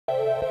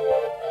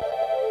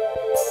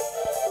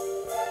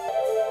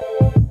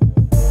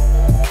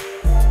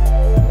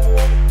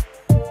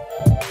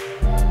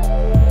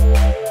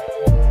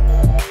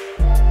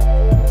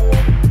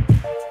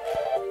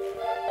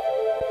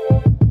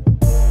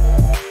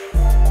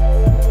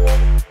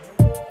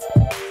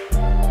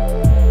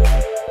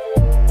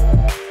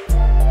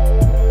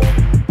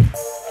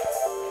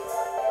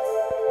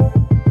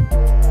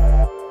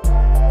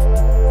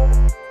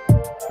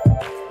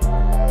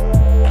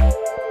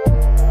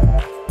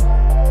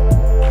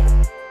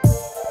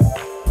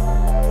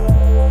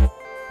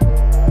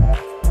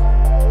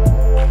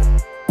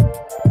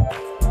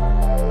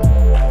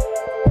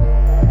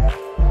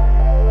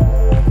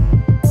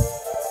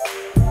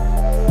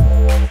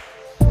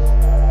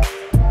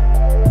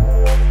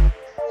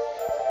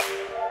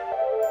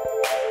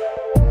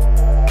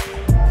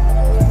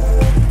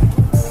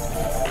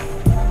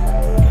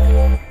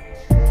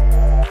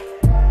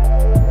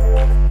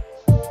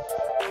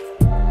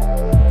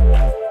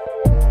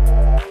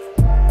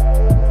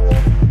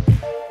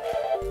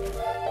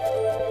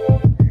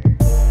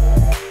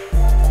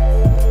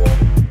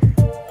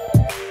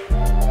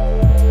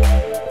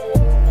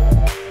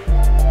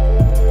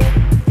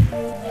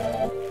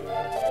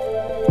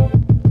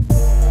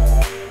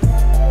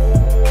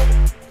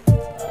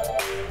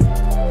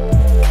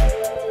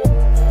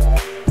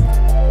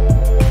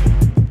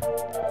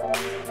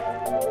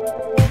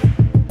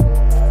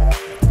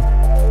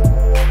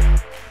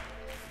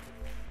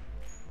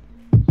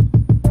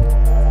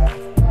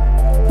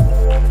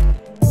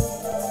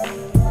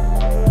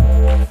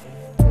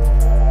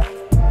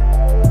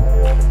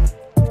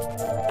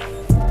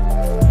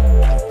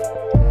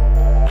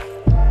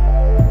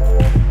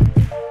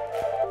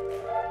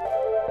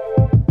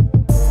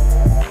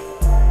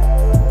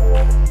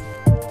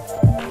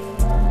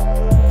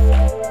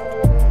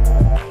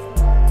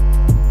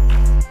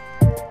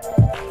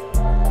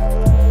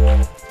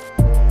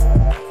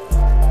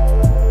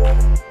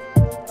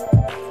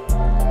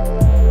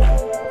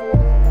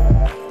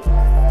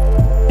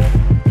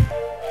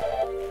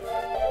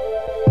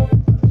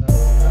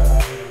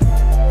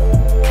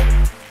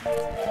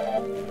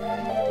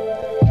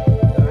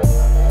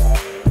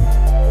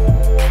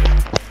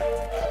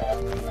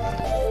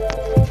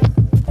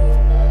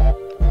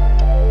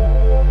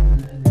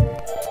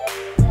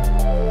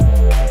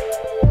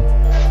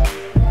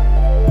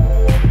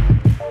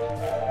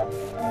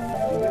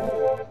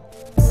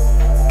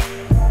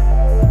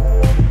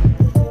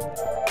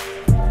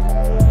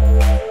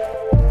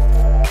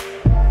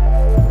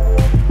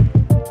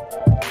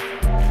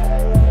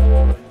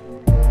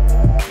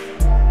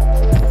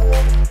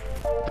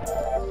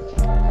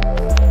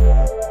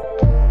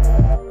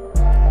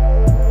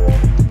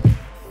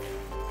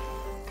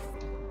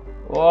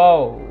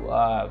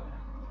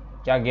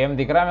Game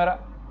दिख रहा है मेरा?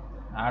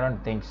 I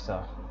don't think so.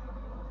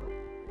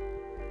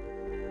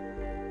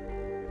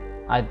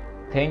 I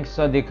think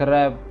so दिख रहा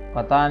है,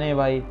 पता नहीं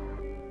भाई।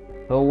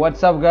 तो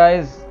what's up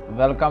guys,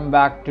 welcome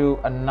back to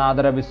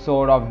another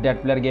episode of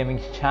dead player gaming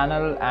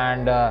channel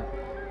and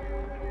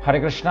हरे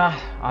कृष्णा।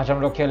 आज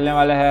हम लोग खेलने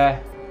वाले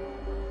हैं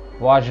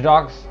वॉच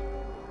डॉग्स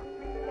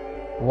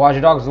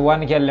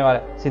 1 खेलने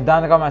वाले।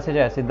 सिद्धांत का मैसेज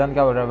है। सिद्धांत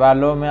क्या बोल रहा है?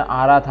 वैलो में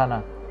आ रहा था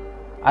ना।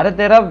 अरे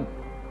तेरा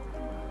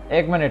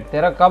 1 मिनट,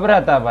 तेरा कब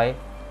रहता है भाई?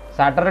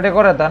 सैटरडे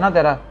को रहता है ना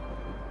तेरा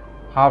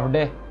हाफ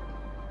डे?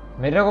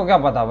 मेरे को क्या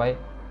पता भाई।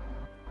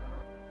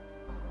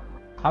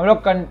 हम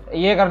लोग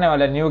ये करने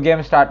वाले न्यू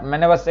गेम स्टार्ट।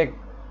 मैंने बस एक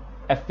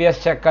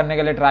FPS चेक करने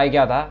के लिए ट्राई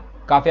किया था।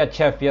 काफ़ी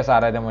अच्छे FPS आ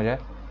रहे थे मुझे।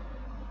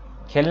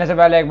 खेलने से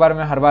पहले एक बार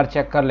मैं हर बार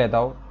चेक कर लेता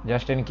हूँ,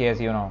 just in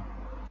case you know.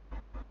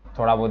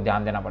 थोड़ा बहुत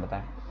ध्यान देना पड़ता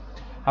है।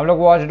 हम लोग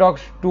वॉच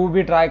डॉग्स 2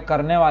 भी ट्राई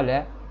करने वाले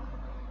हैं,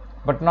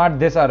 बट नॉट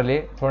दिस अर्ली।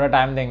 थोड़ा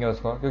टाइम देंगे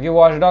उसको, क्योंकि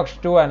वॉच डॉग्स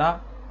 2 है ना,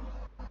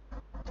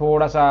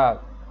 थोड़ा सा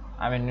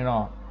आई मीन यू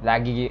नो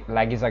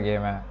लैगी सा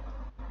गेम है।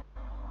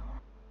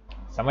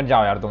 समझ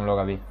जाओ यार तुम लोग।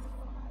 अभी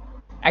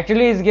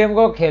एक्चुअली इस गेम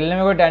को खेलने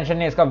में कोई टेंशन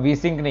नहीं है, इसका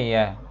वी-सिंक नहीं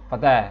है,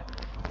 पता है,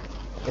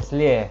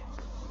 इसलिए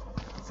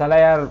साला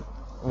यार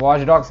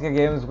वॉच डॉग्स के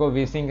गेम्स को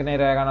वी-सिंक नहीं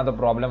रहेगा ना तो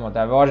प्रॉब्लम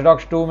होता है। वॉच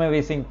डॉग्स 2 में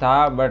वी-सिंक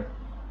था, बट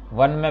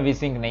 1 में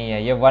वी-सिंक नहीं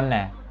है। ये 1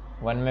 है,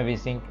 1 में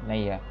वी-सिंक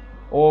नहीं है।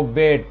 ओ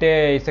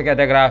बेटे, इसे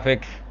कहते हैं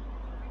ग्राफिक्स।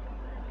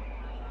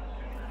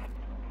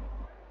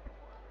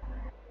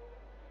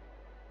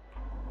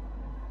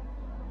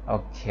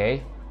 ओके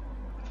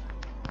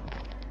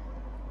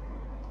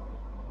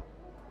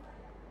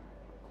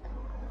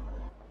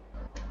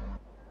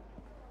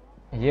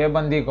ये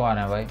बंदी कौन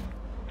है भाई?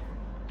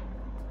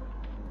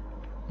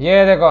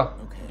 ये देखो,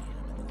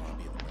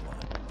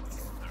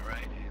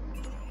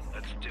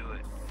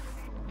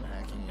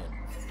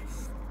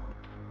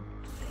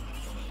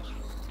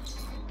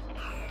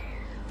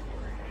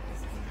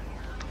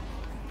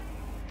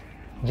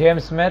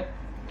 James Smith,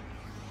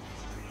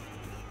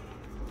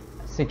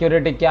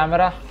 security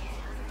camera.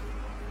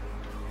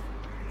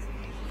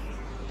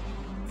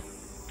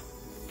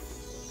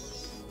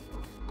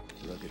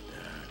 Look at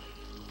that.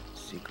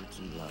 Secrets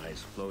and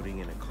lies floating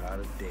in a cloud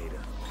of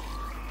data.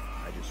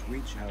 I just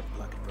reach out,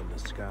 pluck it from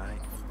the sky,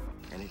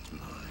 and it's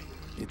mine.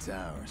 It's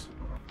ours.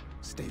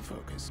 Stay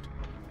focused.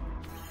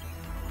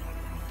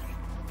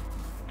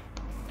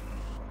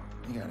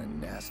 You got a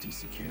nasty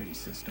security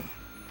system.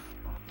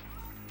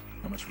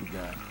 How much we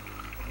got?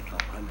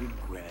 100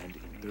 grand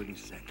in 30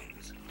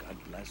 seconds. God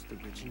bless the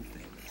rich and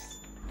famous.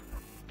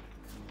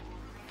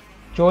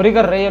 चोरी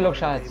कर रहे हैं लोग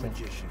शायद से।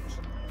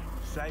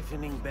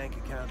 Siphoning bank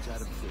accounts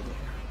out of thin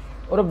air.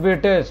 और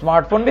बेटे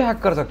smartphone भी हैक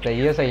कर सकते हैं,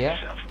 ये सही है।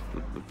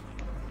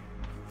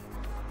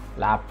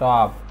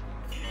 लैपटॉप।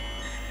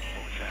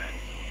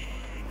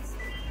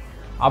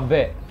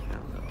 अबे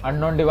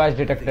unknown device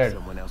detected.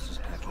 Someone else is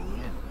hacking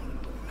in.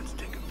 Let's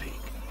take a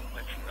peek.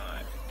 Let's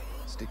not.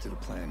 Stick to the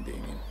plan,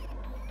 Damien.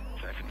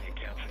 Siphon the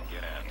accounts and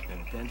get out.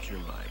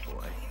 Adventure, my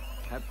boy.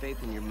 Have faith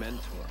in your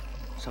mentor.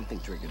 Something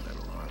triggered that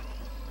alarm.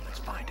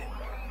 Let's find it.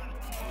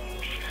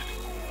 Shit.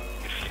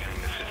 It's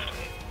scanning the system.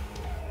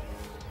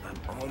 I'm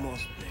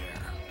almost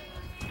there.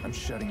 I'm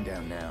shutting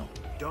down now.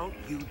 Don't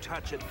you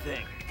touch a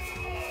thing.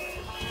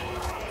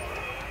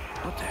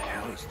 What the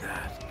hell is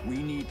that? We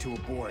need to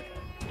abort.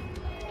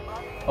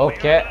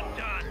 Okay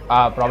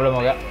problem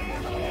हो गया।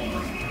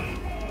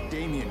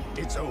 Damien,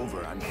 it's over.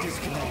 I'm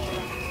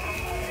disconnected.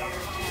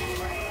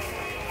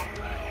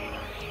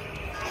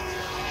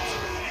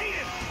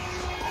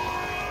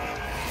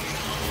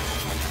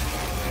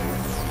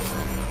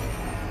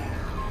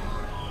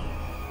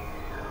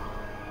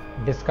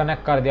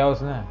 Disconnect कर दिया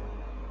उसने।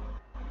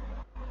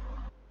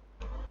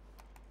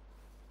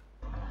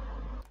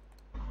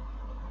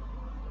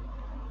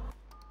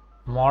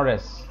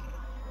 Maurice.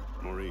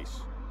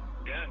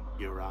 Yeah?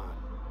 You're on.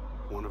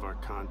 One of our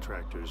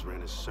contractors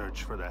ran a search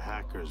for the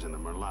hackers in the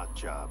Merlot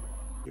job.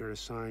 You're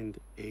assigned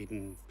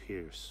Aiden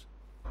Pierce.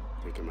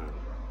 Take him out.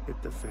 Hit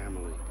the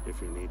family if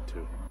you need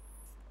to.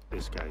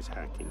 This guy's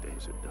hacking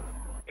days are done.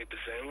 Hit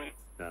the family?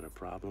 Got a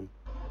problem?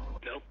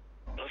 Nope.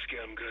 I'll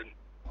scare him good.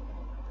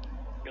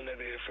 You'll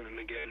never hear from him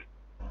again.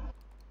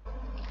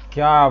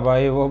 क्या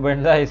भाई, वो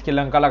बंदा इसकी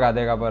लंका लगा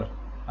देगा पर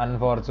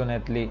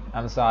unfortunately.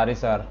 I am sorry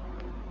sir.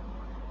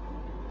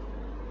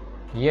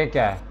 ये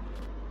क्या है?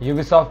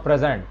 Ubisoft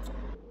present.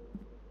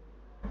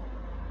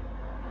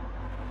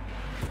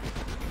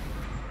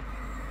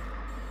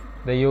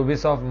 The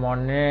Ubisoft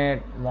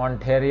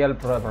Montreal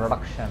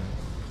production.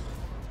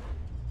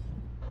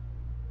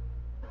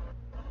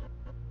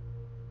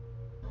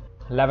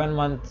 "11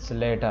 months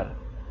later.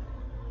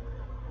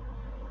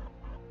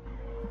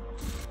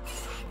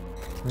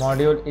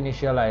 Module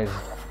initialized.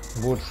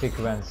 Boot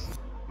sequence.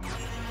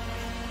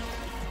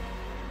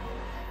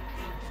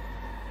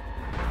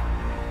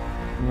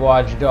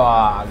 Watch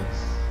Dogs.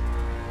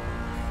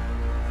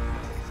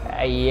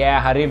 Yeah,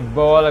 Hari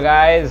Bol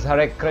guys,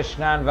 Hare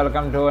Krishna and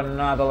welcome to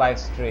another live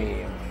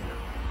stream.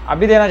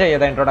 अभी देना चाहिए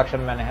था introduction,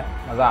 मैंने है,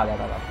 मजा आ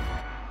जाता था।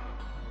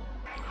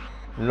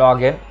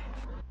 Log in.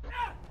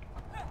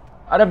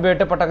 अरे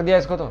बेटे पटक दिया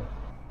इसको तो।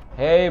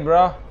 हे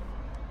bro,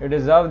 you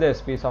deserve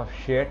this piece of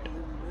shit.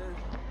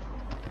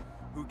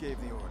 Who gave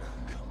the order?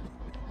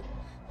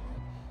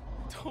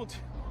 Don't.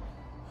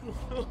 You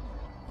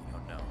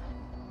don't know.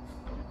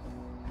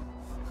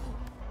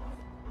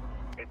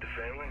 Hit the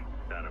family?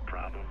 Not a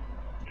problem.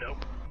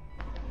 Nope.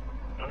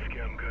 Husky,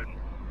 I'm good.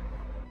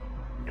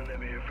 You'll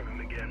never hear from him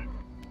again.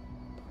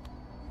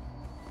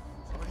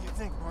 So what do you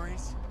think,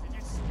 Maurice? Did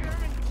you scare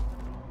me?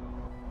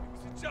 It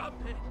was a job,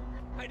 man.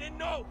 I didn't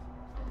know.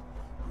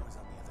 Who was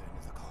on the other end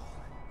of the call?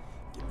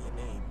 Give me a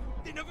name.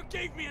 They never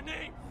gave me a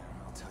name.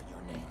 I'll tell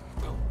your name.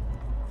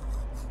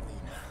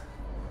 Lena.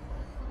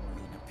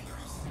 Lena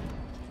Pierce.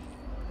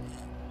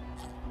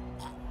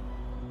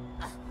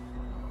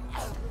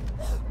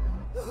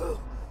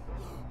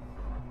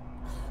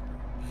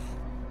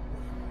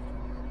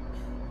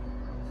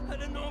 I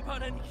didn't know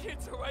about any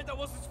kids, alright? That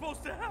wasn't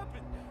supposed to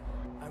happen.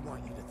 I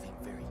want you to think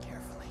very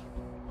carefully.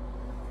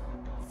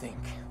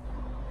 Think.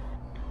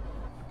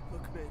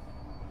 Look, man.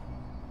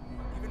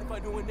 Even if I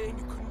knew a name,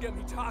 you couldn't get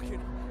me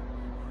talking.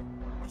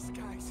 These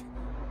guys.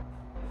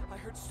 I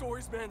heard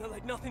stories, man, that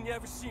like nothing you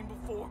ever seen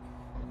before.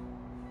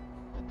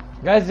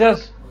 Guys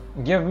just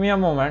give me a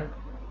moment.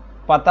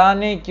 पता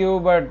नहीं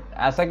क्यों but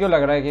ऐसा क्यों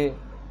लग रहा है कि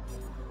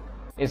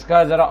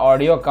इसका जरा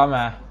ऑडियो कम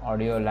है।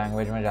 ऑडियो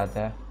लैंग्वेज में जाते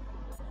हैं।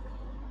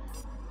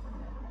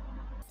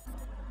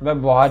 वह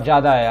बहुत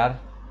ज़्यादा है यार।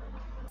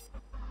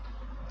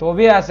 तो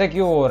भी ऐसे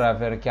क्यों हो रहा है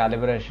फिर?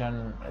 कैलिब्रेशन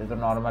तो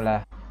नॉर्मल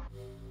है।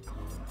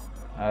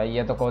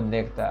 ये तो कौन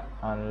देखता है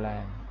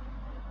ऑनलाइन?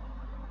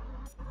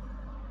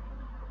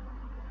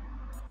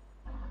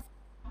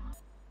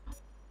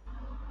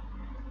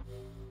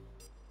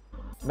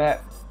 मैं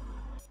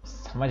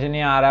समझ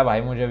नहीं आ रहा है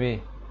भाई मुझे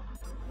भी।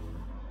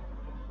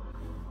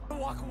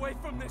 Walk away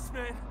from this,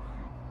 man.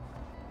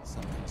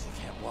 Some things you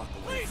can't walk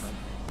away Please. from.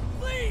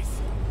 Please.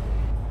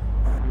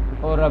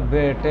 और अब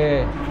बेटे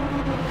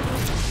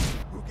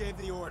Who gave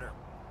the order?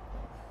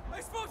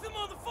 I spoke to them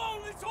on the phone.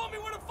 They told me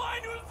where to find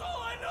you. That's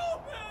all I know,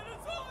 man.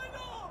 That's all I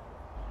know.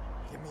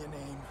 Give me a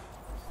name.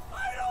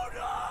 I don't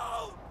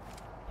know.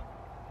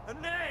 A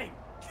name.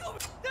 Kill me.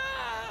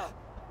 Ah!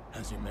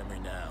 How's your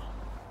memory now?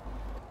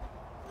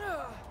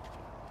 Ah!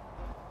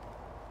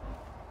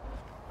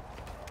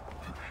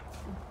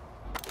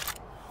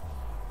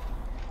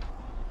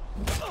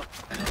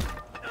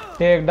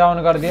 Take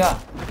down कर दिया।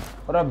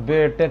 और अब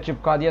बेटे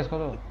चिपका दिया इसको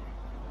तो।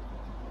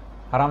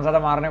 हरामजादा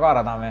मारने को आ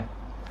रहा था मैं।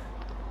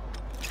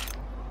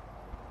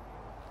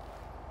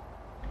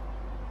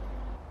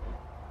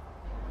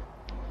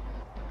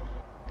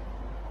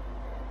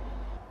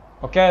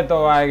 ओके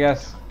तो I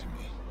guess Talk to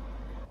me.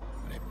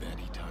 But I bet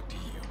he talked to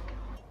you.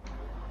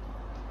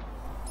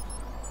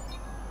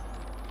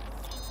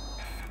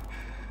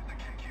 I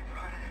can't keep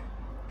running.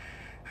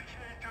 I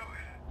can't do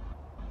it.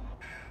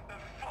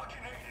 That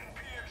fucking Aiden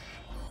Pierce.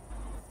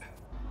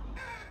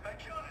 I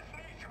killed his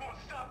niece. He won't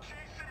stop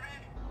chasing me.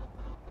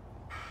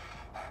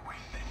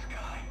 Where's this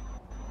guy?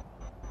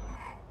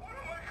 What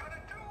am I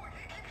gonna do?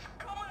 He keeps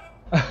coming.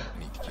 I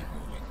need to keep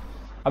moving.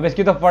 अब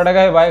इसकी तो पड़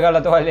गई भाई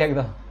गलत वाली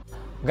एकदम।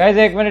 Guys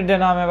 1 minute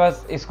देना मैं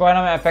बस। इसको है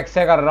ना मैं एफएक्स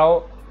से कर रहा हूँ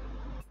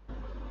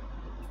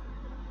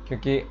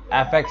क्योंकि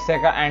एफएक्स से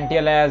का एंटी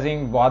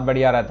अलियासिंग बहुत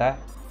बढ़िया रहता है।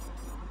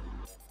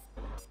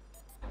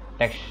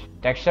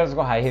 टेक्सचर्स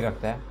को हाई ही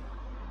रखता है।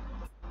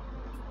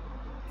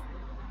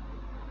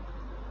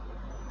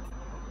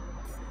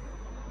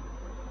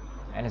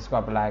 एंड इसको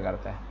अप्लाई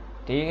करते हैं।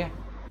 ठीक है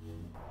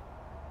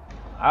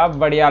अब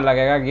बढ़िया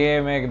लगेगा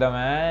गेम एकदम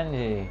है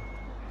जी।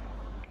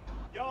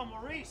 Yo,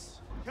 Maurice!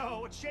 Yo,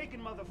 what's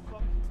shaking,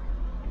 motherfucker?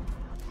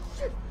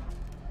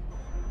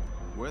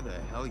 Where the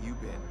hell you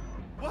been?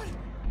 What?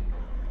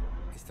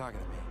 He's talking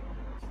to me.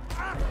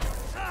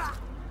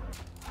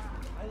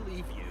 I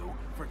leave you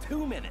for 2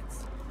 minutes.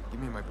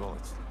 Give me my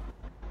bullets.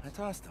 I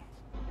tossed him.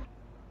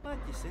 But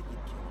you said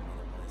you'd kill him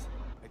anyways.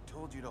 I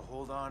told you to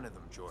hold on to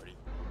them, Jordy.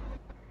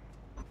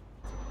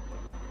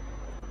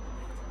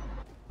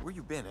 Where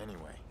you been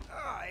anyway?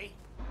 I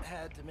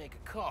had to make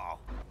a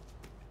call.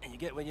 And you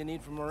get what you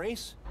need from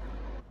Maurice?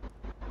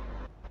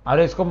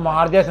 अरे इसको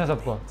मार दिया इसने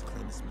सबको। Let's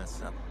clean this mess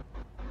up.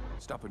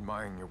 Stop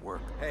admiring your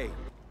work. Hey,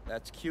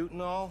 that's cute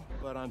and all,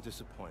 but I'm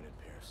disappointed,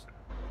 Pierce.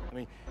 I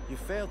mean, you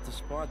failed to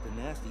spot the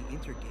nasty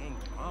inter-gang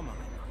drama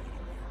I'm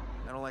creating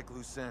here. I don't like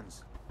loose ends.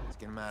 Let's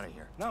get him out of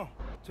here. No,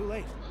 too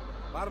late.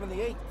 Bottom of the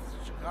 8th.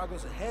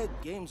 Chicago's ahead.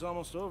 Game's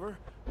almost over.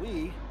 We...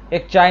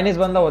 एक Chinese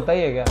बंदा होता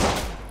ही है क्या?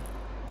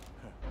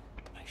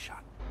 Nice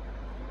shot.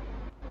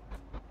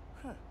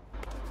 Huh.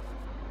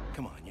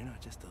 Come on, you're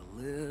not just a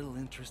little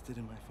interested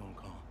in my phone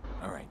call.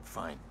 All right,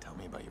 fine. Tell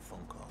me about your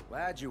phone call.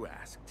 Glad you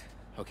asked.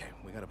 Okay,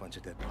 we got a bunch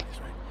of dead bodies,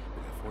 right?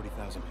 We got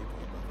 40,000 people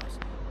above us.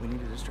 We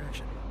need a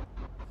distraction.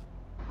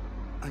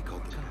 I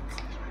called the cops.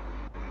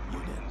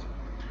 You did.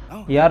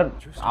 Oh, यार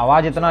true story.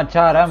 आवाज इतना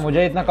अच्छा आ रहा है,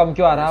 मुझे इतना कम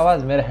क्यों आ रहा है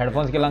आवाज? मेरे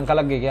हेडफोन्स की लंका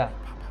लग गई क्या?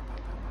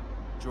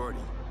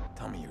 Jordy,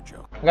 tell me your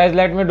joke. Guys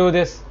let me do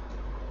this.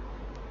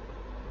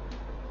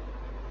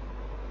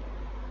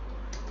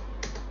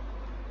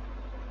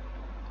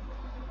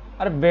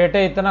 अरे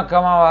बेटे इतना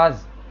कम आवाज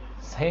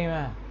सही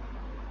में।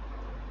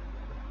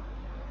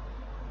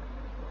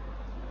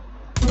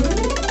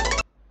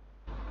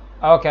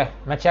 ओके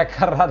मैं चेक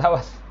कर रहा था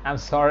बस। I am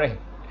sorry.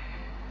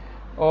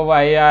 ओ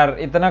भाई यार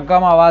इतना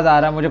कम आवाज आ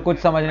रहा है, मुझे कुछ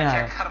समझ नहीं आ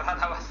रहा। चेक कर रहा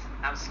था बस।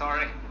 I am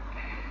sorry.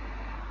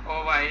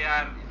 ओ भाई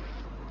यार।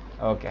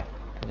 ओके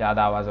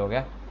ज्यादा आवाज हो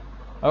गया।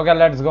 Okay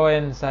let's go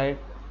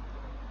inside.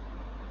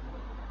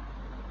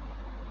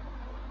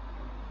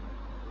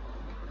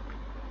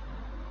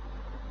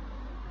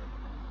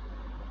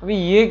 अभी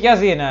ये क्या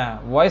सीन है?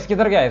 वॉइस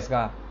किधर गया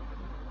इसका?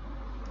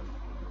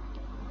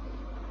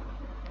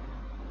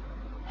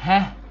 है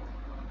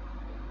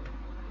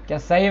क्या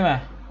सही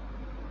में?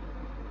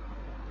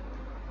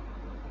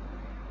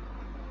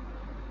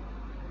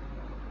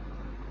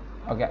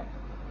 ओके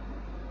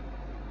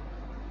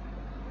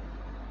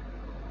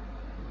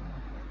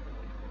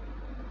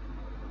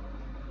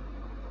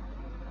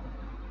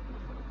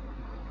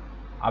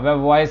अबे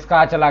वॉइस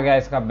कहाँ चला गया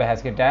इसका?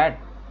 बहस की टैट।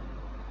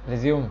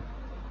 रिज्यूम।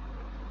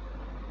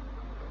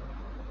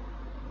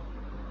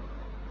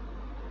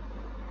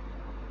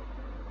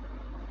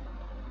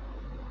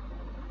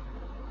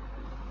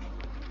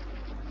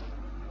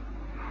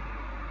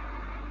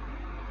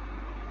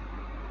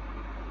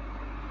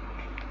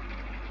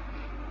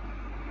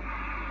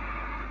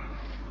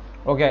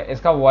 ओके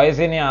इसका वॉइस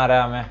ही नहीं आ रहा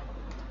है हमें।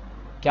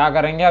 क्या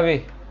करेंगे अभी?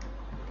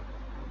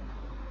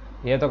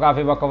 ये तो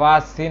काफी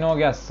बकवास सीन हो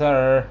गया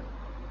सर।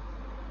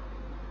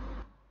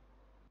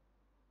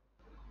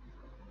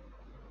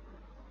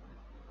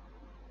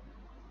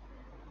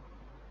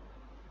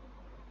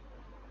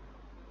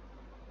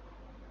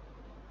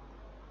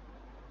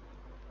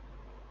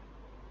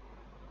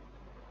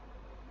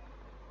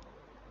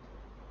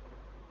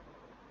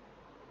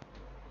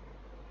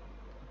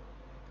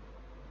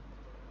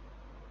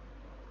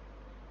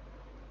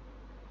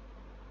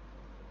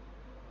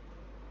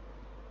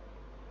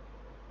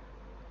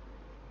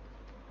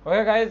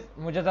 ओके गाइज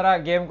मुझे जरा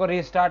गेम को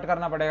रीस्टार्ट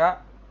करना पड़ेगा।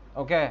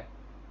 ओके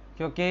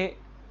क्योंकि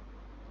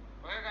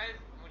ओके गाइज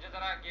मुझे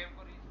जरा गेम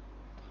को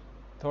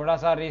थोड़ा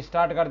सा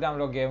रीस्टार्ट कर दें हम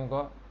लोग गेम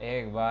को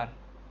एक बार।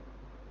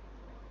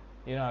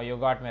 You know you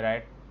got me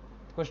right.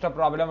 कुछ तो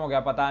प्रॉब्लम हो गया,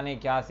 पता नहीं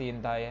क्या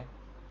सीन था ये,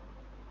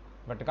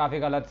 बट काफ़ी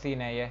गलत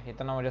सीन है ये,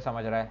 इतना मुझे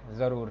समझ रहा है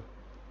ज़रूर।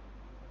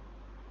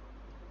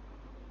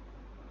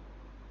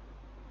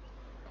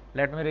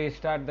 Let me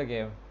restart the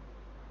game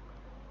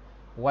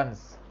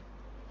once,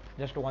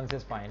 just once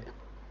is fine.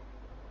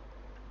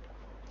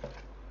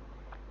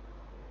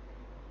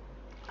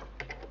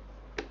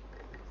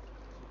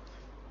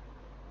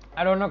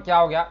 I don't know क्या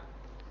हो गया,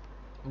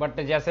 बट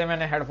जैसे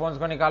मैंने हेडफोन्स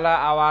को निकाला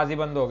आवाज़ ही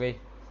बंद हो गई।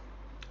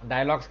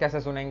 डायलॉग्स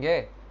कैसे सुनेंगे?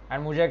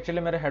 एंड मुझे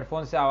एक्चुअली मेरे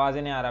हेडफोन्स से आवाज़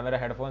ही नहीं आ रहा। मेरे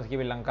हेडफोन्स की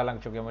भी लंका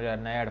लग चुकी है, मुझे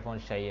नए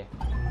हेडफोन्स चाहिए।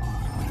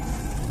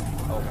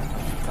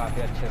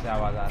 काफ़ी अच्छे से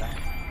आवाज़ आ रहा है,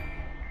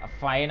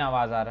 फाइन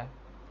आवाज़ आ रहा है।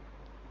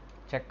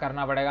 चेक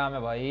करना पड़ेगा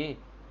हमें भाई।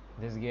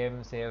 This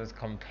game saves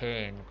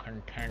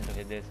content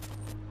with this.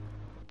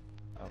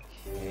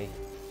 Okay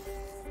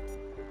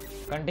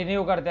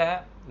continue करते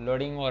हैं।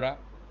 लोडिंग हो रहा।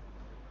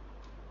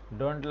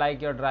 Don't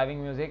like your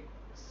driving music,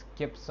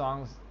 skip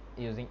songs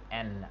using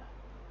N.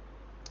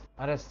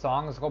 अरे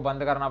सॉन्ग्स को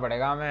बंद करना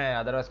पड़ेगा हमें,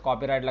 अदरवाइज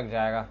कॉपीराइट लग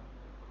जाएगा।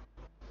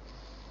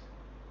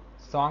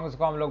 सॉन्ग्स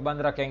को हम लोग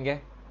बंद रखेंगे,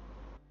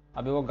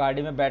 अभी वो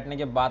गाड़ी में बैठने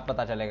के बाद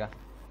पता चलेगा।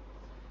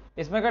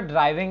 इसमें का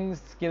ड्राइविंग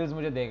स्किल्स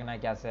मुझे देखना है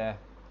कैसे है।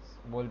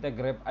 बोलते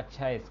ग्रिप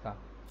अच्छा है इसका।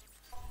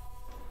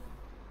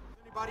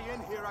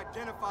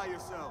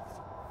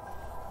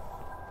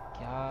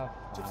 क्या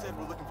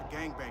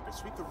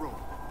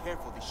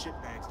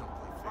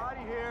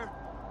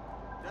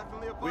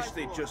Wish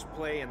they'd just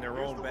play in their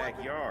own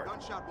backyard.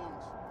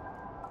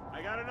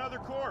 I got another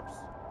corpse.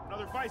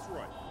 Another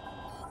viceroy.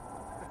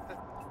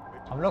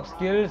 हम लोग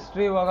स्किल्स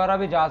ट्री वगैरह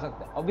भी जा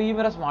सकते हैं। अभी ये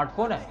मेरा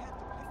स्मार्टफोन है।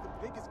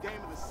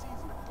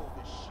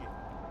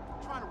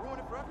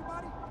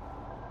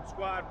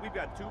 Squad, we've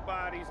got 2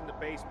 bodies in the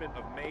basement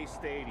of May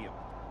Stadium.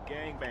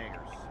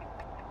 Gangbangers.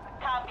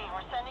 Copy.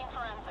 We're sending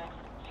forensics.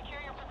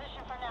 Secure your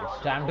position for now. It's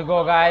time to go,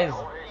 guys.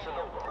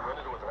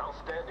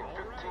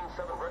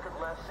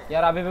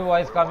 यार अभी भी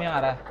वॉइस कम ही आ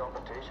रहा है।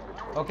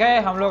 ओके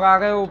हम लोग आ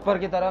गए ऊपर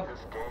की तरफ।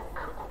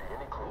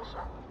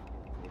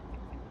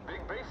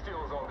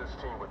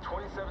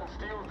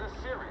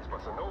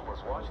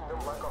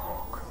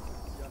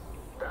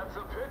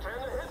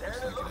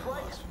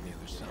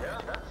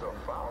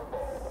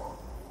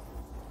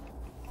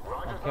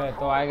 ओके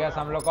तो आई गेस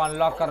हम लोग को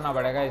अनलॉक करना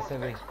पड़ेगा इससे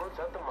भी।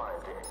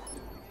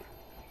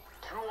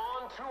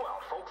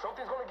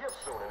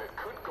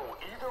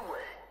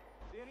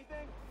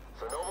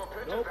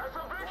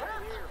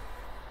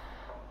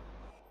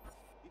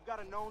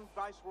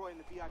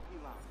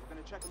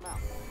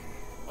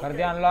 कर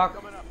दिया unlock.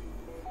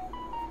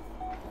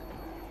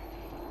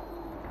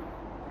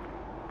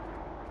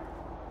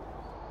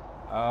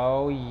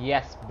 Oh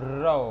yes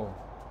bro.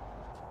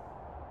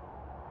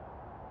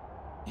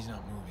 He's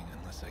not moving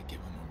unless I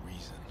give him a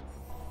reason.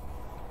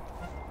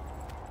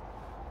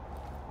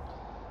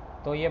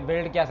 तो ये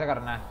बिल्ड कैसे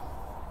करना है?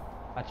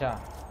 अच्छा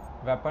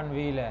वेपन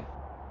व्हील है।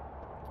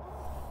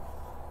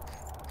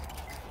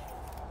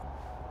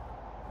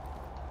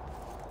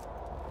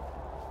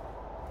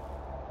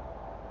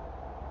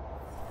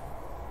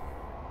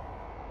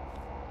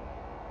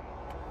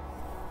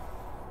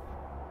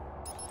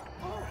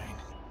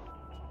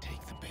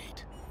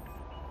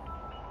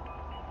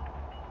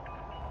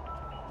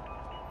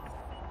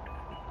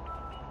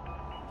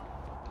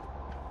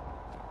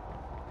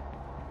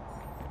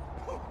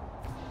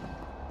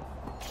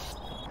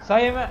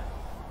 सही में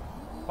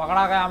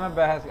पकड़ा गया हमें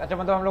बहस। अच्छा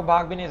मतलब हम लोग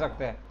भाग भी नहीं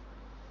सकते।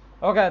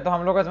 ओके तो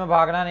हम लोग को इसमें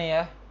भागना नहीं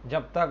है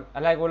जब तक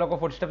लाइक वो लोग को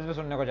फुटस्टेप्स भी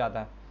सुनने को जाता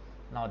है।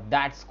 Now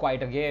that's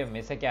quite a game.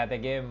 इसे कहते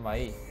हैं गेम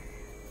भाई।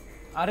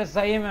 अरे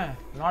सही में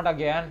not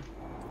again.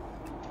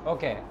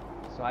 Okay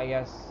so I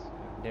guess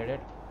did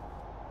it.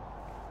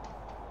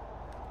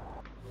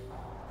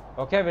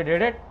 Okay we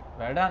did it.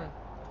 Well done.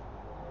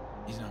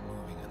 He's not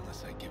moving unless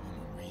I give him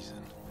a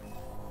reason.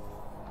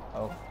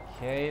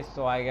 Okay,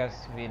 so I guess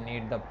we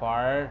need the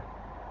part.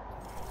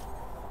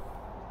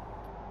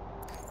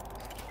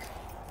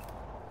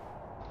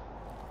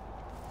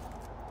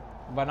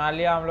 बना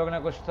लिया हम लोग ने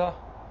कुछ तो।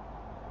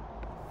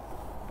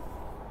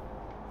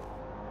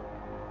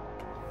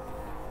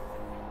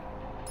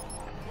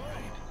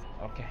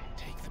 Okay.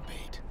 Take the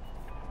bait.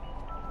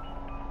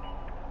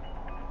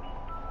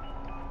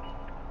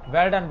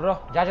 Well done, bro.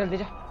 जा जल्दी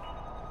जा।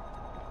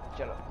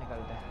 चलो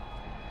निकलते हैं।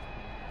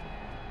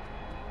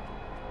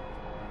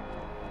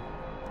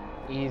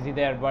 Easy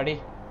there, buddy.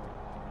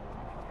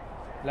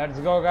 Let's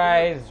go,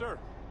 guys. Sir.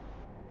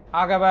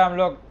 आ गए भाई हम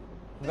लोग।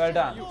 Well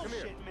done. You come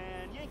here. Shit,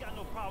 man. You ain't got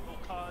no problem,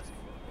 cuz.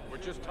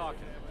 We're just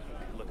talking.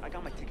 Look, I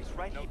got my tickets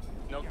right here.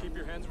 No, keep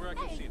your hands where I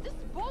can Hey, see this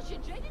them. is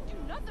bullshit. Jay didn't do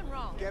nothing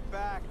wrong. Get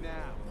back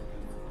now.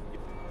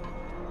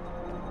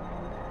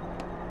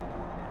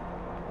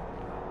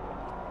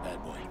 Bad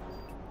boy.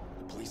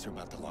 The police are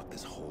about to lock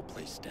this whole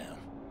place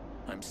down.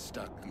 I'm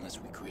stuck unless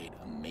we create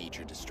a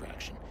major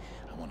distraction.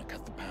 I want to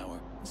cut the power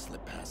and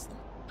slip past them.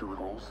 To the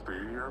whole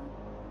stadium?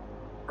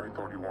 I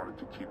thought you wanted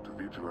to keep the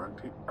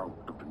vigilante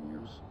out of the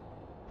news.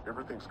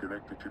 Everything's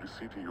connected to the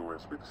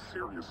CTOS with a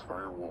serious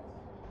firewall.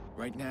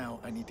 Right now,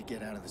 I need to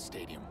get out of the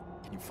stadium.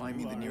 Can you find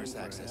me the nearest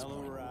access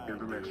point? In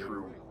the next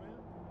room.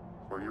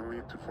 Well, you'll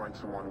need to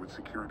find someone with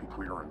security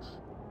clearance.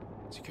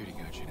 Security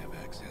guard should have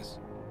access.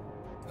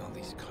 All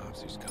these cops,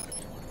 there's gotta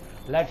be one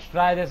around. Let's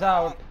try this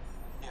out.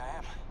 Yeah, I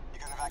am. You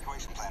got an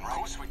evacuation plan, right? Of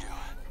course we do.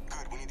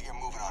 Good, we need to get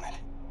moving on it.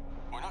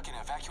 We're not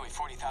gonna evacuate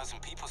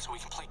 40,000 people so we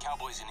can play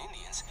cowboys and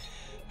Indians.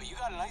 But you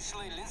got an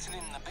isolated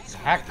incident in the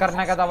basement. Hack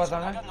करने का था बस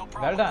हमें।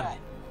 Well done.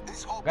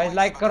 Guys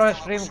like करो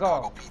stream को।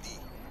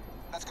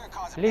 That's gonna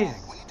cause a Please.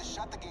 panic. We need to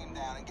shut the game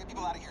down and get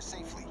people out of here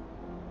safely.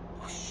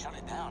 Shut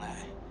it down, eh?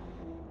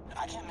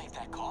 I can't make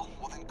that call.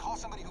 Well, then call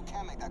somebody who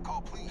can make that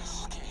call, please.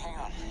 Okay, hang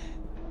on.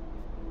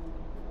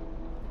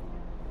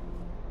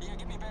 Yeah,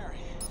 give me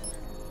Barry.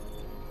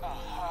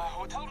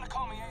 Well, tell him to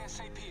call me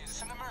ASAP. It's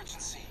an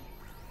emergency.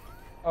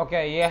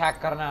 Okay, ये hack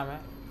करना है हमें।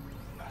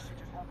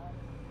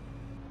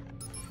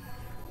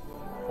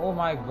 Oh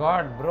my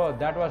God, bro,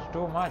 that was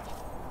too much.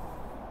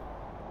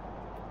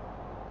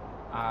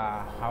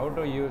 How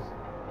to use?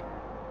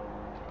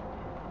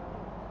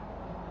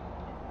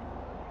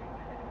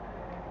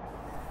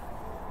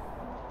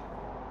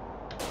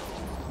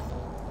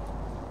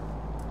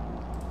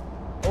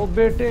 ओ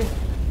बेटे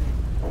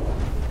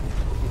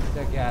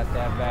इससे क्या आता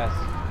है best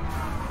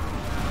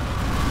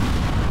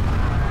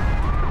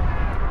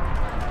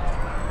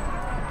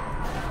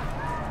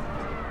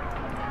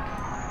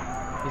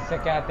इससे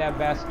क्या आता है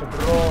बेस्ट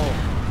ब्रो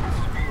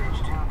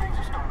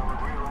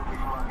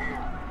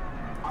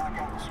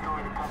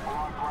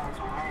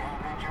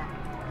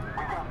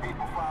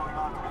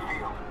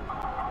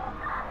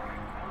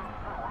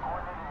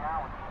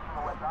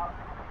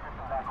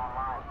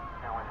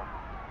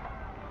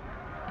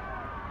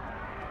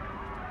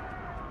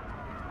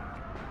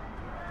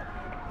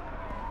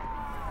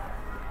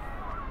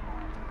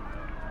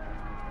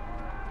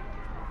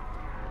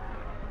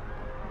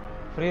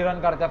फ्री रन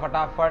करते हैं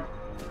फटाफट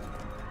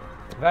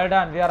well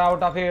done we are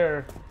out of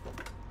here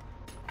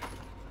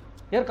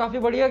यार काफी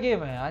बढ़िया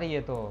गेम है यार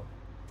ये तो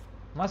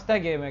मस्त है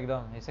गेम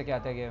एकदम इसे क्या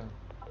कहते हैं game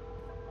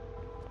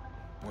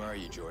Where are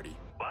you, Jordy?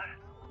 What?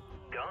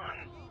 Gone.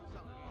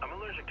 I'm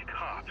allergic to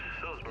cops,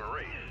 so's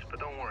Maurice, but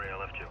don't worry, I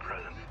left you a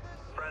present.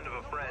 Friend of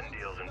a friend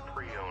deals in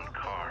pre-owned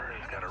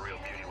cars. Got a real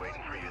beauty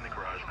waiting for you in the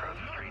garage across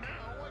the street.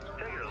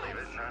 Take it or leave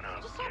it, I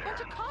don't Just saw a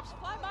bunch of cops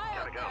fly by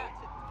Gotta out go. there.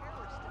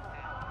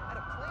 At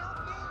a playoff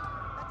game?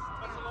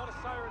 That's a lot of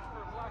sirens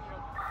for a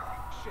blackout.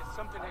 Shit,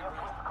 something ain't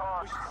right.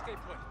 We should stay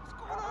put.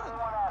 What's going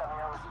on?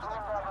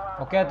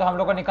 Okay तो हम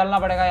लोग को निकलना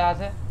पड़ेगा यहाँ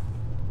से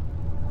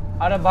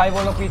अरे भाई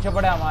वो लोग पीछे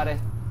पड़े हमारे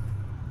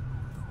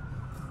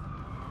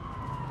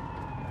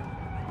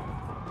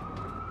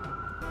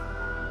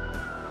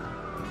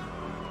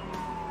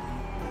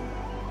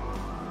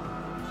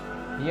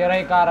ये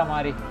रही कार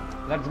हमारी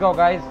लेट्स गो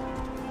गाइस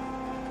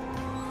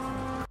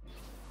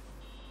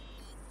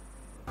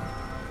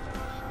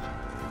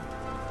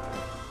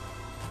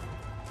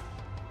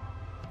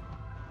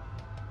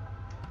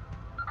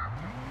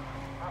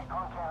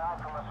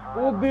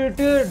ओ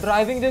बेटे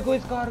ड्राइविंग देखो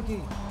इस कार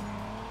की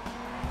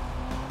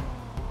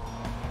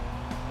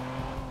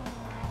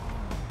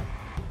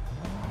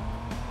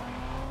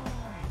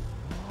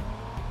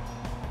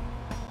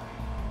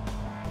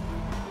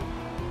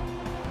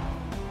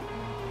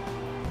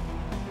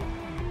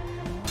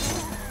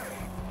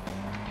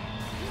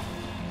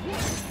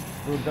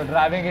Dude, the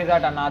driving is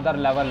at another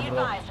level,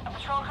 bro.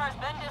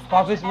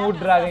 काफी स्मूथ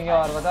ड्राइविंग है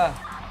और बता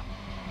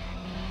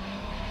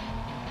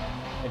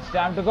It's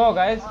time to go,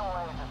 guys.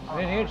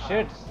 We need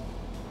shits.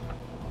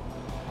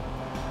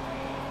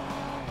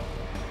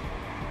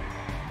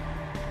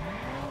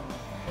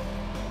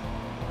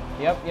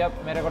 Yup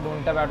मेरे को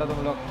ढूंढते बैठो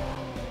तुम लोग।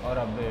 और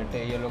अब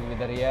बेटे ये लोग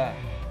इधर ही है।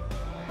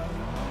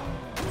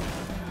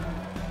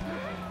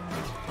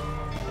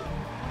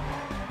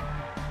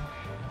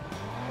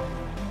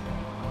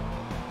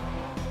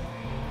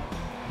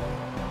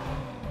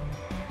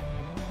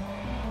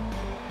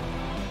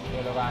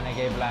 ये लोग आने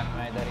के प्लान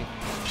में इधर ही।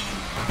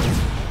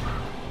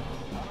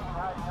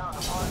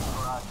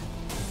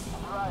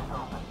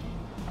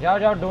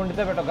 जाओ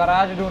ढूंढते बैठो,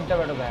 गराज ढूंढते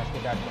बैठो भैंस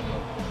की डांट तुम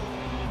लोग।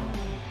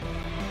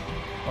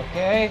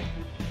 ओके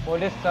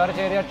पुलिस सर्च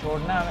एरिया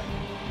छोड़ना है।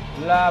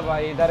 ला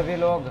भाई इधर भी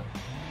लोग,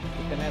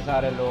 इतने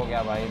सारे लोग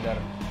हैं भाई इधर।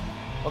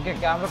 ओके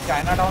क्या हम लोग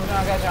चाइना टाउन में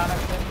आ गए अचानक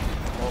से?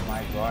 ओह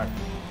माय गॉड,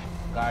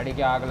 गाड़ी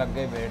की आग लग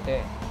गई बेटे,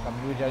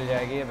 कब भी जल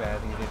जाएगी ये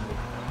भैंस की जिंदगी।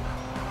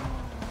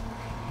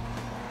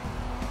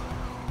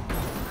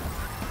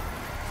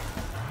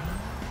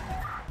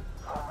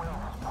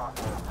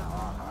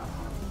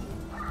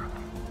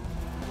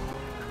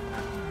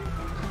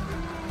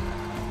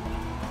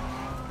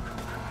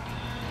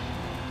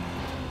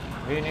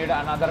 We need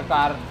another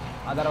car,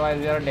 otherwise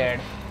we are dead.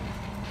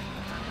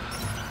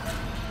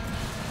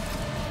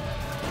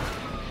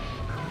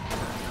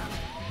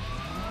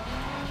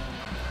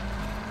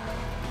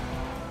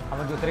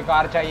 हमें दूसरी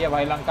कार चाहिए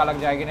भाई, लंका लग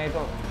जाएगी नहीं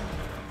तो।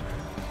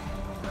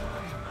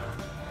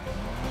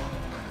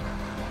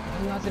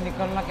 यहाँ से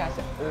निकलना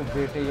कैसे? ओ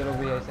बेटे ये लोग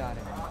भी ऐसे आ रहे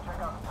हैं।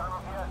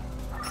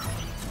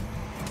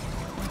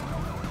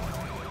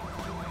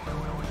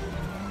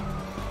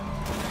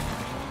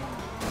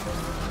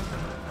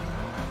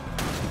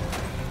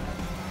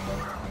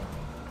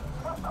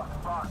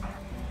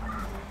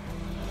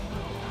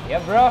 ये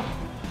ब्रो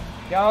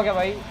क्या हो गया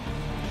भाई?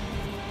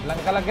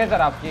 लंका लग गया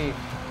सर आपकी?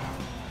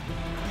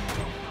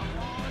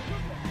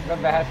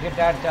 बहस की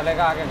टैट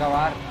चलेगा आगे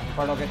गवार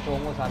पड़ो के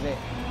चोमू साले।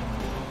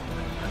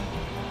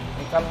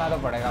 निकलना तो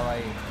पड़ेगा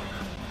भाई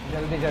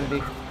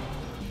जल्दी।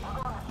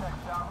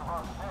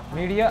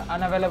 मीडिया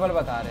अनअवेलेबल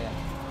बता रहे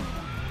हैं।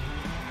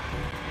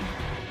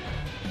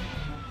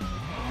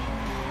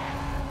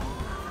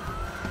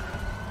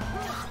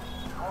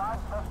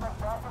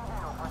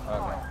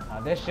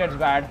 This shit's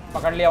bad.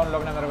 पकड़ लिया उन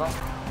लोग ने मेरे को।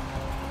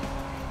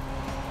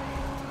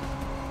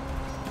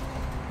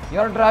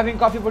 यार ड्राइविंग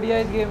काफी बढ़िया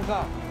है इस गेम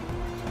का।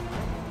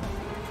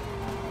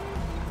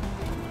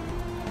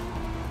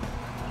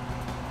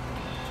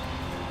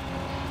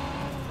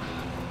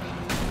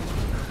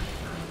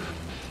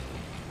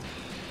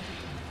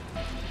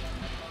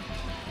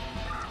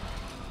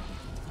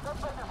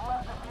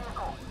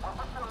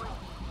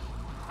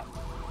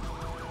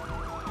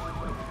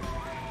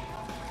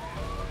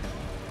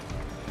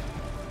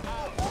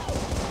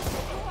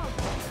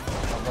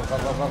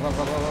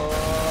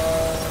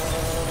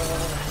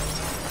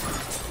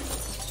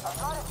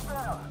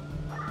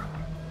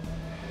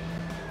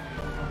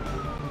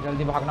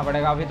 जल्दी भागना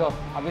पड़ेगा,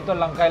 अभी तो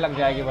लंका ही लग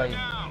जाएगी भाई।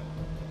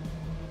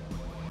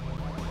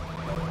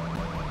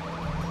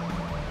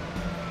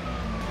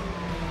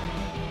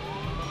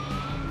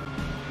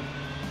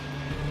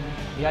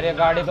 यार ये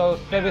गाड़ी तो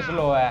उससे भी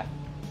स्लो है।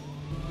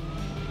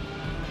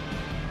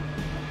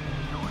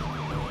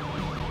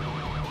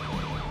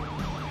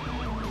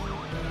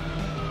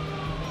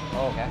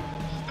 ओके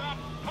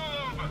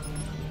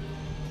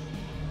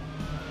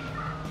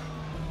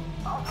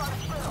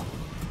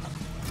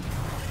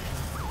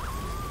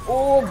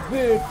ओ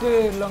बेटे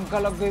लंका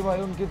लग गई भाई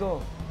उनकी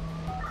तो।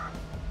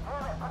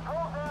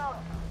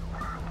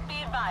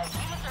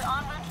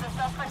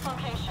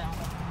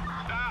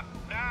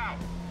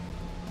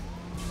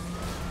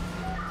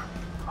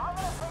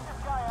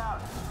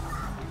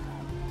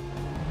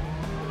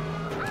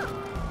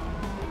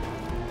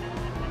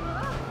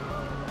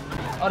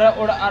 अरे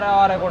उड़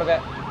गए।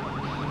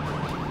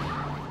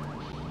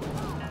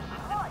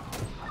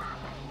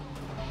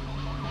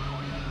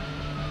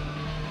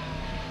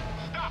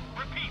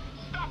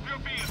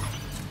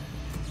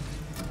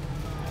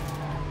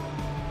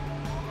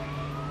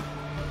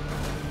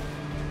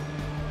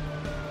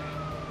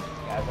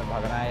 कैसे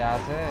भागना है यहाँ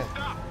से?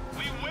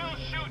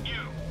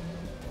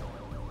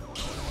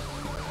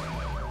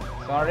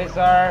 सॉरी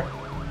सर,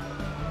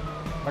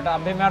 बट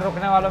अभी मैं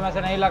रुकने वालों में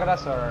से नहीं लग रहा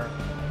सर।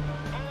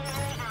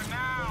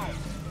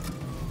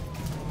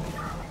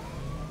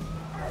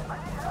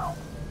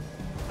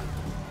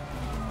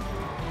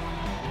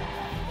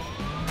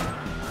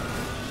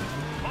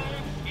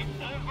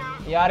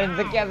 यार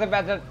इनसे कैसे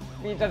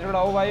पीछा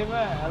छुड़ाऊं भाई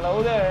मैं?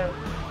 Hello there.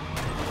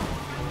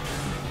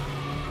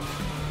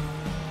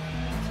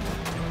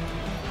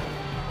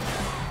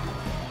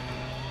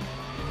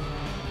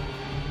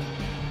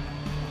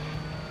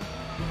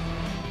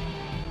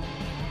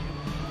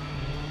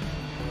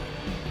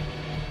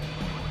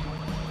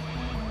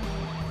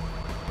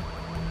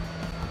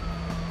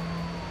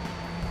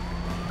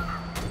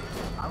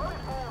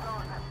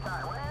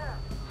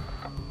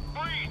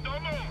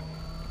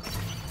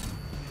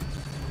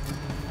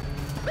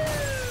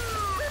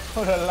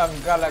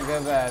 लंका लगे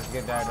भैंस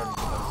के डैड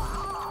उनकी।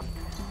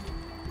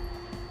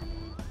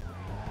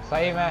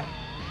 सही में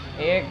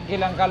एक की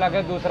लंका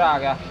लगे दूसरा आ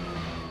गया।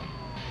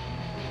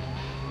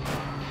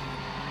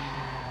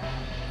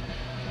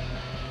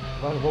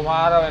 बस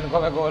घुमा रहा हूँ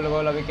इनको मैं गोल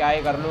गोल, अभी क्या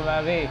ही कर लूँ मैं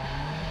अभी।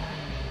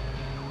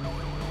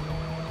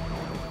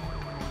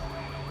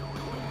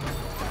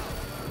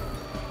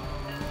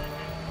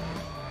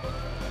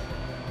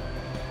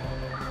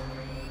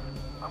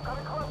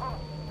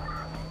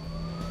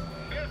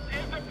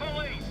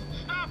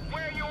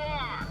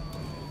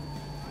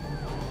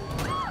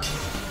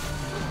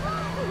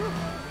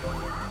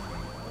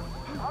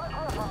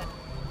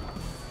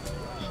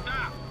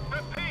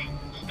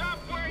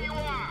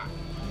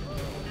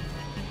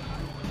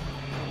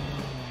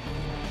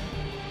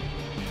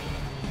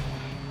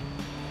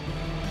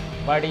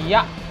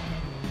 बढ़िया,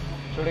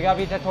 छुट गया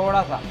पीछे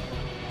थोड़ा सा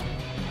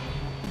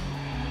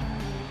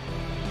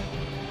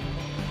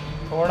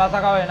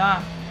का है ना,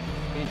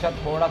 पीछे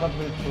थोड़ा सा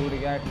फिर छूट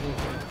गया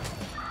एटलीस्ट।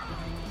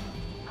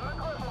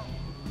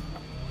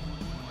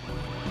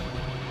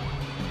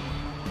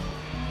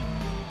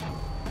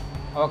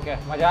 ओके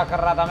मजाक कर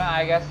रहा था मैं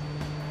आई गेस।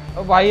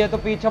 ओ भाई ये तो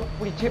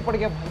पीछे पड़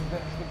गया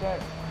भाई।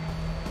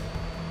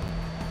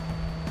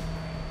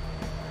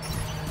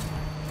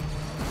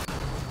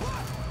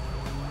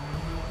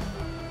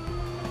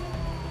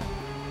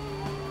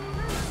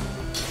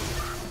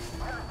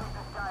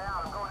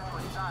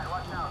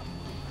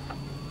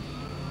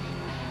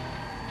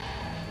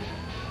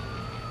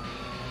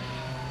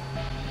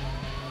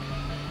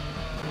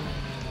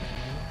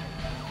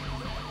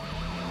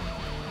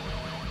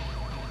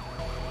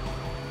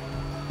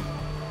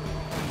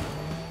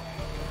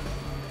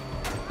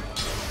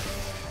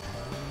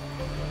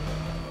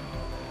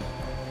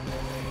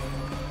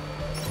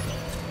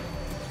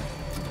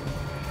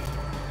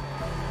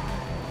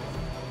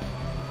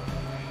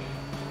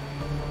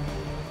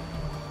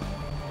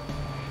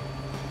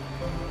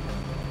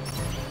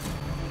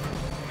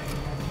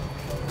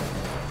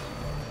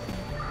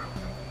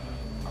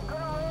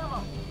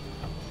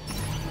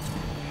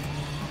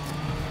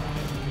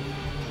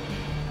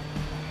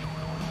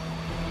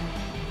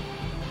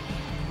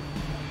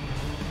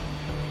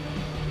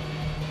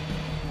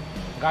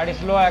 गाड़ी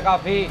स्लो है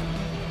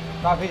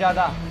काफी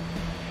ज्यादा,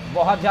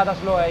 बहुत ज्यादा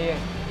स्लो है ये।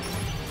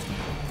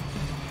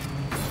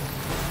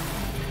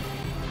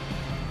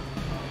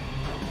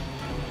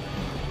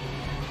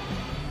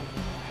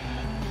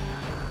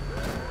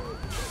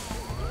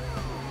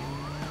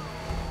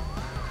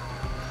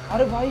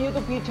 अरे भाई ये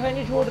तो पीछा ही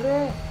नहीं छोड़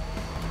रहे।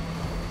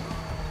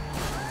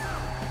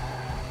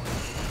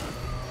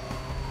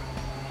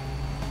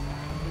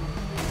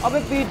 अबे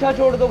पीछा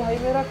छोड़ दो भाई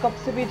मेरा,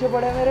 कब से पीछे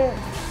पड़े मेरे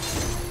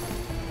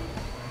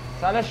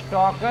साले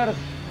स्टॉकर्स।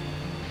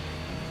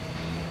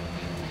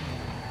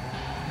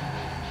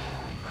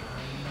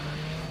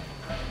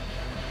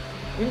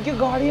 इनकी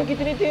गाड़ियां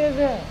कितनी तेज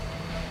है।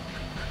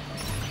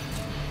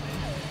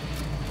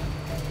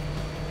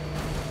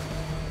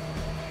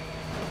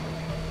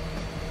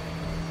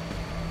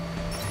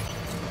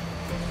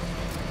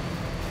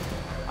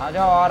 आ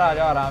जाओ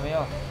आरामी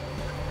हो।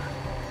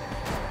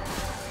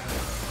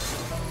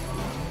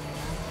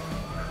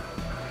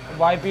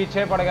 भाई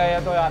पीछे पड़ गए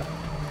तो यार,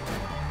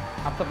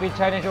 अब तो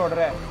पीछा ही नहीं छोड़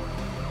रहे।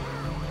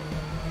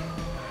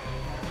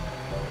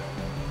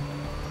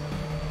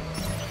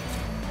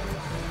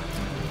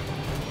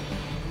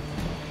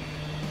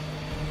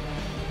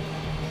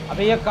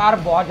 अभी ये कार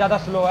बहुत ज्यादा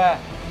स्लो है,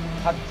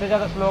 हद से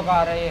ज्यादा स्लो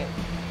कार है ये।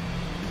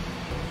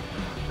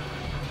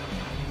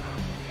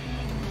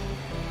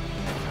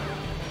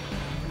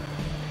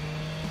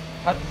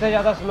 हद से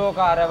ज्यादा स्लो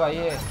कार है भाई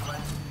ये।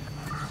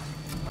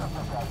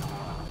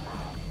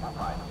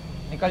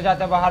 निकल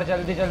जाते बाहर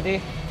जल्दी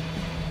जल्दी।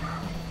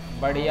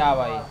 बढ़िया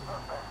भाई।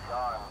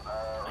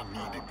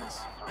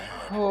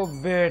 ओ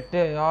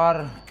बेटे यार,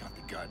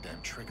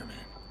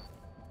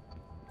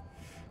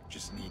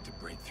 Just need to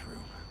break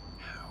through.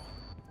 How?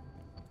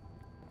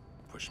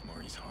 Push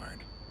Maury's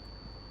hard.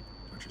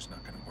 Torture's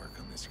not gonna work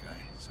on this guy,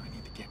 so I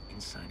need to get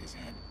inside his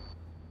head.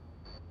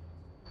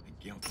 The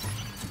guilt will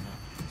keep him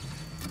up.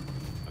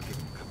 I'll give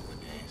him a couple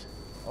of days.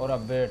 और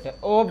अब बेटे,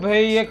 ओ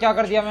भाई ये क्या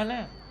कर दिया मैंने?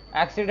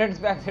 Accidents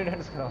पे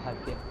एक्सीडेंट्स करवा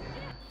दिए।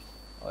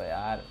 ओ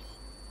यार।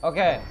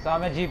 ओके, सो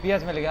हमें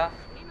जीपीएस मिल गया।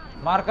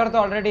 मार्कर तो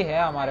ऑलरेडी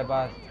है हमारे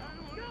पास।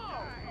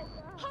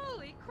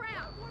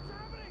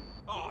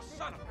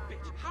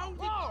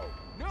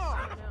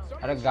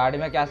 अरे गाड़ी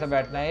में कैसे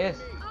बैठना है इस?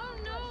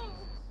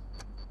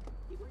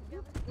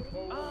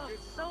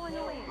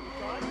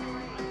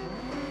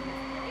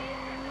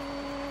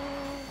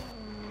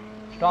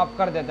 स्टॉप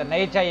कर देते,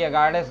 नहीं चाहिए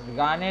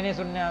गाने नहीं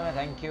सुनने हमें,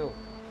 थैंक यू।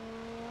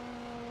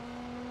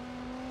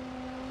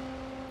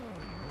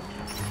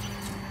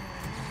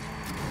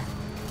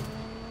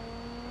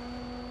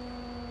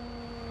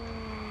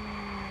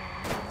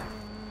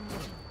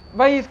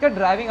 भाई इसका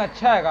ड्राइविंग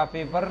अच्छा है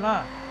काफी, पर ना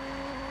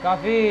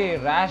काफी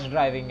रैश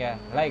ड्राइविंग है।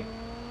 लाइक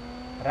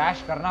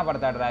रैश करना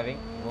पड़ता है ड्राइविंग,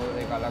 वो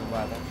एक अलग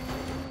बात है।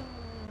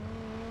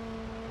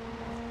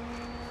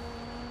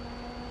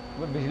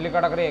 वो बिजली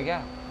कड़क रही है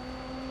क्या?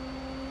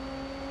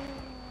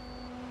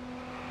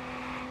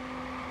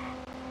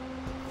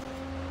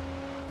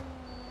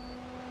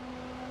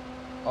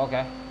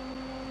 ओके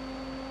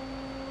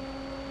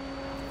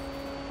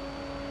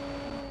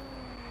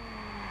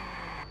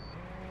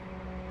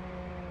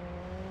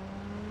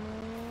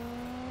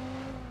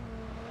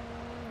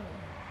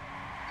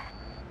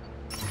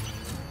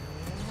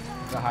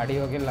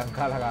गाड़ियों की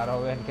लंका लगा रहा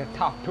हूँ इनके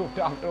टाप टूप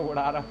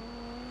उड़ा रहा हूँ।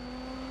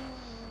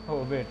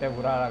 ओ बेटे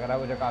बुरा लग रहा है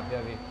मुझे काफी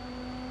अभी।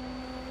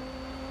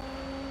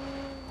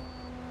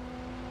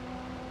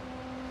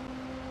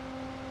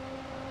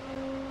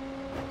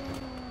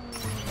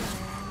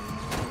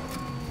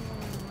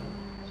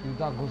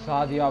 सीधा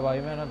घुसा दिया भाई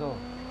मैंने तो।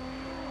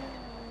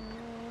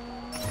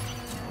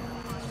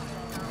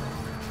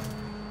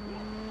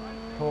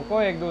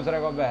 ठोको एक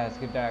दूसरे को बहस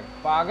की टैग।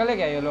 पागल है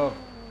क्या ये लोग?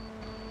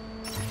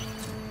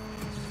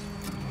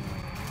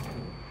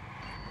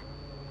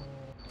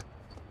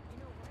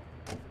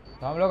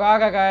 तो हम लोग आ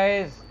गए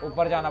गाइस।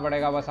 ऊपर जाना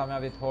पड़ेगा बस हमें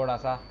अभी थोड़ा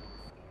सा।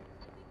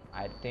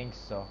 I think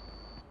so.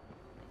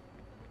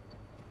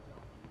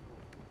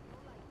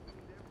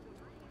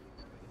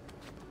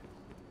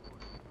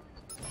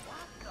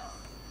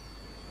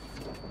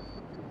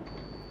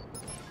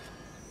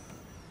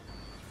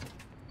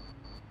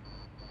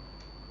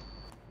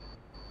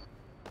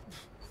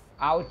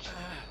 आउच।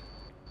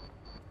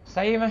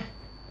 सही में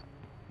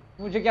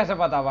मुझे कैसे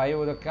पता भाई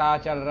उधर क्या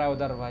चल रहा है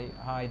उधर भाई।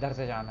 हाँ इधर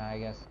से जाना है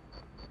गैस।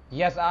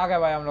 यस आ गए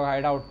भाई हम लोग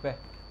हाइड आउट पे।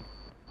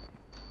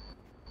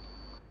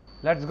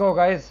 Let's go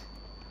guys.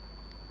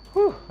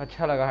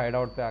 अच्छा लगा हाइड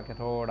आउट पे आके।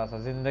 थोड़ा सा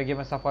जिंदगी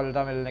में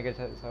सफलता मिलने के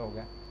जैसा हो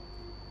गया।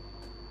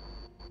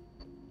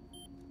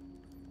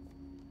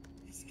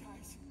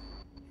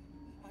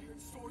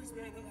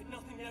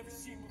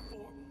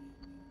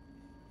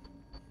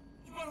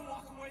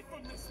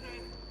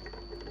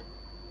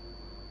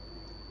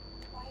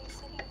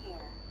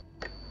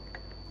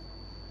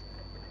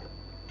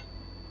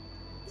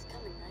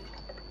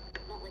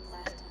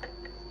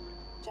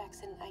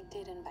 I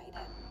did invite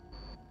him.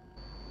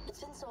 It's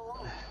been so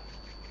long.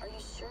 Are you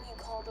sure you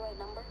called the right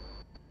number?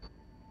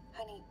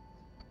 Honey,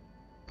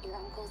 your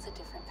uncle's a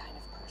different kind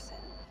of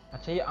person.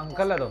 अच्छा ये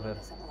अंकल है तो फिर।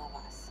 Doesn't love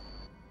us.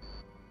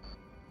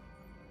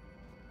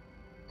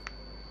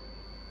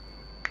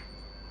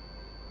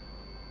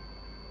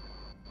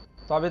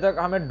 तो अभी तक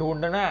हमें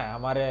ढूंढना है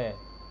हमारे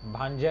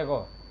भांजे को।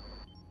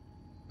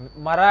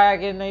 मरा है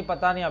कि नहीं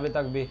पता नहीं अभी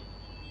तक भी।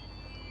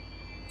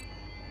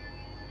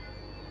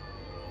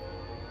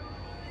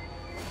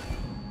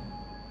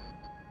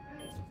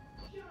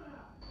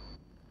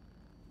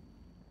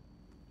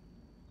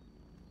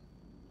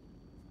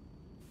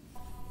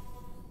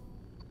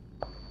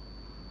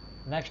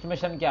 नेक्स्ट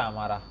मिशन क्या है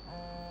हमारा?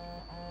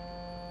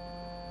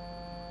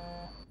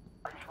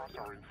 I trust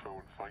our info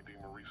in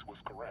finding Maurice was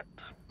correct.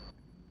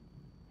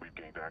 We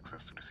gained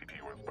access to the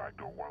CTUS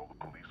backdoor while the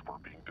police were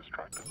being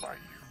distracted by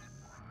you.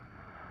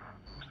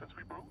 Since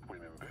we both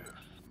win in this,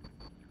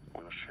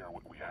 we'll share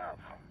what we have.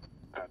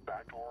 That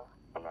backdoor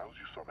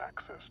allows you some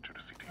access to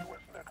the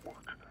CTUS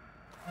network.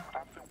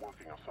 I'm still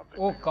working on something.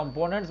 O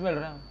components मिल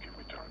रहे हैं। Give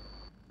me time.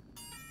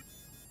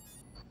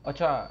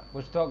 अच्छा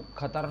कुछ तो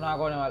खतरनाक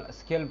होने वाला।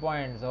 Skill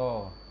points.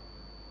 ओ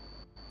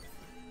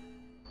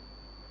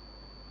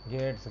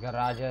gets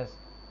garages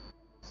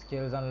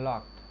skills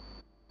unlocked.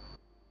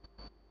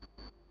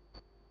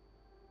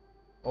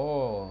 ओ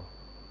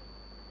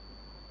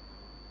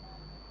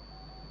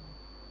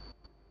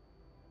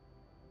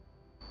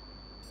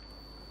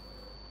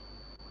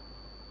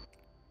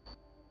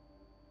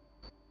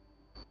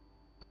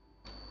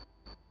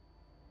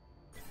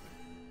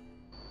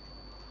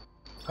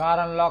car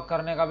unlock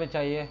करने का भी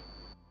चाहिए।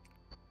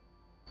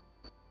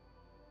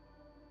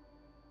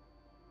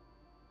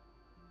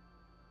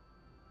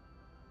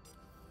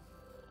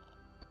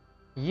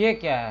 ये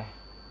क्या है?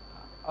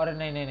 अरे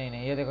नहीं नहीं नहीं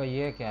नहीं ये देखो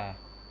ये क्या है?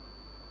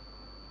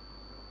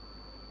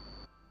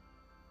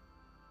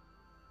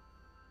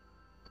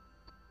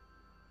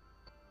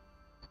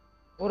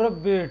 अरे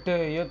बेटे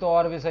ये तो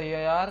और भी सही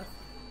है यार।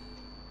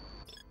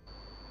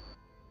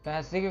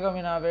 पैसे की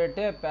कमी ना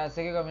बेटे,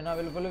 पैसे की कमी ना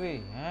बिल्कुल भी।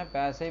 हैं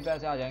पैसे ही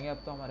पैसे आ जाएंगे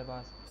अब तो हमारे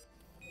पास।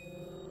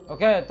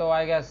 ओके तो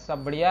आई गेस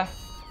सब बढ़िया।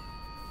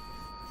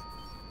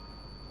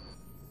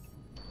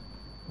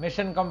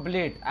 Mission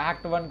complete.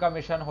 एक्ट 1 का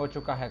मिशन हो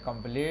चुका है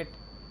कंप्लीट।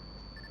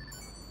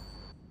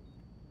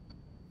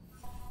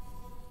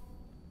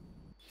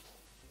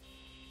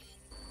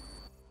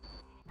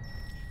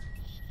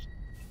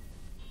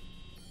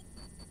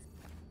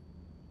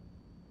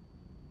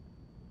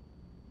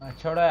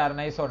 छोड़ो यार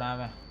नहीं सोना है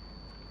हमें।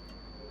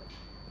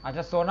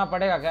 अच्छा सोना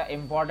पड़ेगा क्या?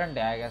 इम्पोर्टेंट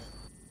है आई गेस।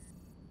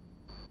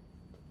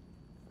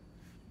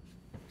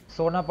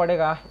 सोना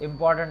पड़ेगा,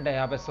 इम्पोर्टेंट है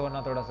यहाँ पे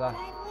सोना थोड़ा सा।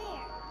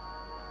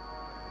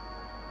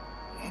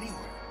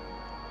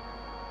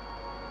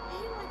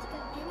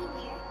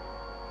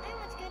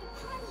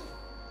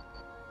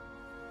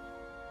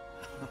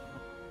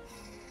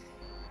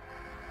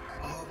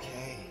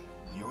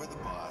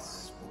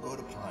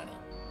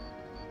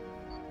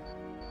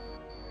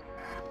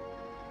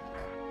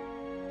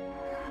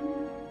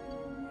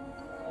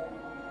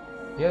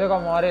 ये देखो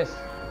मॉरिस।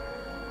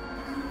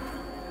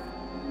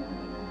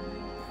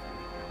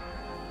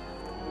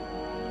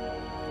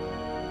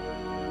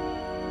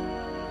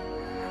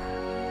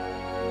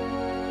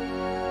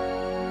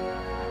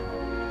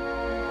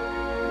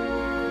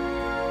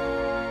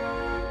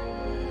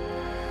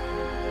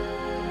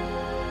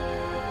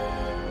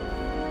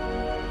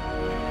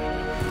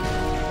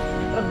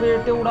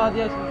 बेटे उड़ा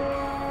दिया इसने।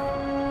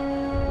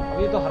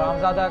 अभी तो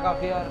हरामजादा है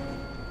काफी यार।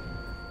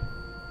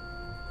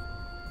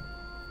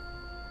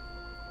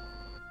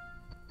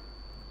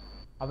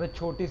 अबे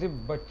छोटी सी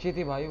बच्ची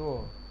थी भाई वो,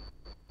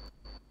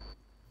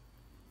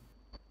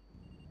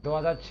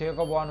 2006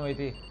 को बॉर्न हुई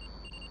थी,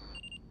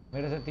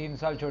 मेरे से 3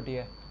 साल छोटी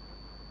है,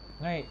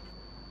 नहीं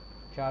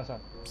 4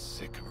 साल।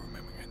 Sick of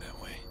remembering her that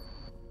way.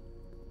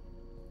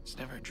 It's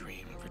never a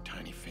dream of her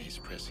tiny face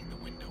pressing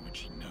the window when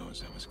she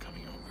knows I was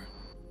coming over,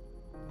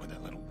 or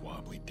that little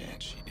wobbly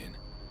dance she did.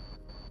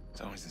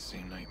 It's always the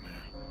same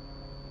nightmare.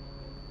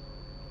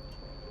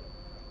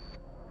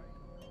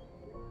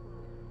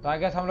 तो I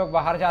guess हम लोग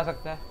बाहर जा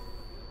सकते हैं।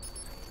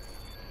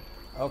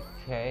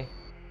 Okay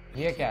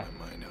ये क्या है?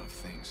 Mind off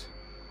things.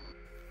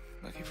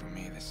 Lucky for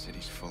me, this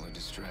city's full of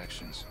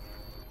distractions.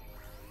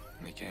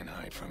 They can't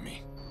hide from me.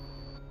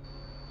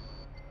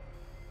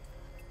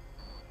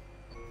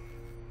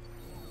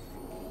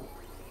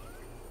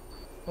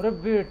 अरे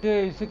बेटे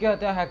इसे क्या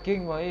कहते हैं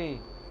हैकिंग भाई।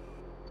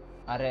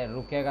 अरे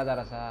रुकेगा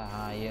जरा सा,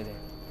 हाँ ये दे।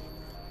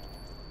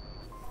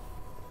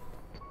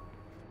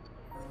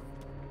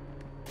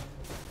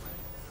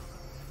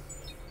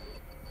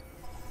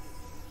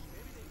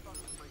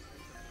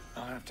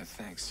 I'll have to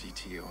thank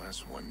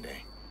CTOS one day.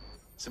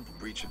 Simple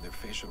breach of their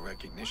facial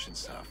recognition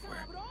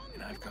software,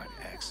 and I've got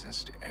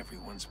access to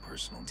everyone's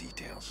personal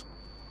details.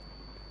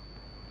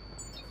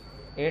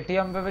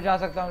 ATM पे भी जा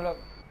सकते हैं हम लोग।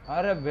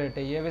 अरे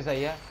बेटे ये भी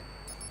सही है,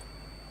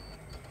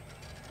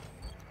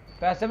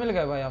 पैसे मिल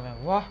गए भाई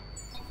हमें, वाह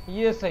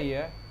ये सही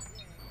है।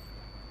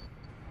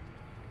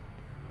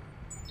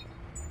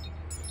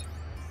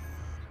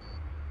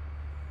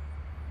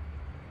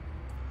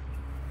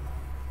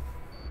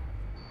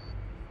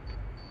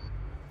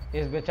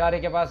 इस बेचारे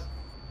के पास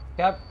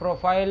क्या,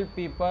 profile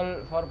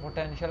people for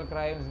potential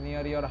crimes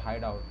near your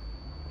hide out.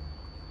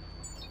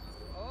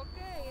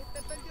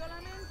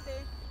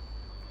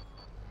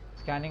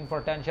 Scanning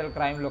potential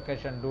crime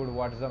location, dude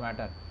what's the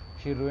matter,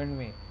 she ruined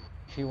me,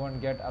 she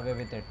won't get away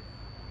with it।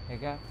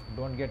 ठीक है,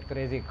 don't get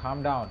crazy, calm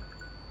down,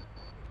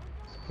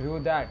 screw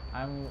that,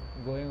 I'm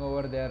going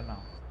over there now।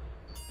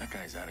 That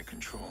guy's out of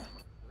control.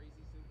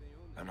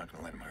 I'm not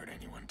gonna let him hurt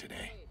anyone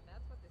today.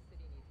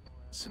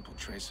 Simple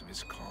trace of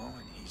his call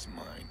and he's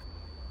mine.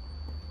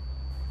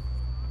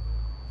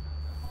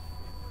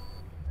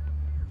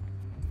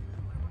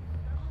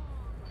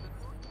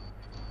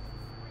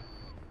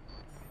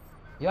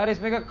 यार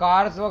इसमें क्या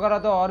cars वगैरह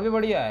तो और भी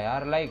बढ़िया है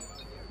यार, लाइक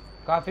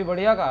काफी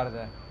बढ़िया कार्स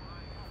है।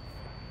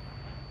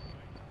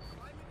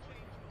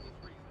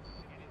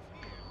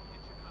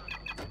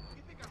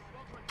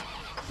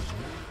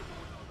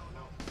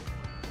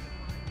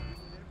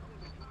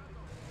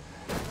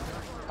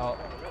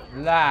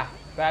 ला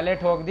पहले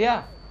ठोक दिया।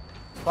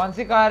 कौन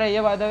सी कार है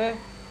ये बाय द वे?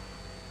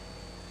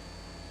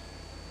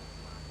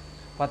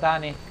 पता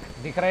नहीं,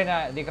 दिख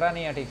रहा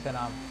नहीं है ठीक से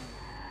नाम।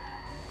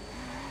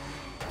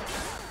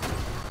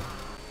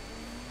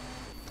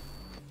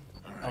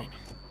 Alright,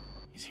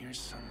 he's here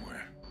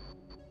somewhere.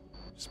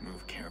 Just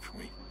move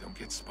carefully, don't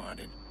get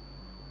spotted.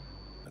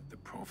 Let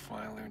the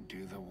profiler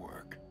do the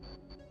work.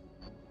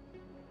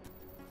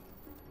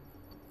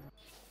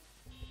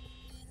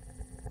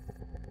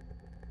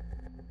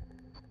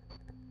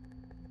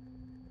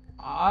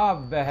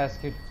 बहस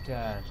की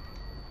tyre.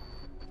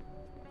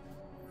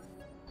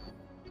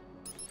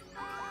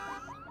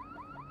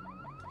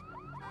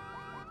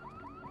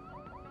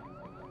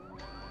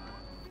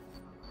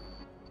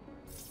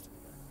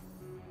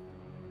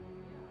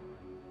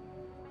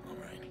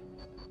 Alright,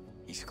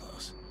 he's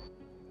close.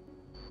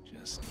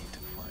 Just need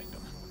to find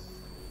him.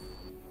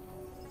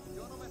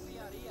 Yo no me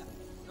fiaría,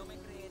 no me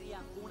creería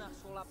una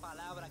sola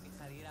palabra que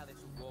saliera de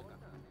su boca.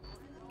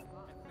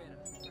 Espera,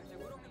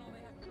 seguro que no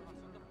dejas que los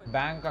asuntos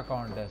bank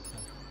account है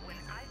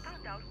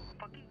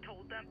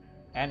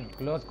and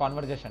close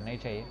conversation नहीं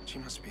चाहिए। She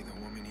must be the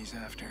woman he's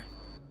after.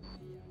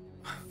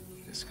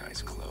 This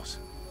guy's close.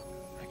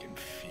 I can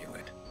feel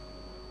it.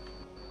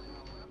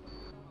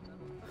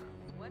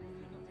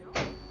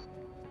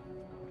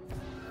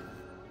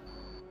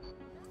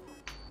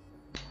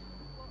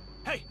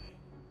 Hey,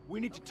 we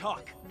need to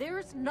talk.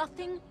 There's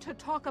nothing to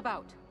talk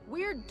about.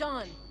 We're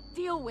done.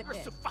 Deal with it.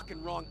 You're so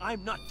fucking wrong.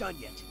 I'm not done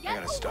yet. I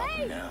gotta stop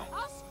him now.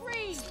 I'll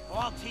scream.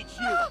 Oh, I'll teach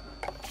you.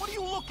 What are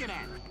you looking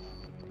at?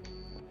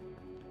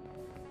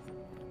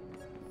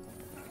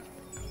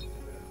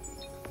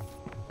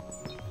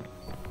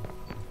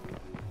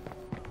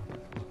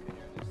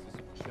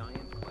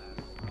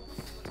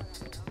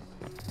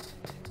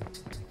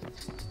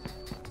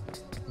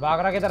 भाग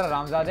रहा किधर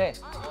रामजादे?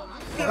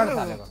 पकड़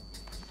साले को।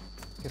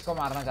 किसको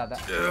मारना चाहता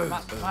है?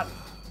 मार।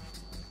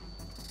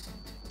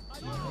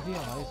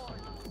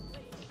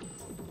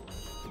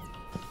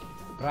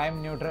 Crime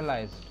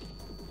neutralized.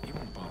 He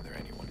won't bother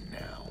anyone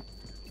now.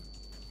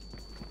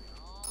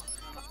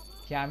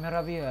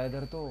 Camera भी है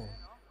इधर तो।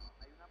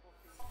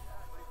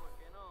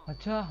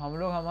 अच्छा हम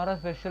लोग हमारा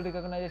फेशियल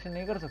रिकॉग्नाइजेशन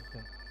नहीं कर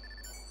सकते?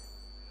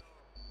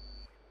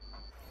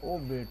 ओ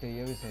बेटे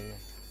ये भी सही है।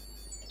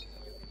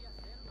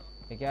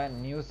 ये क्या है?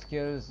 New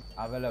skills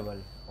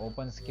available,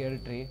 open skill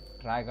tree,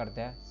 try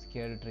करते हैं।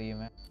 स्किल ट्री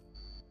में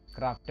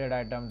क्राफ्टेड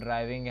आइटम,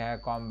 ड्राइविंग है,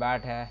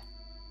 कॉम्बैट है।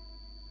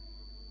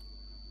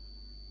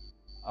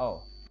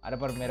 ओह अरे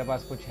पर मेरे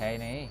पास कुछ है ही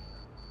नहीं।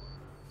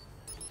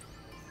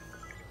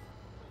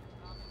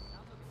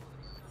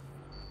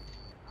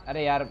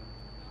 अरे यार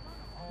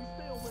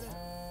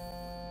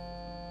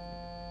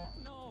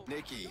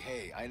Nikki,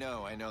 hey, I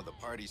know, the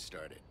party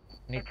started.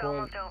 It's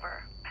almost over.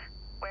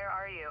 Where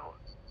are you?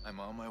 I'm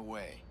on my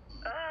way.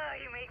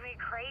 You make me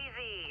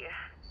crazy.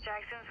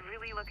 Jackson's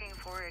really looking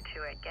forward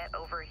to it. Get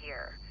over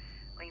here.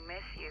 We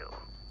miss you.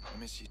 I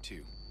miss you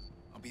too.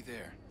 I'll be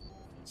there.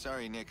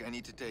 Sorry, Nick, I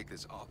need to take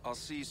this. I'll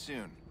see you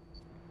soon.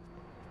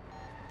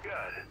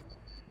 Good.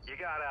 You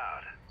got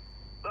out.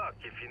 Look,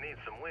 if you need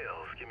some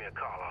wheels, give me a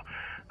call.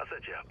 I'll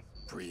set you up.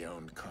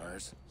 Pre-owned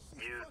cars?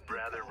 You'd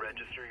rather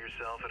register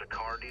yourself at a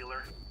car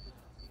dealer?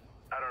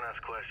 I don't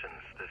ask questions.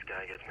 This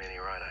guy gets me any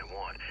ride I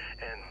want.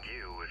 And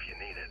you if you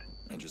need it.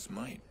 I just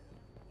might.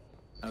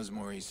 How's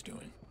Maurice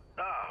doing?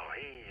 Oh,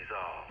 he's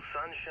all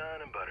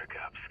sunshine and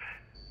buttercups.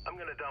 I'm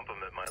gonna dump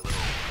him at my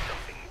little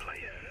dumping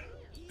place.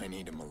 I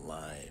need him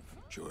alive,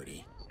 Jordy.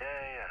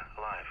 Yeah,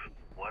 alive.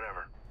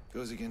 Whatever.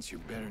 Goes against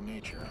your better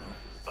nature,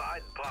 huh?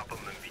 I'd pop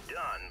him and be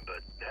done,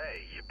 but hey,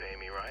 you pay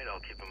me right,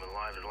 I'll keep him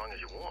alive as long as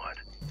you want.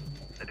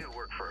 I do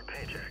work for a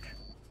paycheck.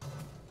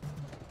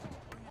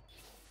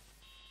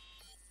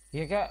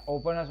 ये क्या?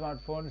 Open a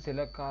smartphone,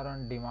 select car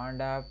on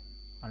demand app,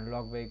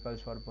 unlock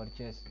vehicles for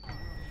purchase.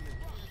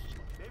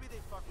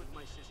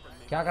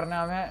 क्या करना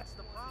है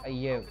हमें?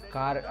 ये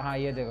car, हाँ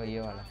ये देखो ये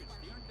वाला।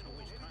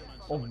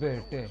 ओ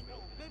बेटे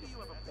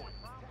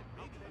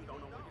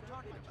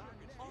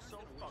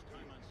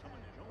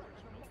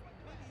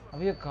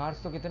अब ये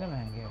कार्स तो कितने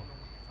महंगे हैं।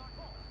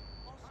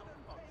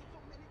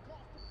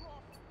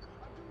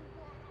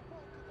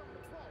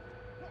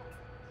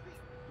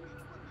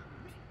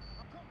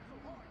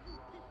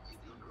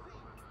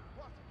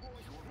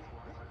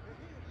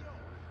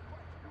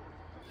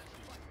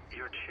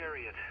 Your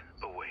chariot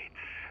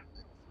awaits.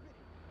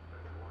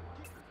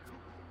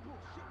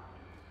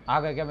 आ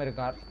गए क्या मेरे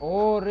कार?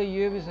 और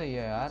ये भी सही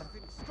है यार।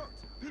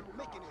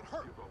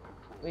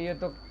 तो ये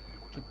तो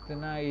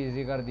कितना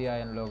इजी कर दिया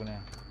इन लोग ने।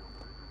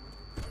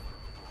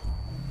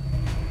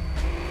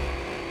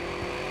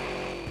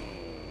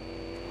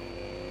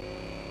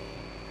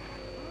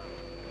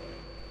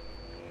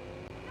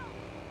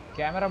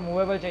 कैमरा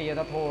मूवेबल चाहिए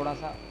था थोड़ा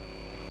सा।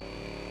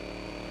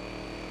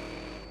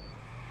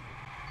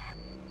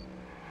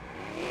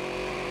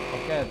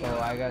 ओके तो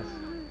आई गेस।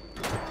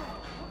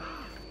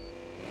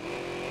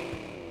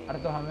 अरे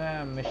तो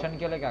हमें मिशन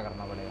के लिए क्या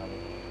करना पड़ेगा अभी?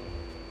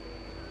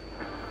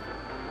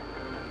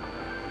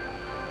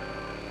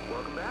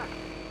 Welcome back.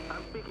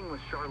 I'm speaking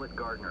with Charlotte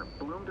Gardner,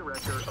 Bloom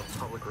Director of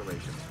Public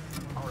Relations.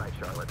 All right,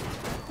 Charlotte.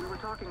 We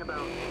were talking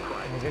about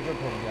crime. There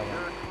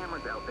are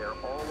cameras out there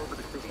all over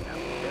the city now,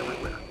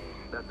 everywhere.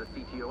 That's the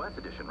CTOS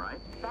edition,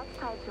 right? That's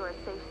tied to our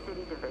Safe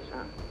City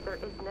division. There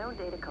is no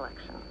data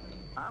collection.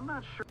 I'm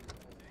not sure.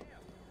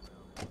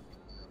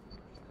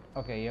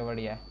 Okay ये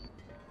बढ़िया है।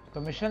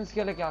 तो missions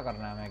के लिए क्या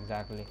करना है हमें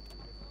एग्जैक्टली?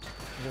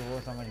 मुझे वो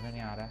समझ में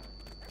नहीं आ रहा है।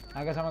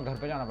 आई गेस हमें घर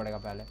पे जाना पड़ेगा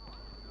पहले।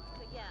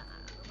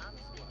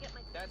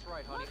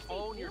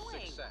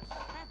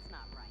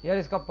 यार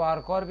इसका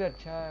पार्कोर भी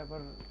अच्छा है पर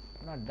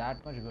नॉट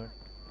दैट मच गुड,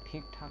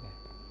 ठीक ठाक है।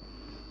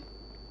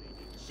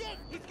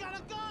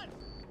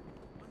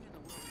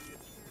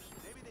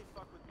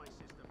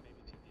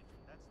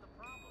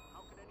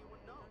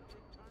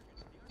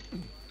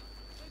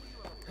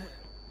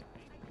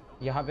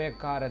 यहाँ पे एक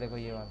कार है देखो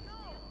ये वाला।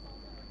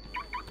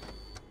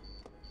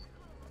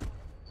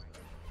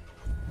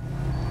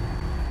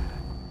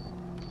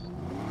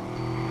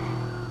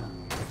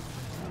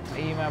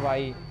 सही में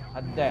भाई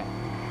हद है।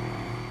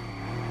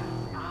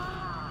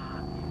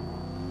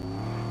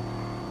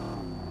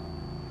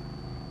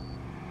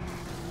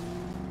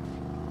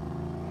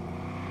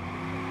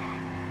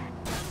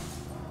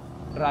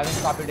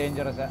 ड्राइविंग काफी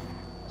डेंजरस है,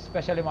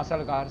 specially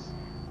muscle cars.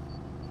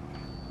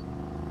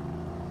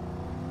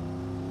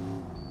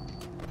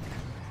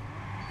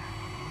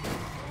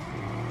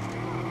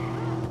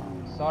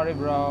 Sorry,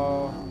 bro,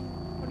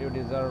 but you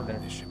deserved it.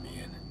 This should be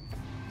in.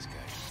 This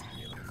guy should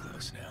be a little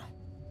close now.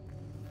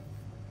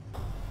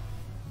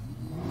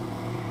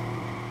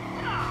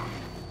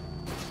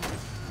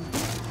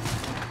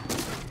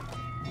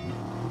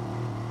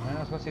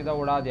 मैंने उसको सीधा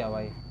उड़ा दिया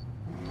भाई।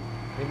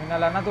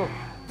 क्रिमिनल है ना तू?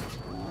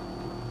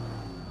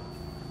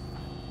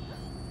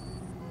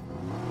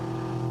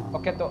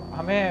 ओके तो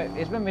हमें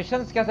इसमें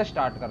मिशंस कैसे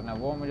स्टार्ट करना है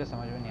वो मुझे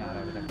समझ में नहीं आ रहा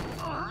है अभी तक।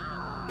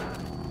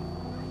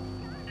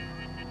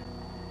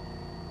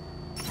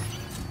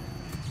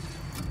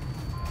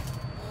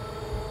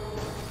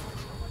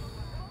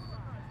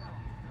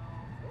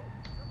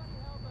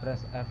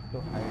 Press F to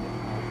hide it.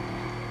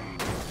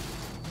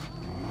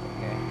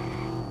 Okay.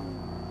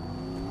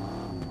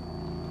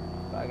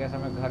 तो आई गेस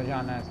हमें घर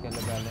जाना है इसके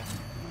लिए पहले।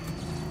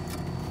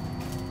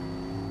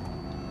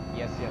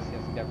 Yes yes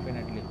yes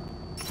definitely.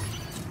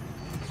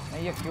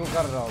 मैं ये क्यों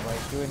कर रहा हूँ भाई,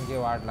 क्यों इनकी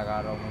वाट लगा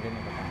रहा हूँ मुझे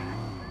नहीं पता।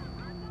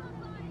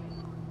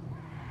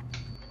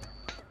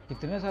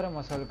 कितने सारे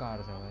मसल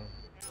कार्स है भाई।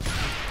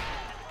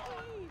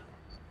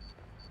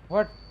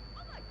 व्हाट?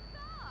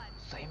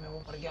 सही में वो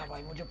मर गया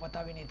भाई, मुझे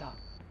पता भी नहीं था।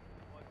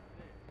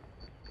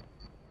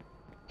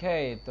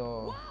 ओके तो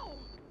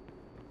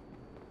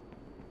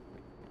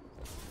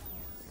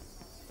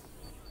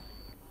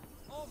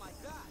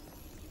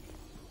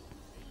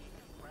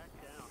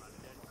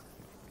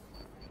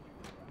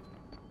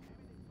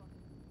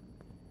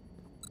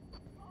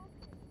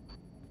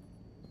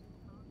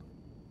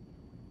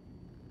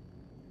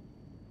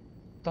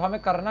तो हमें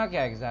करना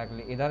क्या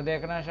एग्जैक्टली? इधर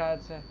देखना है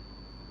शायद से।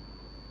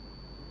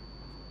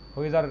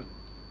 Who is our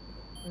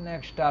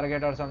next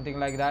target or something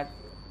like that?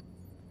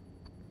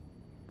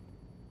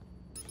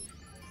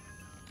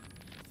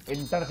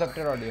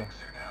 Intercepted audio.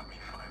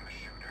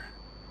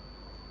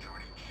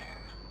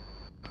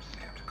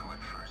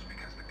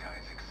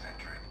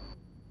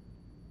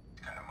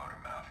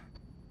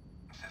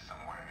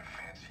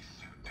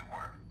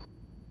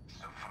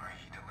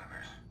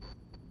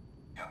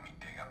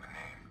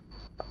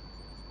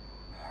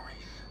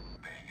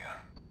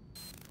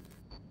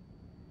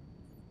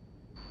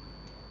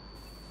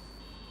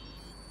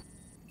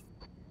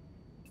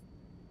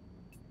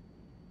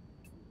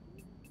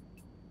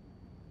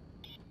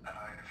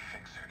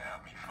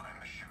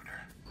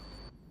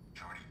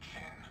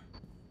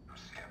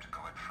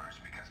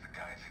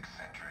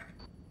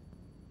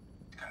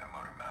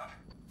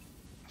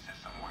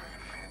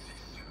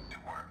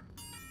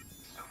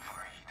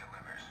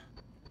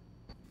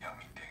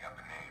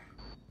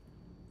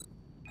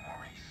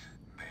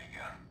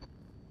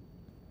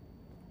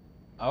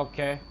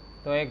 Okay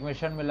तो एक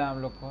मिशन मिला हम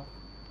लोग को।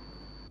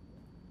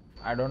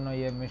 आई डोंट नो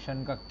ये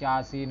मिशन का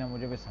क्या सीन है,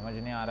 मुझे भी समझ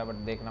नहीं आ रहा, बट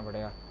देखना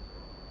पड़ेगा।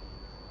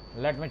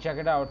 Let me check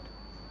it out.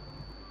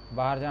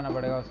 बाहर जाना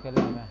पड़ेगा उसके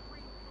लिए हमें।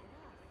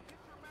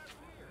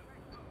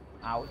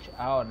 आउच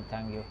और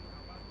थैंक यू।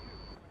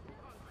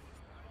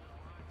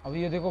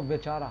 अभी ये देखो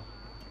बेचारा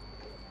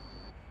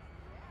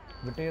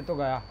बेटे, ये तो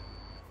गया।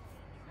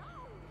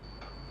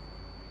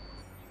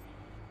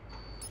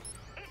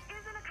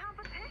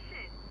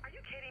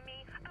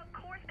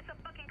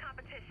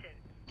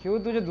 क्यों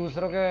तुझे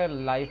दूसरों के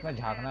लाइफ में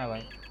झांकना है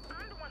भाई?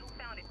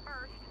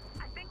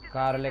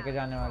 कार लेके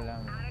जाने वाले हैं।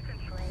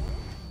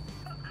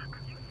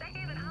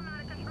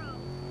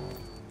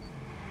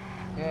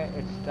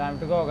 It's time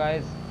to go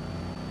guys.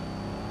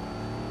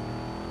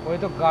 कोई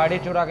तो गाड़ी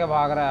चुरा के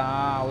भाग रहा है।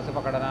 हाँ उसे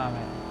पकड़ना है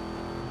हमें।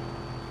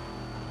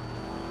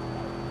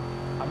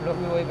 हम लोग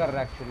भी वही कर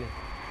रहे हैं actually.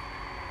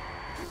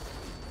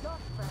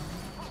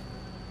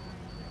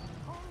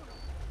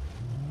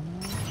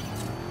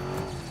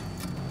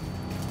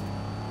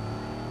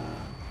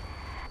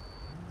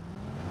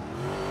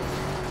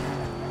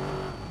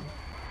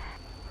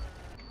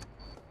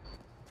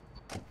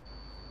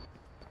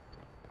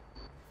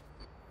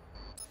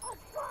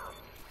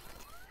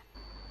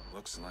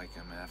 Looks like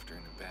I'm after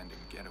an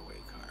abandoned getaway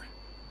car.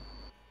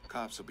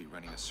 Cops will be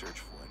running a search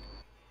for it.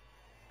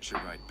 I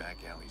should ride back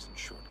alleys and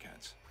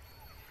shortcuts.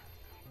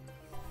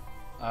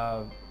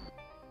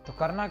 तो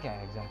करना क्या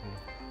है एग्जैक्टली?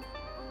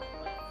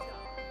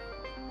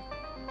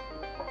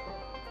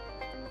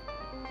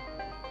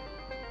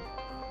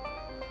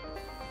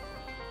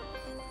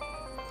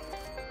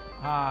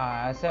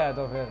 हाँ ऐसे है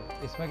तो फिर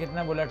इसमें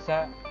कितने बुलेट्स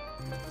है?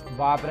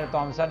 बाप रे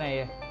थॉमसन है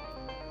ये।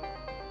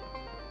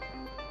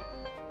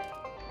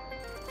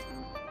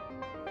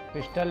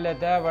 पिस्टल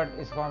लेते हैं बट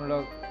इसको हम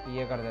लोग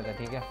ये कर देते हैं,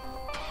 ठीक है।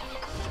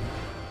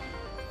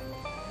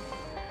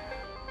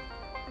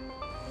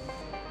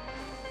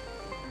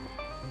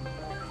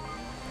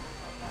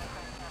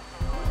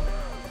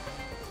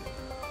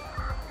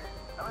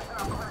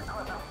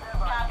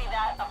 Copy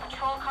that. A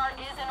patrol car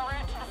is en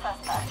route to the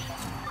suspect.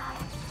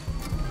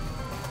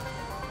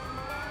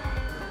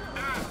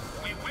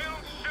 We will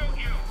shoot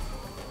you.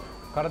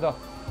 कर दो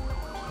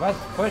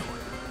बस खुश।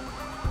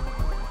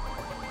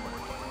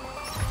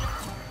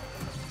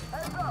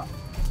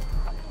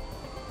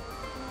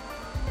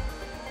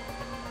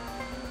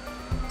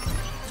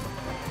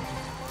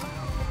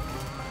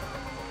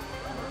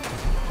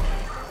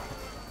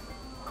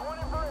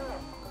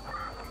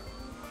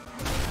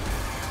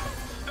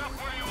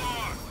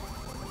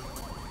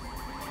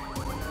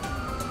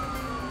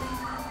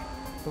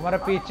 तुम्हारे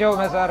पीछे हूँ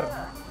मैं सर।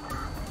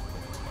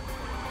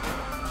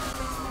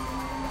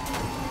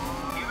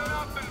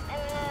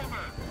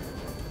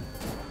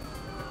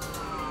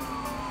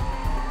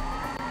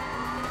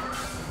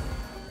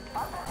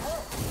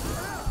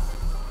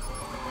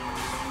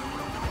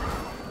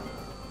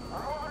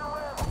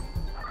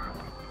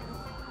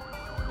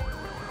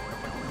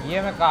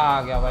 ये मैं कहाँ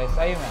आ गया भाई?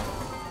 सही में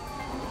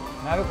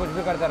मैं भी कुछ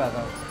भी करता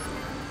रहता हूँ।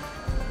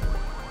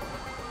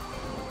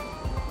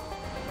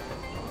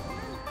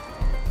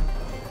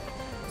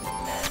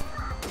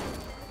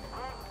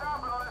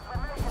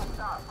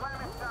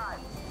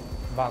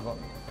 भागो,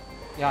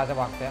 यहाँ से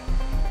भागते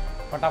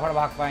हैं, फटाफट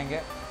भाग पाएंगे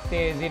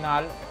तेजी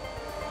नाल।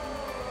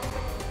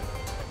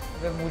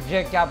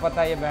 मुझे क्या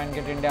पता ये बैंड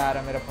के टिंडे आ रहे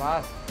हैं मेरे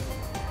पास।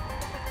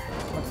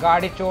 मैं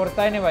गाड़ी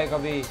चोरता ही नहीं भाई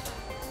कभी।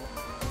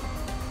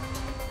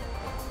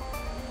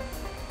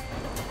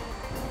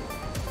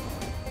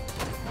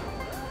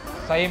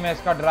 सही में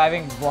इसका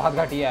ड्राइविंग बहुत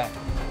घटिया है।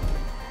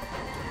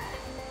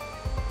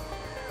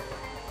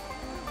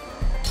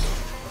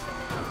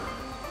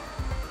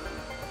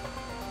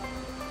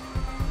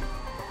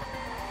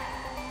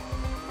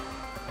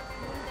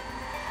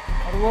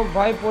 और वो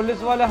भाई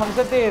पुलिस वाले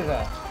हमसे तेज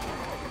है।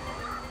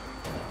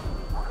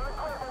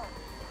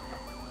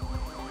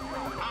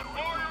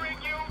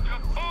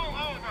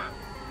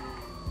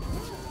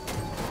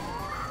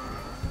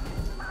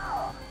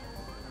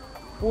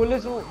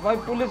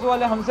 पुलिस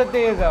वाले हमसे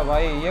तेज है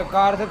भाई। ये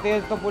कार से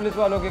तेज तो पुलिस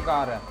वालों की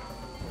कार है।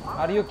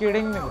 Are you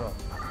kidding me bro?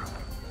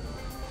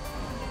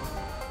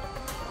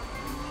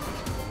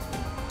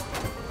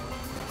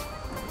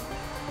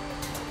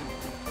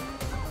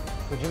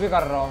 कुछ भी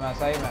कर रहा हूं मैं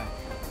सही में।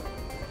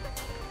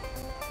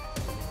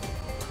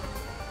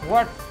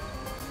 व्हाट?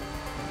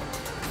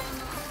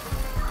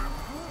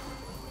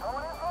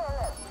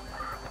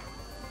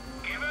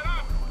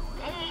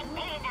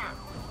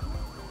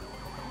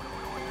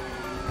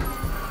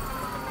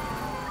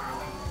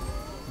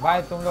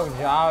 भाई तुम लोग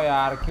जाओ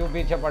यार, क्यों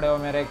पीछे पड़े हो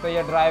मेरे? एक तो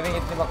ये ड्राइविंग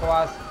इतनी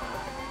बकवास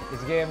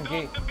इस गेम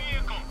की।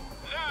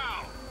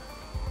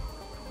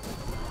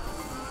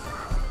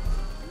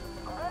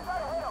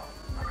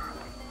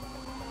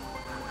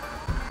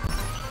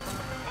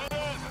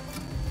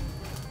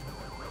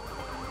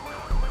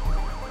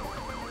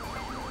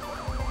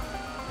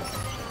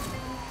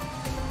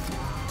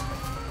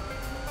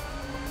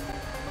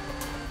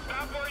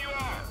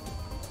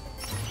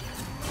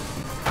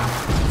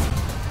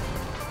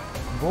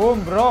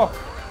 बूम ब्रो,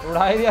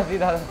 उड़ा ही दिया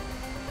सीधा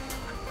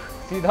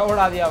सीधा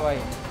उड़ा दिया भाई।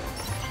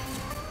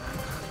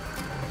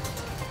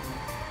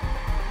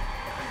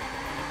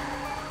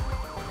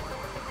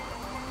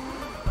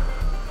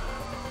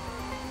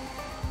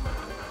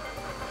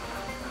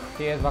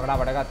 तेज भगना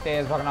पड़ेगा,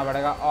 तेज भगना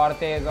पड़ेगा, और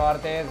तेज और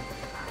तेज।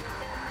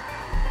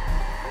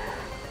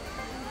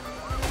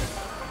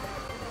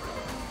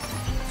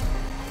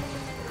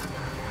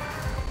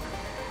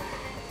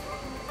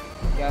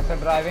 कैसे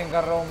ड्राइविंग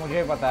कर रहा हूँ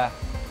मुझे पता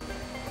है,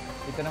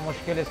 इतने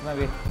मुश्किल इसमें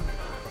भी।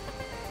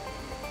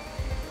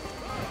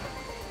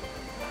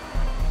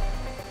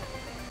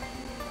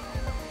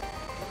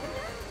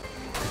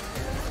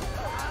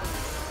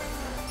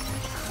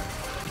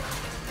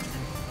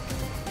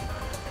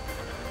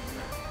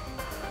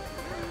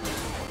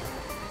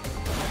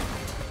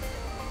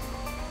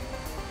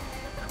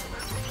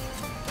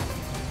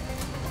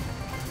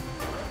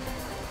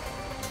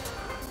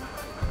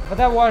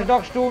 पता है वॉच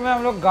डॉग्स 2 में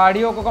हम लोग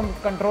गाड़ियों को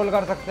कंट्रोल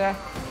कर सकते हैं।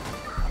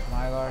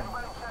 My God.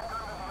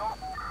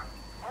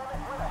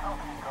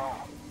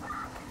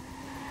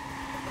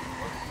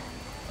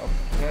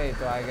 ओके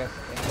तो आई गेस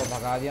इनको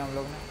भगा दिया हम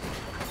लोग ने।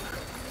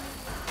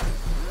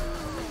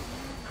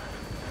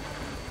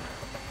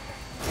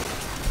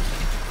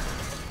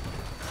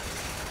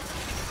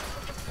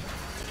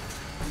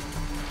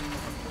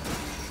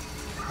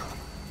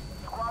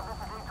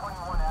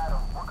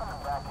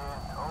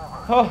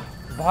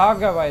 भाग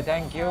गया भाई,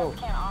 थैंक यू।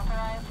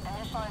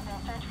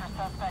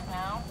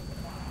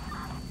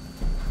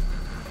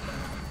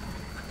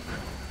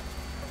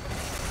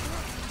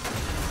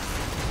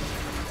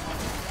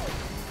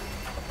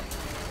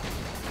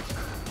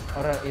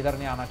 अरे इधर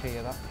नहीं आना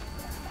चाहिए था।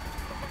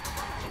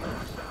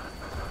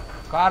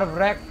 Car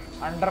break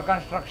under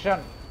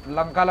construction.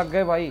 Lanka लग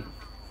गए भाई।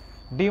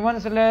 Demon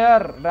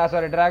slayer,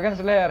 sorry dragon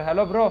slayer.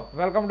 Hello bro,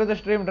 welcome to the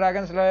stream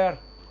dragon slayer.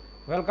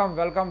 Welcome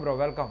welcome bro,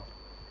 welcome.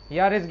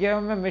 यार इस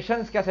गेम में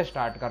मिशंस कैसे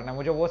स्टार्ट करना है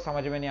मुझे वो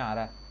समझ में नहीं आ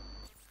रहा है।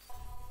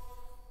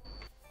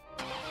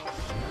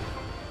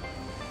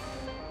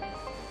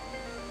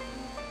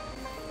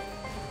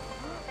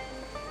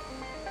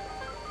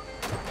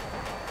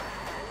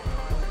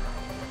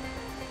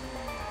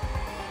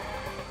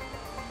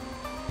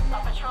 A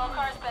patrol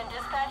car has been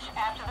dispatched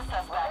after the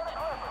suspect.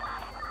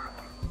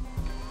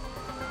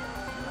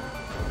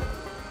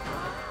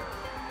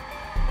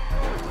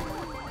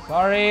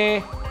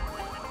 Sorry.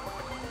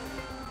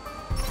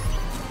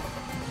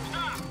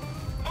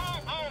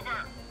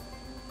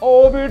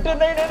 ओ बेटे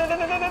नहीं नहीं नहीं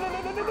नहीं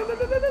नहीं,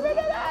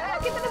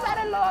 कितने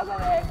सारे लोग हैं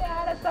बेटे,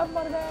 यार सब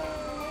मर गए।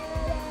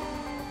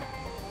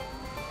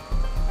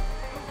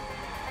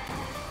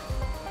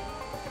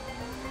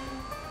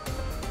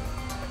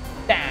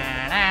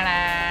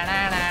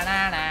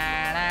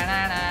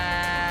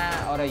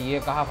 और ये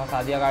कहाँ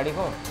फंसा दिया गाड़ी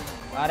को?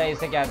 अरे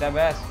इसे क्या कहते हैं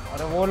बस।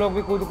 अरे वो लोग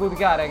भी कूद कूद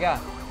के आ रहे क्या?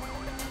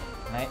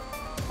 नहीं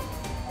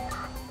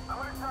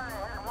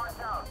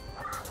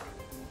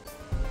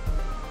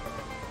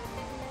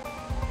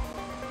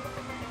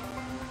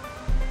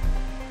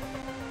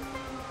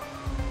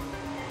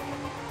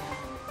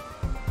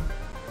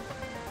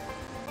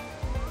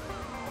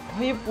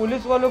ये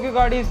पुलिस वालों की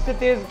गाड़ी इससे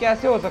तेज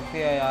कैसे हो सकती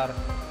है यार?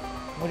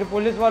 मुझे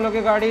पुलिस वालों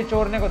की गाड़ी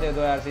छोड़ने को दे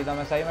दो यार सीधा,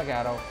 मैं सही में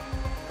कह रहा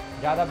हूँ।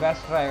 ज़्यादा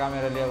बेस्ट रहेगा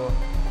मेरे लिए, वो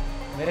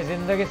मेरी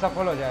ज़िंदगी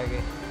सफल हो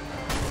जाएगी।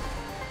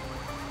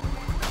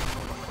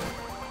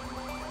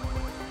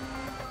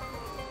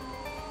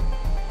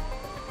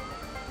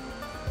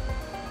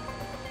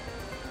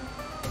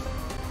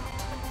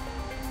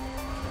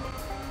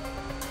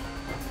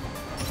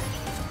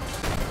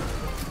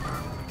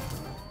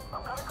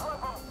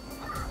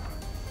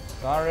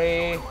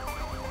 सॉरी।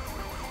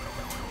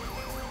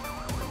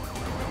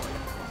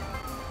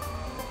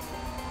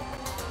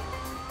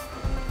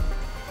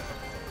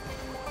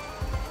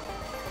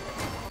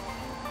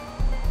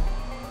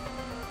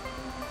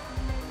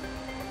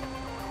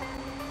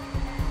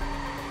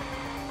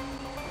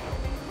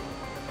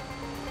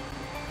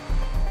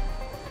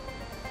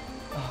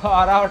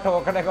 आ रहा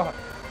ठोकने को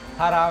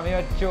हरामी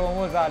और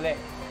चोमू साले।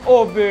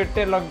 ओ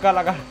बेटे लंका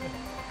लगा।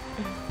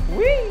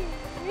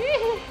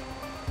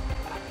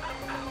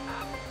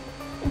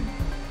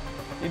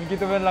 इनकी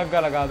तो मैं लंका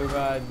लगा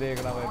दूंगा आज,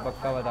 देखना भाई,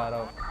 पक्का बता रहा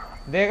हूँ।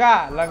 देखा,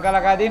 लंका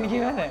लगा दी इनकी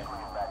मैंने।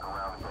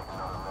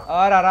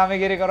 और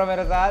हरामीगिरी करो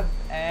मेरे साथ।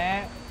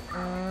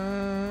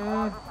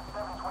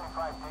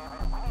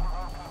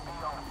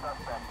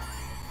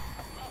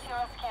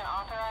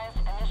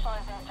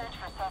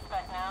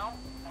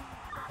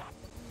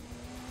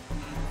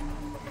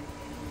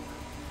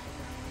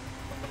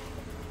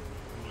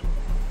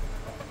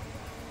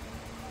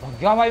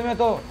 क्या भाई, मैं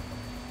तो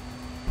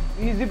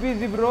इजी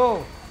पीजी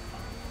ब्रो,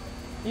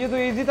 ये तो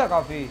इजी था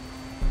काफी।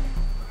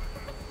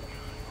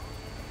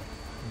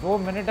 2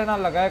 मिनट ना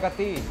लगाए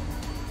कती।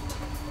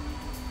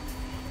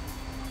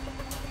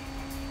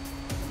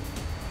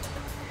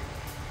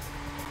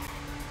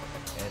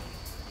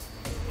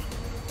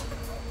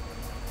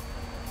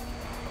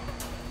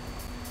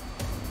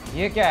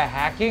 ये क्या है,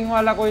 हैकिंग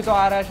वाला कोई तो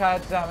आ रहा है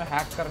शायद से हमें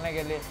हैक करने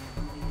के लिए।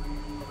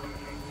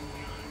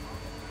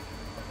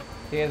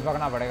 तेज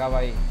भगना पड़ेगा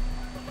भाई।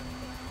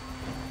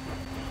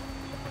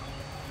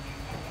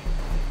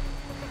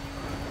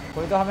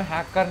 कोई तो हमें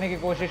हैक करने की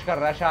कोशिश कर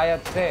रहा है शायद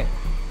से।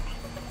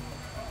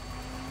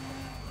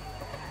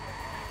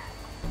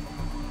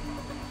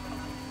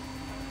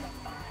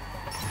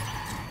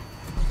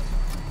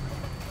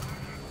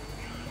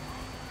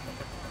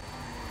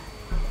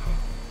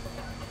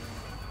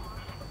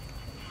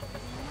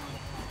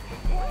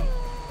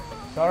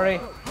 सॉरी,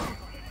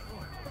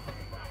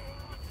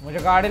 मुझे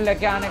गाड़ी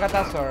लेके आने का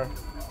था सर।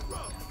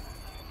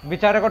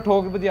 बेचारे को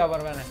ठोक भी दिया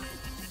पर मैंने।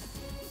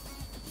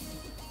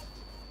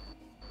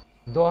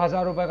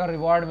 2000 रुपए का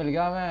रिवॉर्ड मिल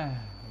गया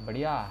हमें,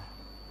 बढ़िया,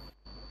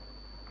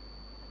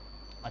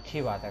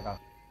 अच्छी बात है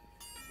काफी।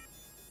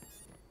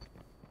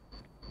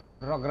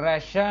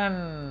 प्रोग्रेशन,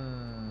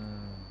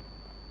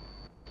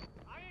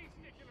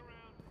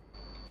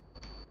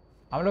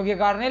 हम लोग ये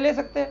कार नहीं ले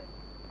सकते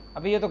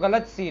अभी, ये तो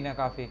गलत सीन है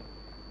काफी।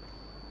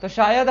 तो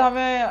शायद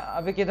हमें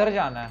अभी किधर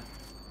जाना है।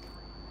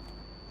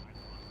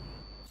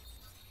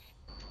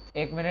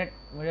 1 मिनट,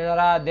 मुझे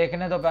जरा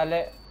देखने तो पहले।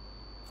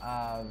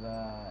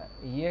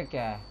 ये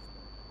क्या है,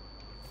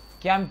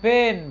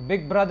 कैंपेन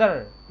बिग ब्रदर।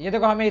 ये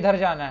देखो, हमें इधर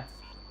जाना है।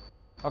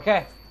 ओके,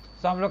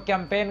 सो हम लोग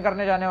कैंपेन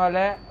करने जाने वाले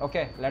हैं।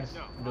 Okay, let's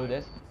do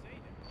this.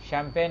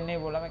 Champagne नहीं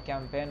बोला मैं,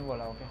 कैंपेन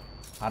बोला। Okay,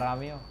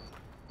 हरामियों,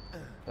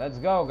 let's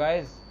go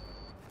guys.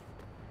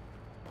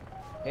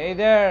 Hey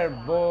there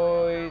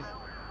boys.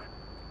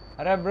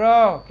 अरे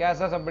ब्रो,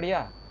 कैसा, सब बढ़िया?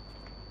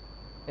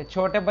 ये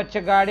छोटे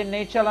बच्चे गाड़ी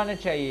नहीं चलाने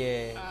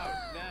चाहिए।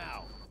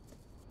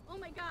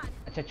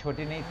 अच्छा,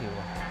 छोटी नहीं थी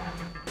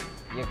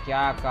वो। ये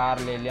क्या कार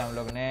ले लिया हम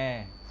लोग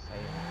ने, सही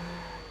है।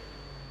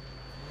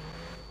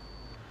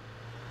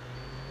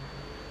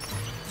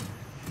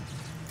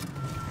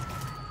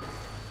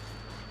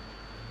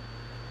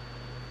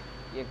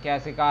 ये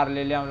कैसी कार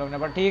ले लिया हम लोग ने,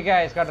 पर ठीक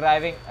है। इसका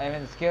ड्राइविंग आई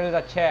मीन स्किल्स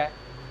अच्छे है।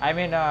 आई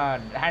मीन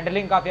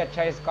हैंडलिंग काफी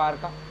अच्छा है इस कार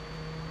का।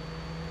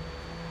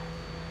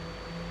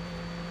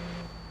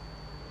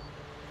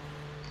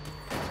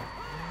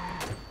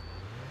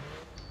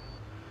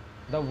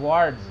 द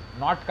वर्ड्स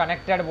नॉट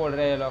कनेक्टेड बोल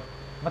रहे हैं ये लोग,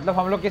 मतलब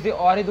हम लोग किसी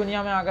और ही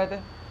दुनिया में आ गए थे।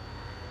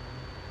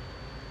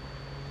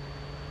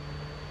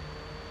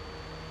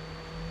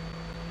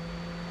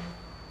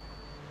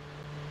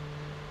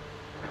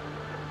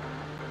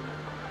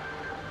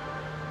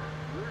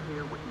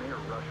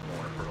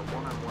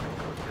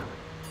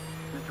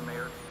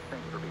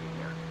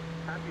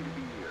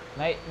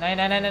 नहीं नहीं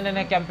नहीं नहीं नहीं,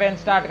 नहीं कैंपेन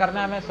स्टार्ट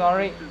करना है हमें।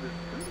 सॉरी,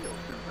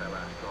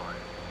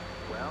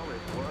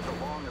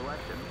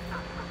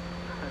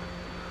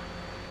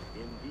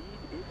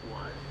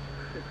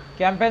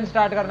 कैंपेन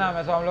स्टार्ट करना है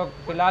हमें। सो हम लोग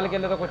फिलहाल के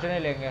लिए तो कुछ नहीं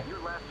लेंगे।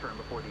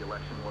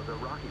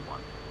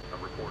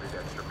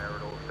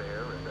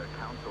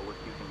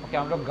 ओके,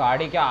 हम लोग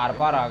गाड़ी के आर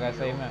पार आ गए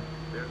सही में।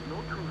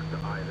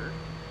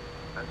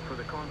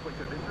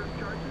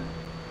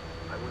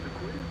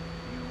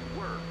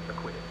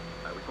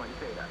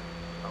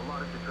 A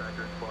lot of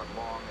detractors fought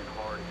long and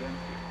hard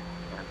against you,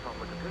 and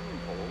public opinion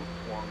polls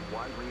swung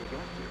widely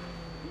against you.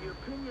 The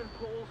opinion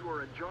polls were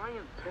a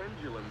giant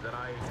pendulum that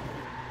I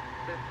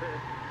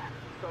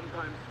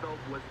sometimes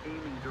felt was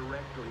aiming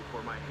directly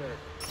for my head.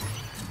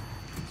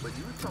 But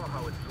you saw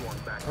how it swung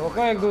back.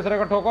 ठोको एक दूसरे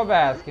को, ठोको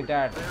बस की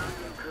TET.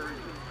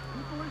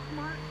 People are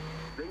smart.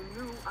 They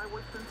knew I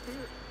was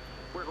sincere.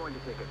 We're going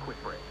to take a quick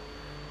break.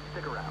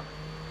 Stick around.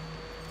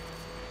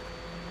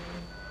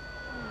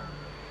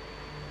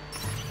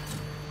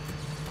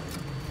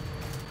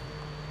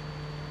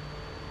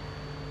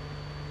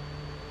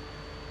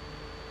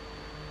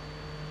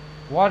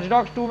 Watch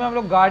dogs 2 में हम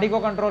लोग गाड़ी को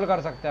कंट्रोल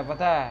कर सकते हैं,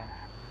 पता है?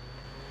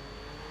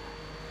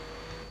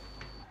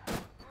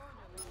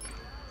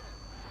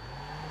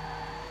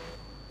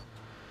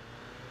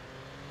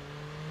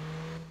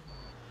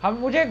 हम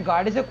मुझे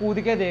गाड़ी से कूद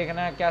के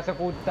देखना है कैसे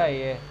कूदता है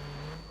ये।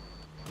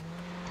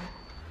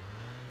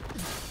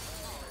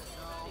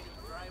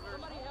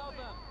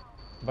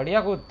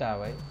 बढ़िया कूदता है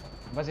भाई,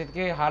 बस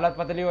इसकी हालत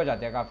पतली हो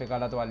जाती है काफी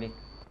गलत वाली।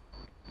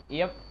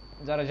 ये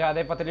जरा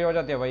ज्यादा पतली हो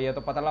जाती है भाई, ये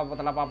तो पतला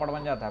पतला पापड़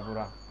बन जाता है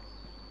पूरा।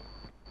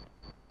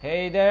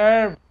 हे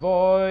देयर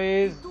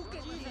बॉयज,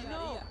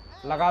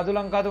 लगा दूं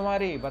लंका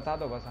तुम्हारी, बता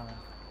दो बस हमें।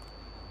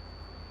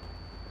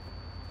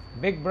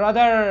 बिग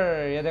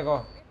ब्रदर, ये देखो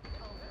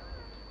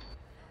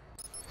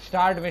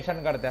स्टार्ट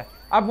मिशन करते हैं।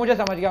 अब मुझे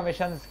समझ गया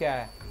मिशंस क्या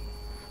है।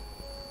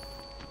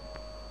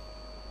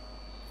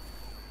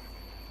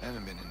 I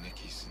haven't been to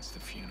Nikki's since the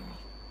funeral.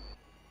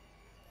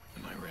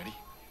 Am I ready?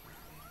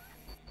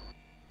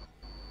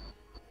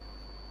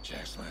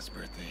 Jack's last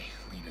birthday,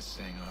 Lena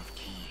sang off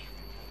key.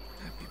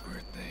 Happy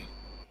birthday.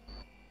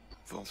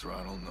 Full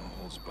throttle, no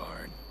holds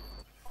barred.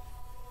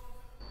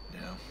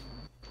 Now,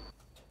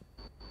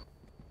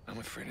 I'm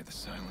afraid of the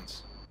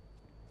silence.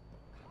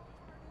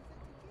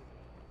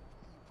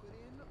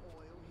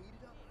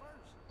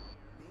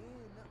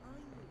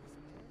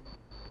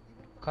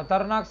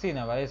 खतरनाक scene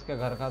है भाई इसके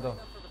घर का तो,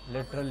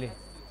 literally.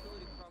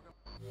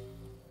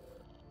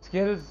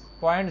 Skills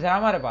points है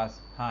हमारे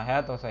पास, हाँ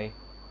है तो सही।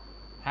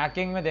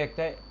 हैकिंग में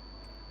देखते हैं।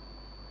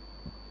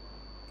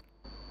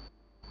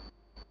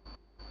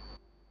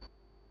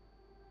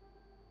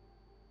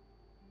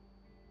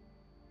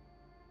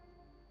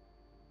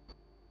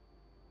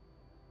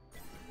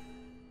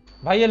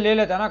 भाई ये ले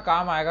लेता ना,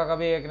 काम आएगा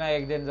कभी एक ना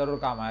एक दिन, जरूर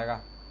काम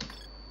आएगा।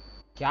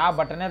 क्या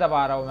बटने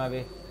दबा रहा हूं मैं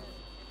अभी।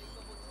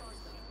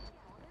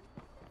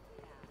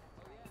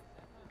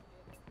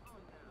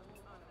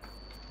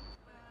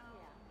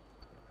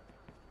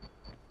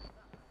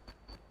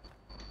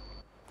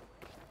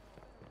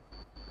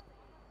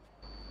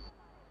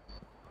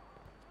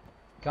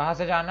 कहाँ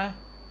से जाना है?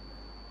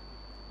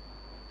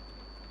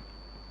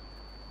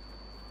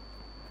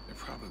 They're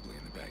probably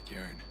in the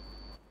backyard.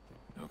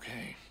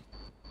 Okay.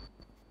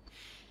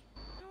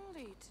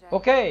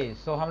 Okay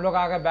so हम लोग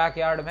आ गए बैक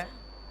यार्ड में।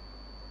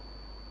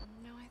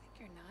 No, I think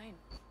you're 9.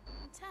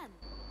 10.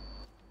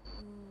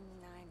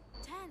 9.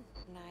 10.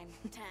 9.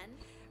 10.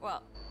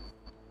 Well,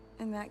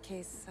 in that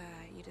case,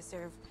 you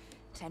deserve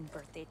 10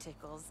 birthday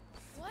tickles.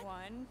 What?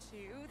 1,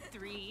 2,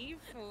 3,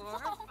 4,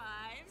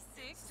 5,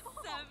 6,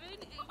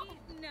 7,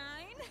 8,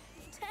 9,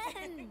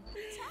 10.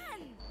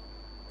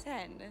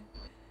 10. 10.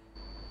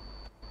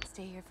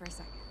 Stay here for a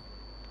second.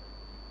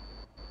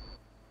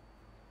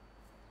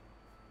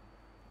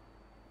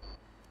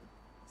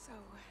 So,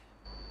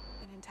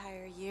 an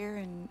entire year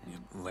and...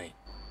 You're late.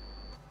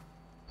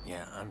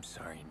 Yeah, I'm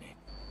sorry, Nick.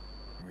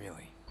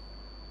 Really.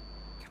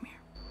 Come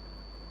here.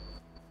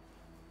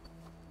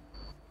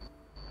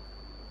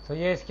 तो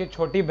ये इसकी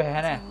छोटी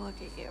बहन है। So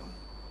look at you.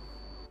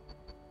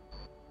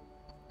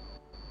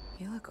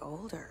 You look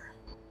older.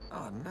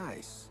 Oh,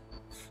 nice.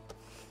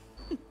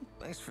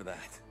 Thanks for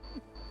that.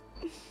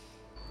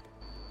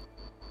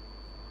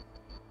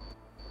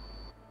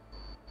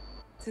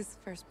 It's his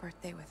first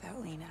birthday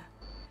without Lena.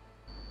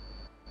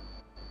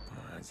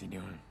 How's he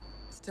doing?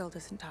 Still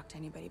doesn't talk to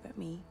anybody but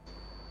me.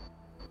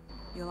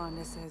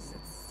 Yolanda says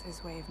it's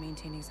his way of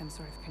maintaining some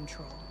sort of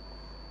control.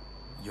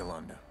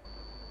 Yolanda.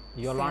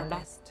 Yolanda?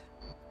 Therapist.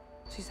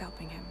 She's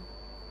helping him.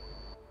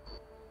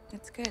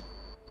 It's good.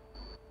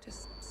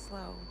 Just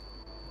slow.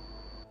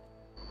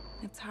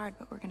 It's hard,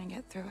 but we're gonna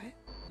get through it.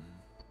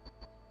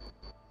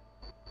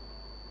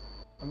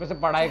 अब से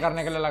पढ़ाई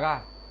करने के लिए लगा,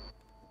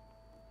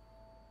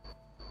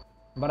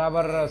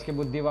 बराबर उसकी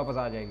बुद्धि वापस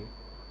आ जाएगी।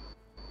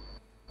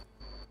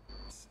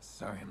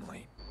 Sorry I'm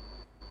late.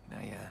 Can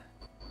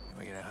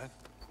I get a hug?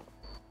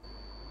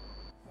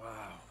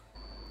 Wow.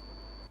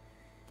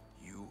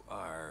 You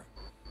are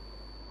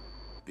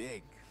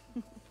big.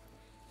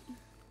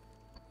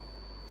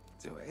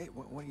 So, hey,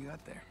 what do you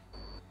got there?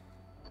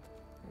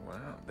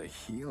 Wow, the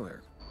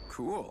healer.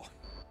 Cool.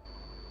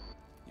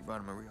 You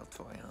bought him a real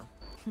toy, huh?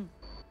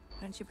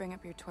 Why don't you bring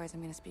up your toys?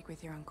 I'm gonna speak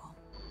with your uncle.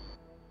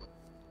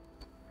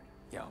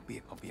 Yeah, I'll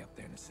be up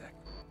there in a sec.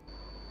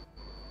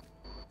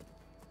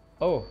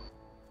 Oh.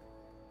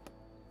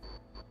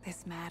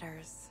 This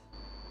matters.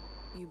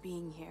 You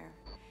being here.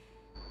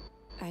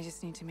 I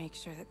just need to make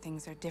sure that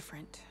things are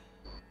different.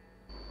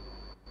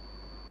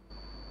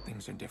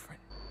 Things are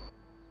different.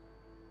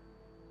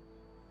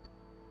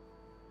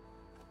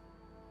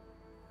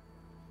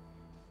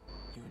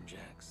 You and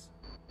Jax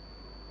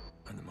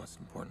are the most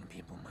important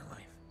people in my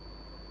life.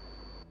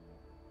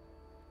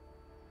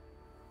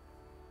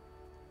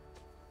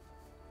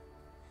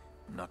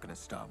 I'm not gonna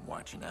stop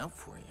watching out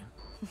for you.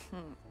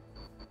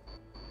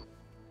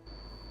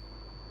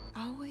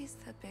 Always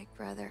the big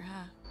brother,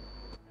 huh?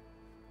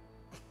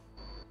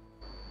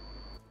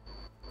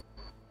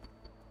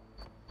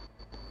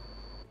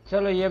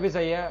 चलो ये भी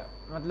सही है,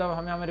 मतलब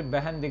हमें हमारी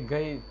बहन दिख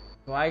गई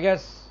तो आई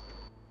गेस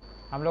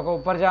हम लोग को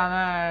ऊपर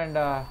जाना है। And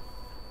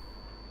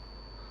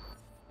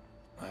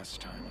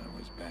Last time I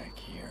was back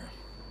here,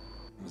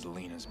 it was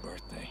Lena's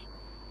birthday.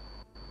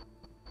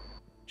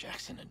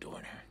 Jackson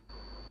adored her.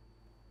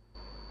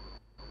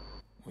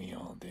 We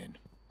all did.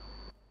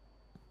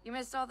 You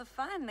missed all the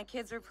fun. The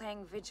kids were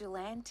playing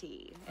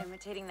vigilante,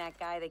 imitating that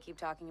guy they keep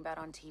talking about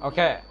on TV.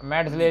 Okay,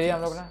 meds ले लिया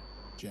हम लोग ने.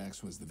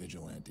 Jax was the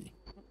vigilante.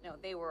 No,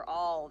 they were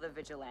all the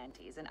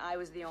vigilantes, and I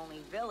was the only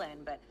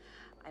villain, but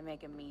I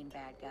make a mean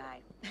bad guy.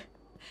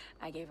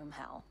 I gave him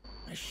hell.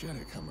 I should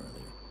have come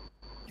earlier.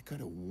 I could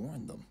have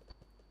warned them.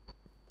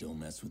 Don't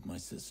mess with my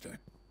sister.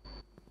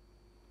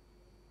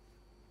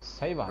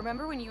 सही बात.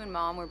 Remember when you and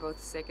Mom were both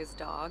sick as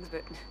dogs,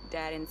 but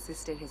Dad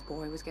insisted his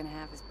boy was gonna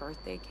have his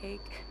birthday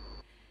cake?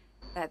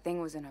 That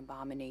thing was an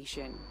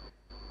abomination.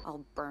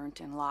 All burnt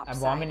and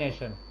lopsided.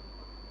 Abomination.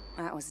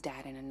 That was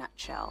Dad in a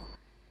nutshell.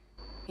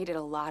 He did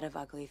a lot of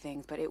ugly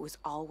things, but it was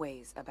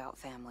always about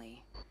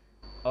family.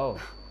 Oh.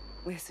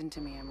 Listen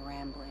to me, I'm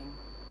rambling.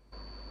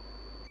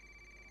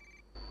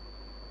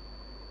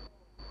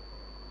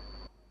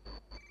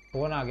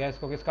 Phone आ गया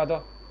इसको किसका तो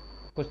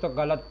कुछ तो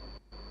गलत.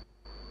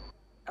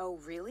 Oh,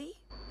 really?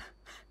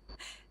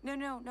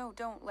 No,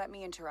 don't let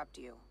me interrupt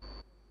you.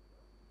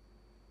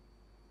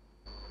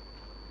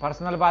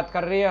 Personal बात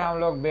कर रही है. हम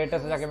लोग बेटे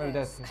से जाके मिलते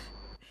हैं.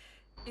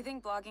 You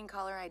think blogging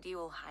caller ID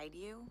will hide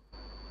you?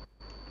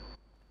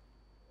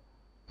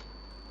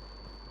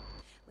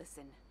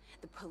 Listen,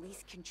 the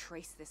police can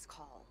trace this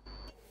call.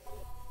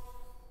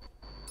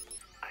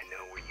 I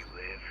know where you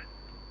live.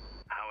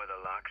 How are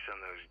the locks on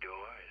those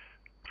doors?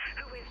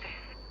 Who is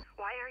this?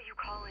 Why are you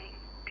calling?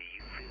 Do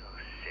you feel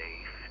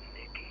safe,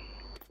 Nikki?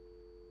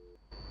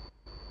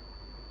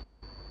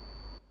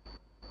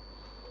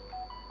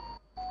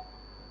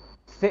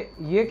 से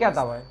ये क्या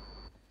था भाई?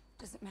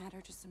 Doesn't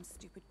matter, just some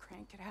stupid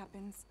crank. It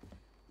happens.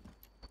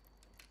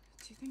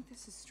 Do you think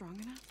this is strong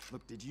enough?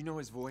 Look, did you know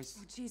his voice?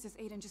 Oh, Jesus,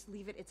 Aiden, just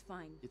leave it. It's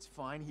fine. It's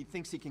fine. He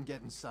thinks he can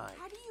get inside.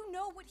 How do you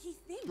know what he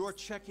thinks? You're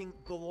checking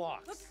the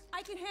locks. Look,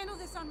 I can handle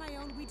this on my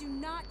own. We do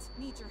not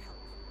need your help.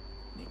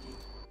 Nikki,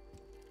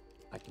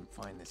 I can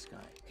find this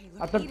guy.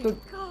 Okay, look,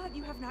 Aiden, God,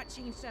 you have not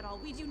changed at all.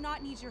 We do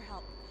not need your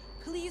help.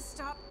 Please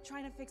stop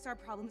trying to fix our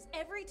problems.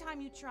 Every time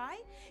you try,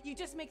 you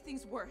just make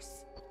things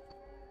worse.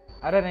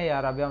 अरे नहीं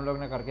यार, अभी हम लोग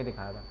ने करके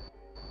दिखाया था.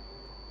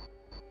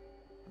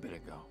 Better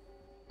go.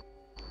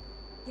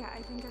 Yeah,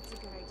 I think that's a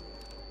good idea.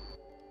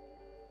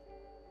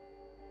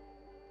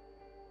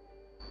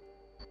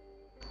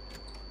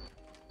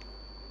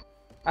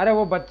 अरे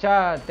वो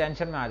बच्चा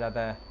टेंशन में आ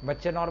जाता है.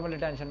 बच्चे नॉर्मली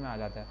टेंशन में आ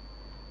जाते हैं.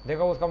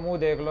 देखो उसका मुंह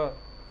देख लो.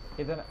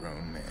 इतना.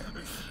 Grown man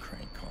making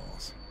crank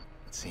calls.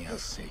 Let's see how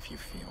safe you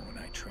feel when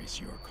I trace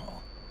your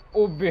call.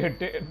 ओ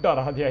बेटे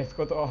डरा दिया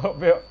इसको तो.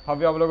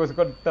 अभी हम लोग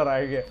उसको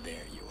डराएंगे.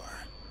 There you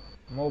are.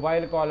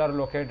 Mobile collar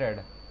located.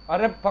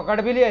 अरे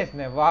पकड़ भी लिया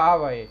इसने. वाह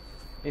भाई.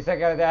 इसे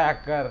कहते हैं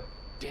hacker.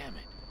 Damn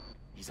it.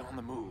 He's on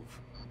the move.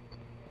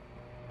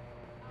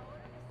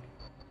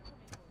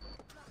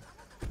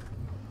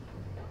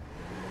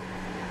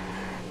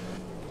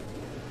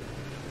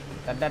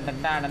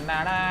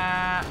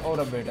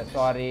 और बेटा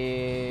सॉरी,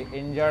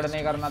 इंजर्ड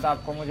नहीं करना था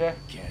आपको मुझे.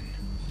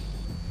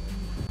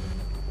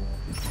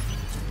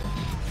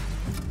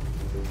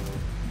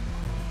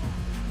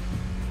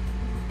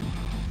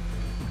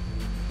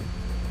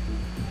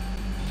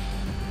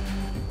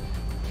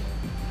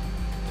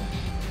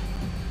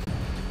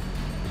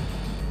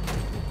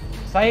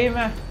 सही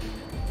में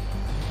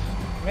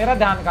मेरा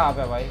ध्यान कहाँ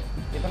पे भाई?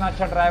 इतना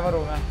अच्छा ड्राइवर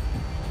हूँ मैं.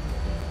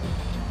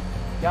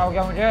 क्या हो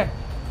गया मुझे?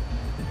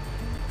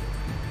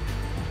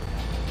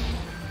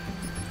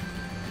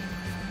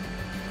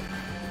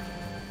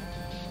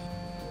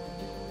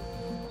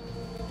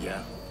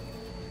 Yeah.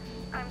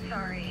 I'm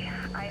sorry.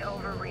 I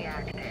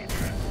overreacted.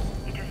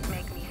 You just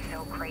make me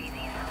so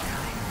crazy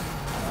sometimes.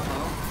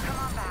 Come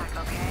on back,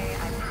 okay?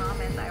 I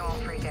promise I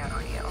won't freak out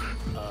on you.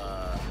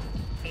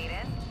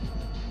 Aiden?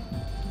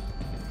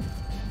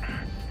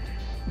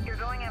 You're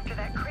going after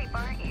that creep,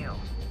 aren't you?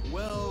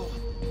 Well...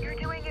 You're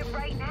doing it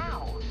right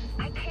now.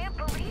 I can't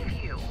believe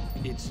you.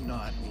 It's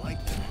not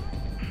like that.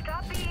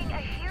 Stop being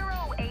a hero,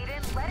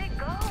 Aiden. Let it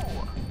go.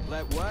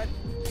 Let what?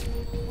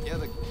 Yeah,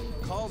 the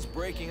call's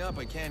breaking up.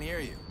 I can't hear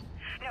you.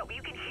 No,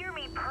 you can hear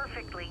me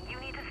perfectly. You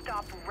need to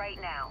stop right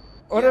now.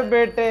 अरे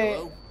बेटे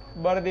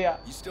भर दिया.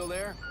 You still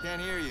there?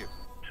 Can't hear you.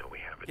 So we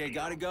have it. Okay,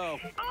 gotta go.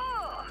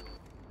 Oh!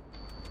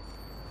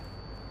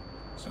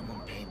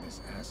 Someone paid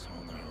this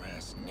asshole to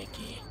harass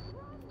Nikki.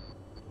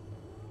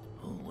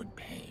 Who would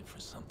pay for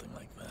something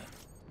like that?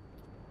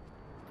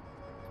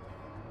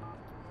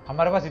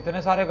 हमारे पास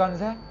इतने सारे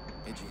guns हैं.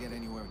 Did you get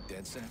anywhere with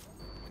DeadSet?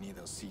 Any of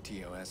those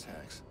CTOS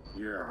hacks?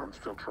 Yeah, I'm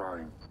still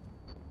trying.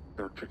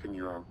 They're checking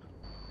you out.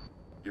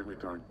 Give me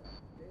time.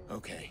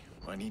 Okay,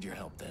 well, I need your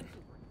help then.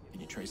 Can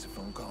you trace a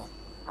phone call?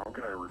 How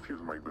can I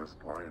refuse my best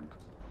client?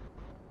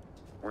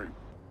 Wait,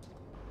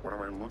 what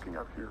am I looking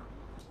at here?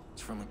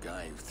 It's from a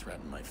guy who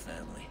threatened my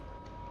family.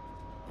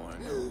 I want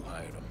to know who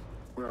hired him.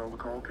 Well, the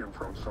call came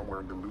from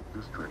somewhere in the Loop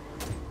District.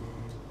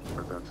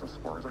 But that's as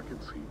far as I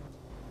can see.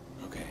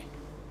 Okay,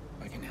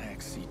 I can hack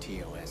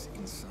CTOS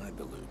inside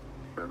the Loop.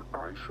 Then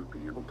I should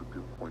be able to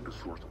pinpoint the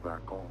source of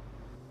that call.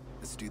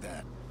 Let's do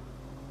that.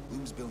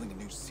 Loom's building a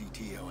new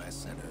CTOS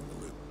center in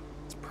the Loop.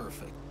 It's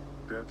perfect.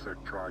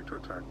 DeadSec tried to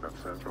attack that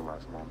center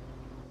last month.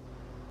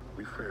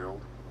 We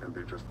failed, and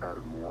they just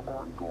added more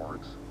armed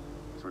guards,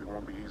 so it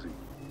won't be easy.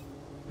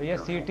 तो ये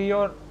CT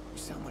और You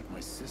sound like my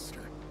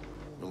sister.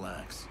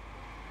 Relax.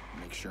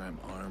 Make sure I'm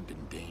armed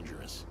and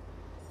dangerous.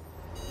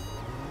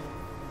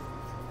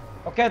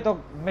 Okay तो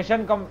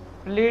mission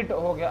complete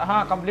हो गया।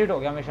 हाँ complete हो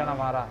गया mission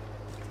हमारा।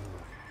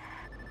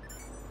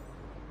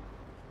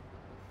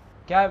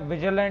 क्या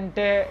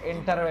vigilante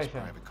intervention?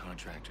 Private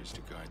contractors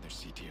to guard their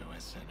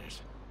CTOS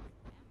centers.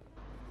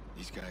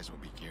 These guys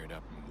will be geared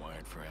up and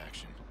wired for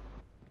action.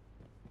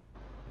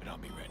 But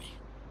I'll be ready.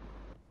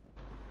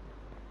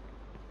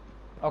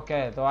 Okay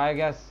तो I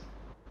guess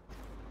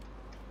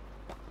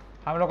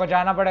हम लोग को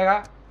जाना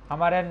पड़ेगा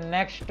हमारे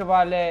नेक्स्ट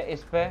वाले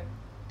इस पे।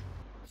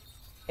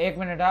 एक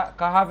मिनट,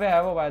 कहाँ पे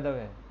है वो बाय द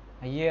वे?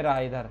 ये रहा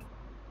इधर।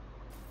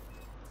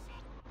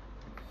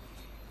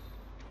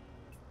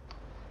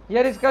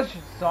 यार इसका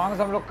सॉन्ग्स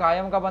हम लोग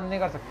कायम का बंद नहीं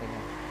कर सकते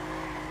क्या?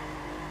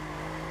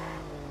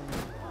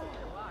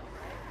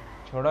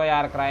 छोड़ो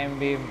यार क्राइम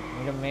भी,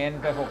 मुझे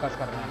मेन पे फोकस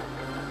करना है।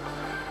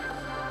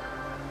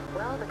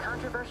 Well, the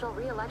controversial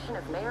re-election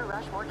of Mayor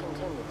Rushmore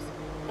continues.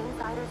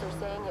 Insiders are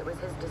saying it was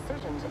his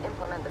decision to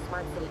implement the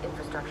Smart City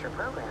Infrastructure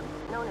Program,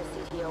 known as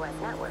CTOS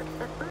Network,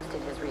 that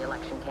boosted his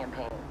re-election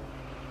campaign.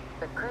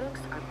 But critics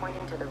are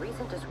pointing to the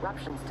recent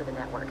disruptions to the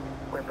network,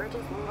 where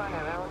bridges move on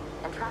their own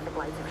and traffic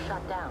lights have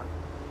shut down.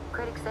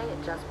 Critics say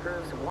it just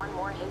proves one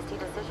more hasty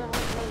decision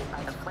was made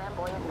by the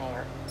flamboyant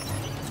mayor.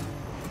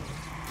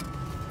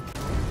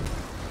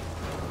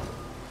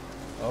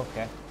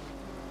 Okay,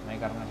 नहीं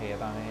करना चाहिए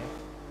था हमें ये।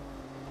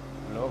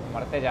 लोग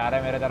मरते जा रहे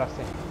हैं मेरे तरफ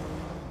से।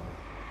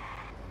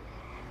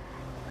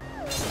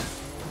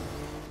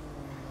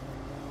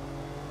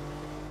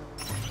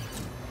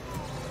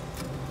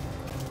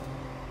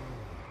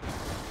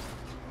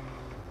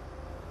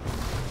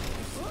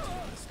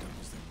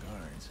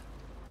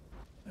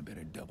 I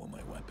better double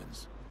my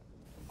weapons.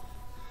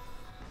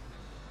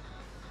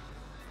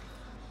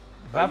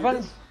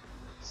 Weapons?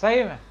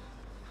 सही में?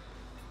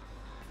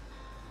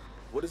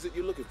 What is it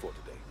you're looking for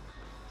today?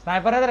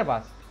 Sniper है तेरे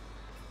पास?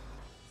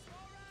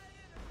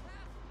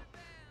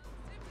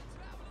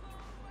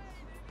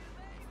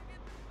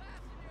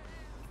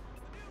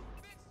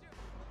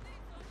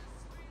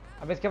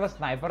 अब इसके पास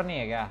स्नाइपर नहीं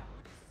है क्या?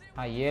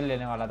 हाँ ये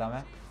लेने वाला था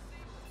मैं।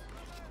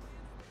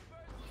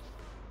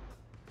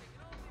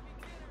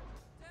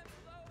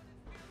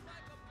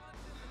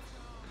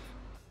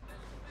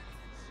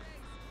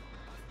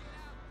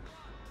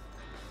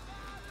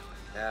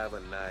 Have a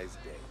nice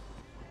day.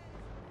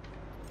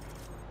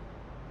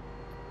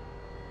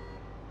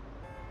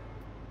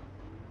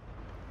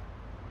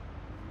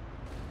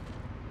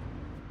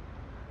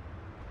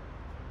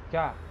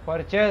 क्या?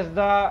 Purchase the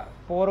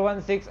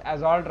 416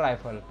 assault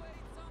rifle.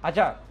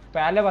 अच्छा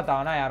पहले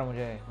बताओ ना यार,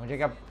 मुझे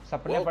क्या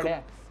सपने पड़े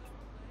हैं?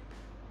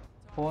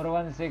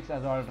 416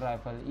 असॉल्ट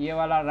राइफल, ये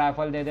वाला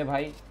राइफल दे दे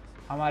भाई,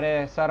 हमारे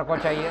सर को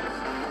चाहिए।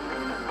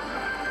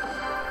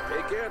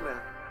 Take care now.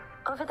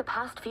 Over the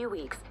past few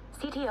weeks,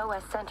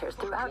 CTOS centers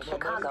throughout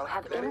Chicago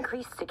have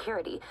increased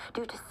security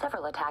due to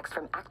several attacks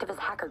from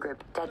activist hacker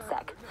group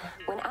DedSec.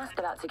 When asked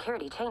about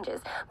security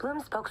changes, Bloom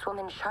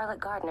spokeswoman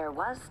Charlotte Gardner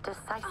was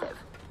decisive.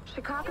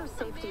 Chicago's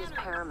safety is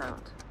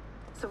paramount,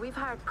 so we've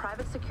hired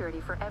private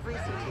security for every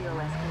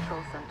CTOS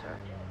control center.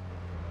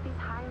 These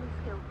highly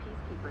skilled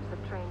peacekeepers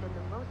have trained in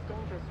the most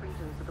dangerous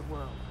regions of the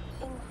world.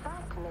 In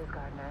fact, Ms.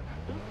 Gardner,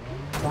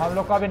 these तो हम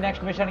लोग को अभी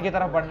next mission की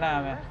तरफ बढ़ना है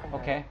हमें।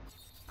 ओके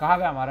कहाँ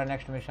पे हमारा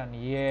नेक्स्ट मिशन?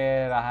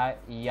 ये रहा,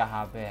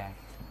 यहाँ पे है।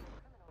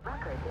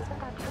 Record, isn't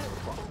that true?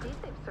 Indeed,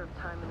 they've served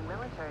time in the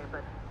military,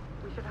 but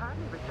we should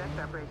hardly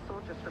reject our brave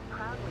soldiers for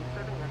proudly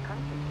serving their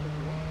country, should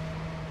we?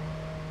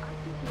 Our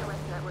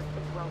CTOS network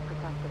is well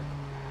protected,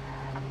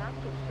 and that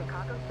gives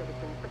Chicago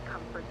citizens the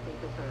comfort they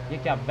deserve. ये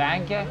क्या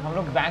bank है? हम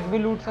लोग bank भी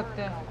लूट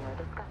सकते हैं।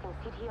 discussing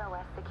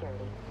CTOS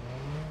security.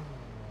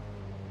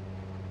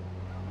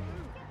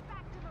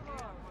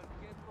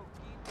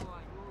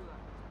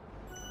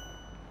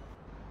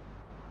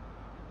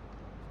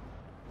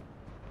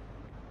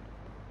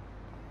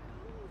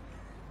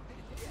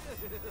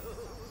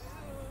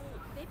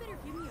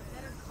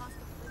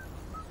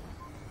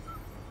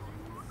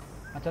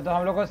 अच्छा तो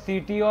हम लोग को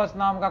CTOS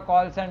नाम का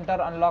कॉल सेंटर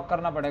अनलॉक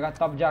करना पड़ेगा,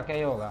 तब जाके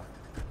ही होगा।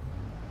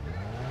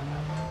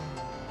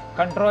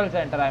 Control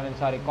centre, I mean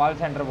sorry call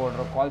centre बोल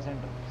रहा हूँ, कॉल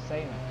सेंटर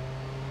सही में।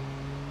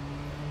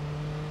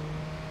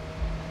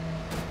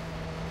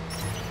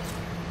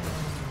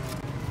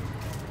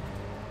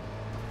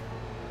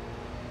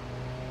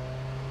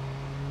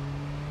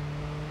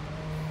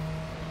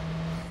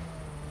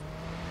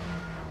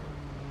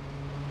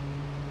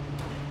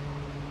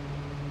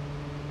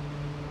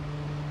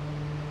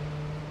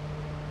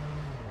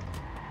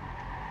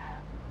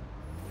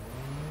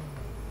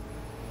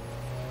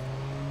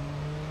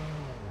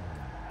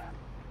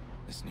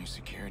 This new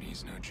security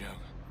is no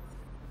joke.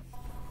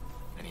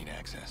 I need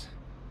access.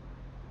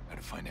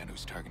 Gotta find out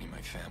who's targeting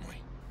my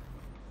family.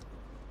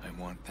 I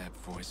want that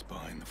voice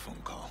behind the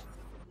phone call.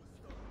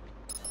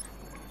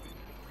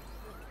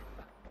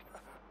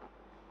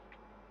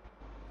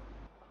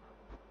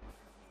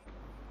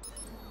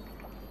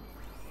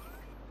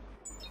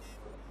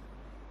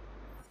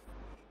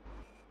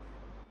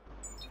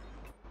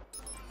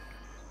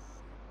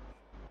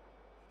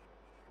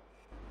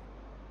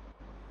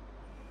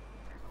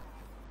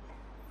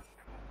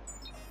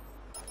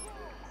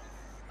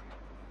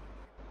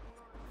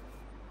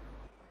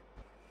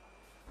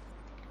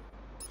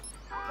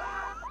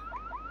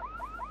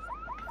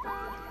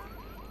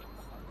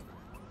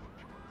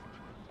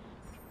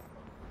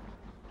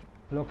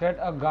 Locate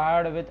a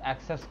guard with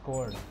access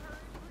code.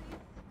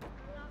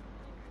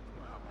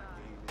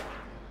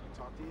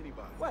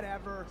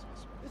 Whatever.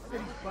 This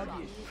city's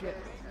buggy as shit.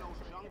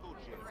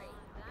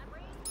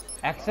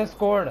 Access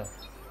code.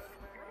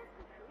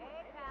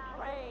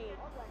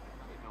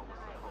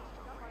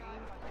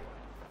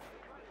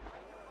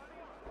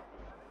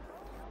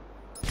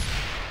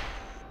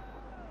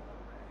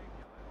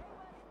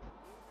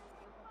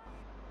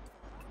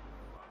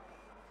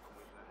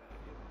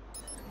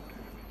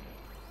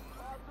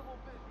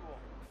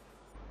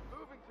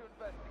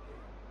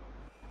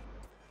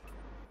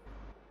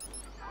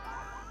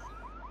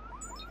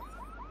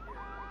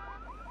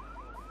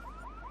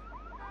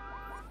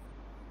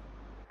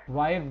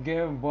 Wife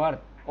gave birth.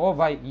 ओ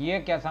भाई ये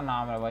कैसा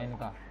नाम है भाई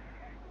इनका।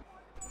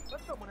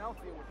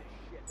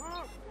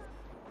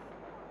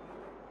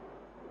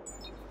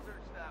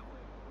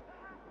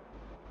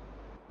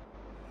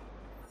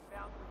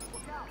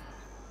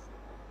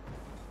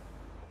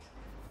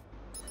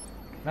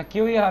 मैं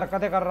क्यों ये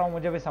हरकतें कर रहा हूँ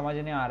मुझे भी समझ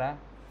नहीं आ रहा है।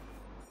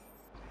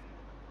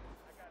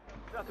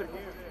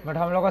 बट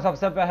हम लोग को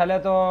सबसे पहले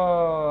तो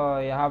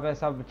यहाँ पे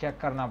सब चेक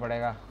करना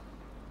पड़ेगा।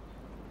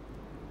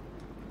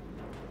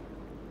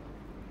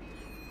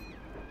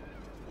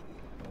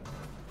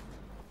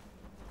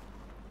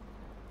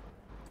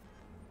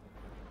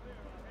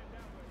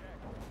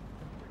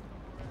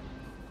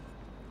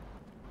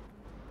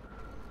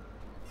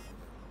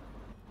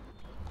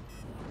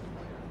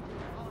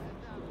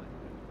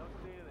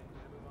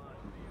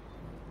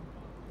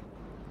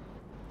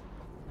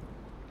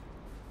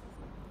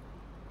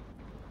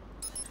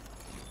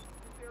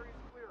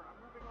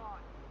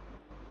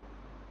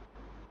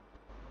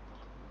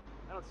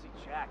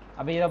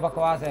 अभी ये तो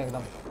बकवास है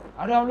एकदम।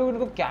 अरे हम लोग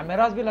इनको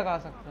कैमरास भी लगा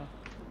सकते हैं।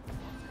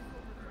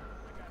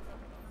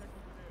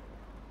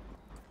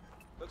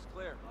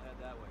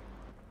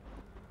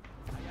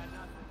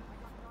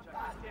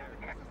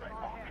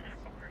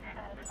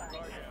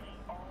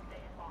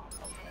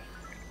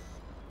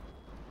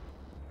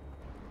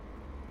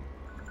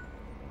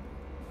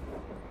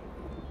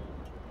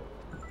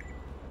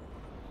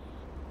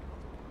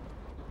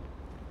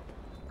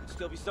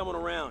 Still be someone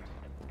around.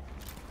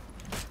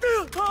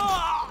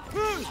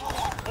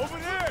 Over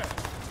there.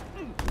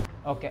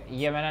 Okay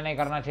ये मैंने नहीं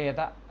करना चाहिए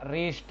था।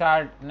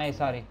 रीस्टार्ट नहीं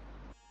sorry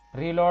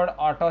reload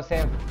auto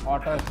save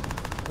auto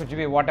कुछ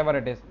भी वॉट एवर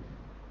इट इज।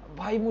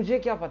 भाई मुझे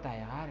क्या पता है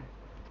यार।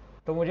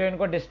 तो मुझे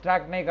इनको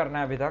डिस्ट्रैक्ट नहीं करना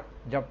है अभी तक।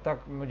 जब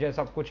तक मुझे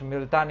सब कुछ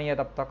मिलता नहीं है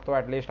तब तक तो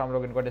एटलीस्ट हम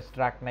लोग इनको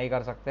डिस्ट्रैक्ट नहीं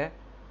कर सकते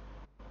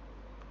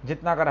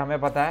जितना कर हमें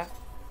पता है।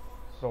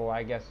 सो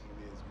I guess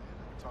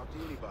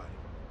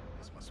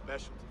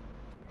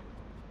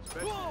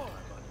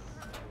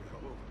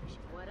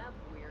What up,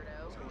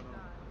 weirdo?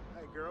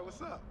 Hey, girl,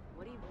 what's up?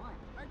 What do you want?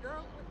 Hey,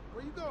 girl,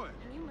 where you going?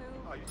 Can you move?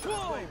 Oh, you trying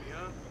to play me,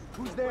 huh?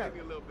 Who's there? Play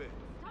me a little bit.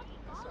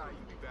 Sorry,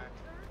 you be back.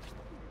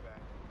 You be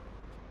back.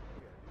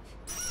 Yeah.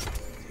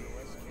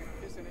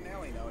 Pissing in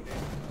alley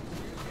nowadays.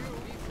 You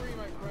be free,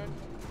 my friend.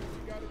 Do what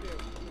you gotta do.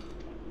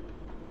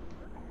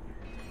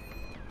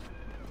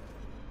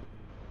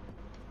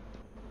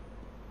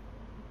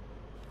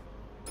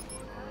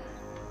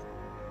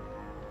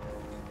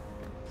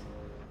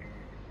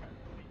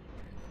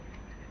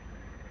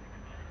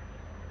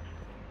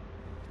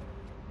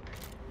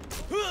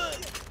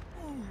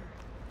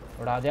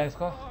 उड़ा दिया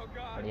इसको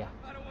बढ़िया।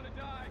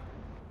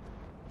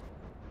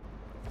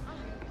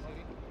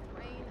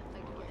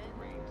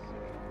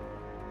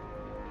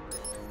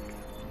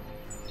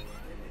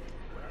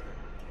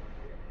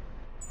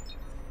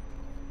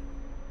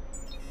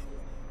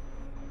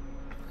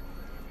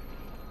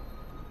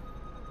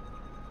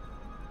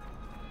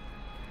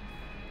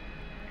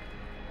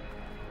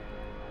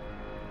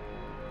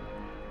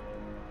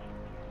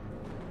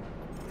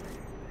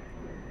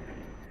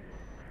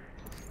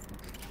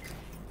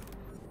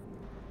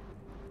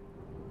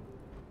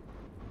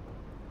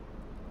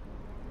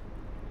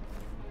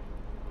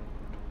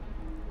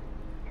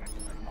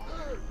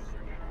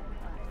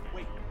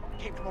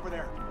 Came from over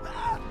there.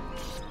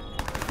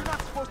 You're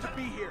not supposed to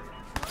be here.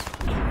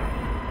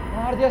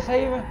 मार दिया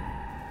सही में।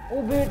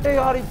 ओ बेटे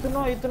यार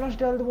इतना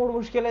स्टेल्थ मोड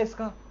मुश्किल है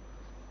इसका।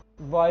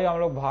 भाई हम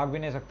लोग भाग भी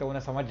नहीं सकते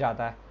उन्हें समझ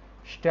जाता है।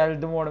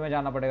 स्टेल्थ मोड में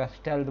जाना पड़ेगा।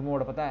 स्टेल्थ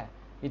मोड पता है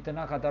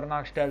इतना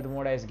खतरनाक स्टेल्थ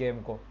मोड है इस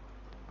गेम को।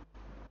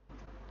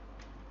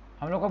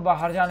 हम लोग को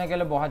बाहर जाने के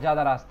लिए बहुत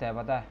ज्यादा रास्ते हैं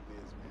पता है।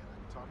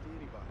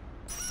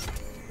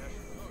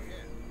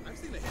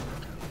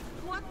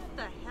 What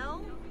the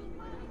hell?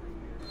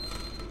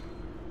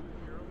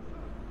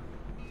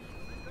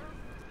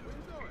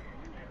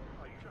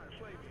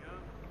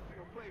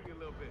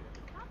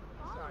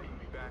 Sorry, you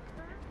be back.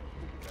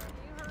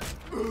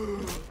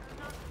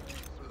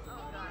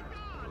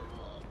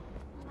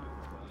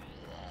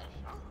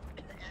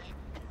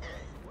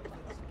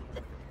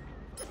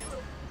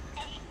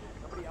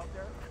 Somebody out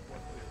there?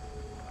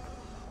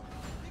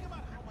 Think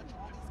about how much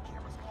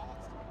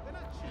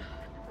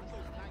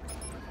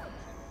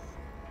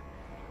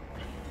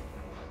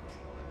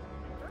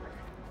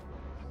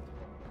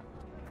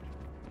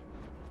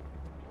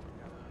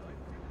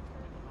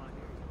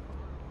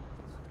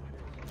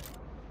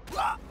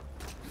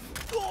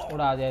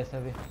उड़ा दिया इसे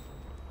भी,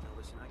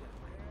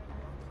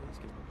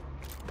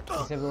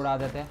 इसे भी उड़ा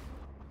देते हैं।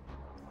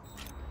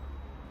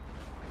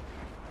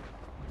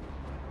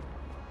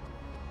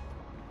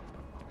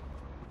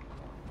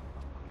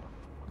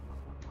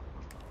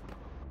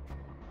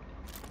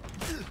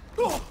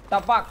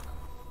 टपक।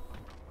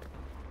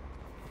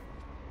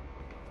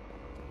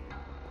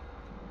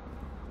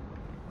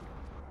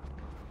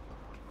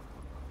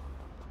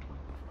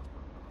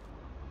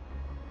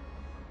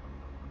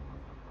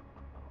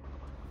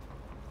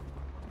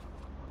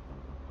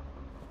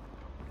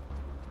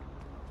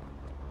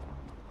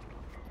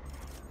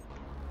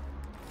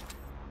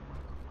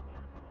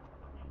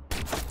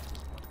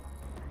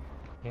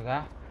 ठीक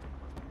है,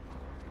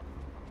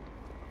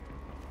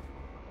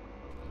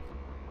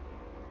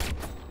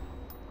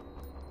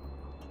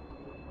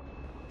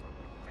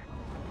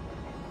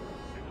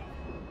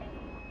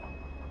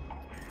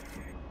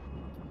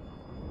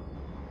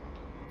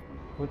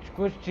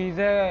 कुछ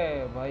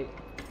चीजें भाई।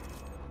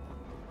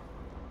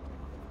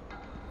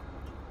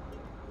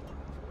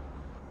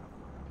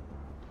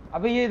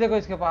 अबे ये देखो,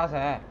 इसके पास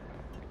है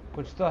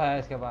कुछ तो है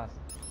इसके पास।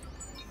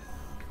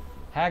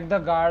 Hack the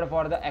guard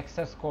for the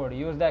access code,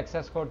 use the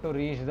access code to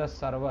reach the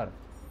server.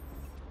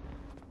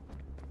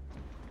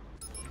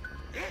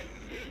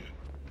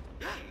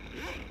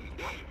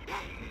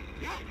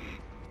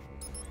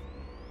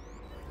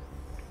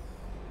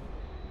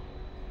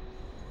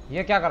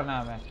 ये क्या करना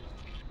है हमें?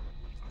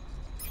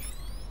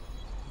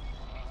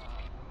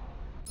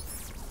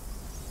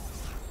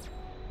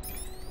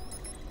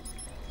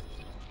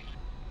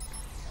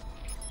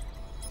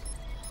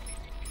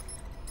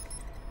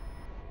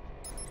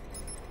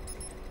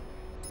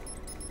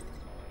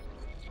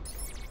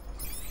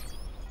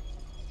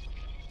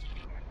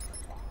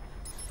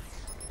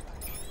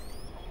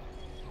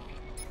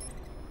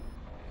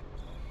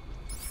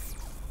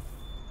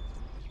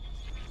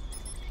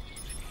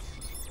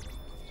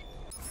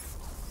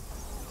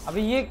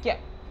 अभी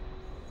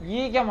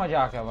ये क्या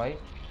मजाक है भाई?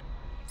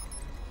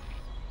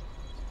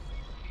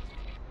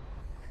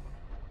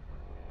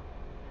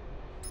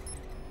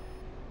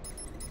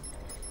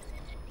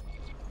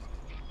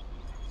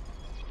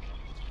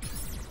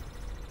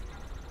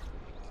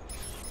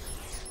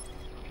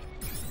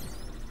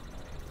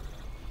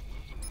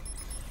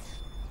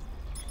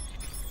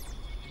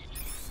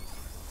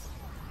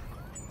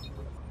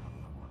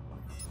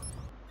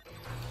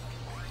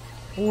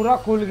 पूरा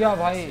खुल गया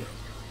भाई।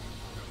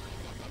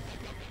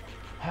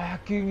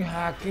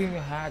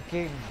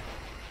 Hacking.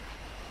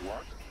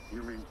 What?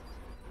 You mean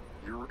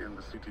you're in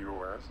the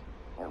CTOS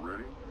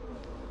already?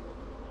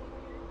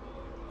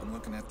 I'm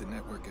looking at the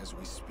network as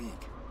we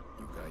speak.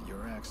 You've got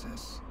your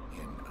access,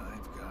 and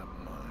I've got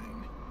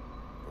mine.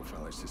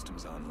 Profiler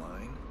system's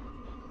online.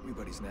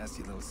 Everybody's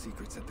nasty little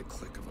secrets at the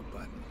click of a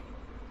button.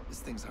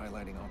 This thing's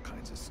highlighting all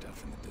kinds of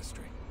stuff in the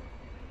district.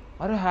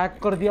 अरे hack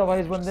कर दिया भाई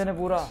इस बंदे ने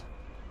पूरा।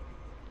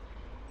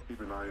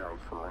 Keep an eye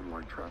out for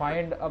online traffic.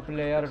 Find a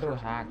player to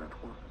hack.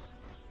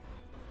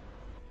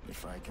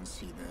 If I can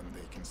see them,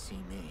 they can see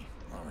me.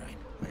 All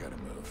right, I gotta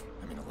move.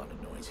 I'm in a lot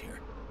of noise here.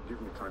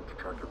 Give me time to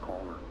track your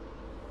caller.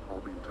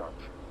 I'll be in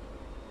touch.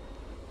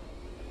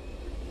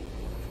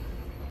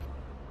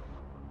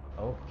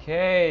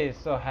 Okay,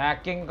 so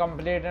hacking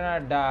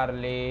completed,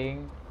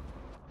 darling.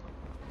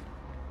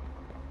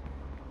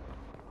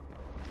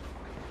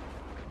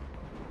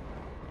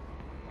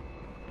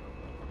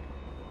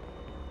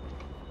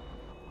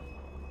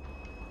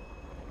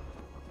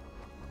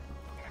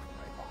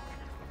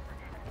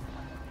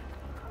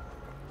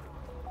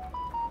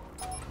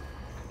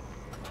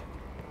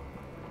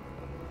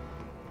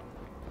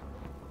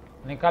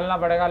 निकलना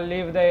पड़ेगा,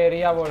 leave the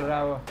area बोल रहा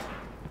है वो।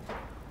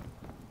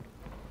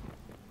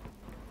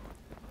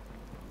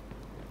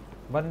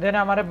 बंदे ने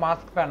हमारे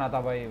mask पहना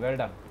था भाई, वेल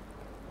डन।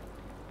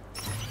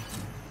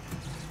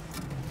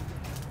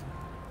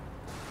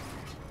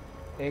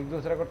 एक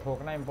दूसरे को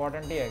ठोकना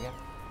इंपॉर्टेंट ही है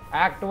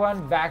क्या? एक्ट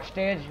 1 बैक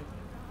स्टेज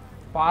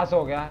पास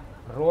हो गया।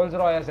 रोल्स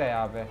रॉयस है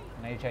यहाँ पे,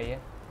 नहीं चाहिए।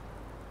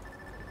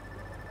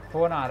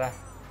 फोन आ रहा है,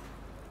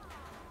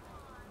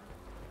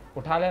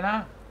 उठा लेना।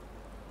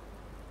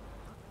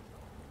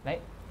 नहीं,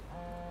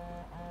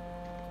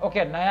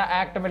 ओके, नया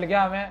एक्ट मिल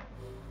गया हमें।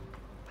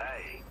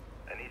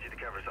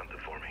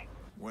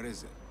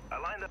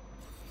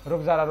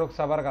 रुक जरा, रुक,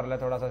 सबर कर ले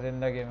थोड़ा सा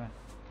जिंदगी में।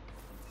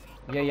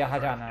 ये यहाँ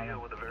जाना है।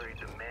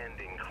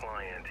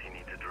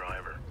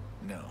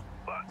 No.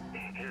 But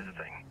here's the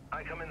thing.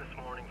 I come in this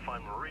morning,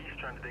 find Maurice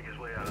trying to dig his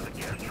way out of the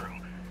guest room.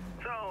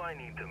 So I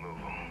need to move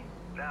him.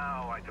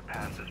 Now I could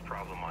pass this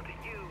problem on to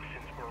you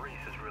since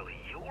Maurice is really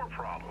your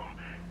problem.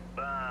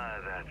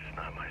 But that's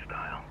not my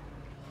style.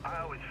 I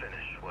always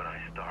finish what I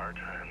start,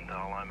 and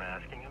all I'm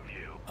asking of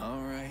you.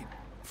 All right,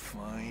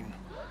 fine.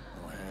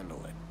 I'll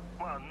handle it.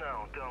 Well, no,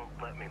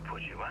 don't let me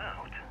put you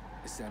out.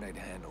 I said I'd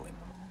handle it.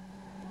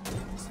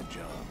 It's a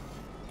job.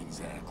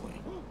 Exactly.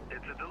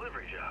 It's a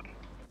delivery job.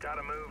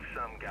 Gotta move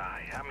some guy.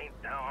 I mean,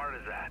 how hard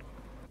is that?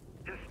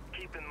 Just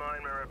keep in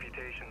mind my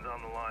reputation's on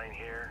the line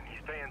here.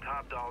 He's paying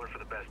top dollar for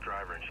the best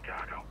driver in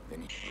Chicago.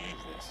 Then you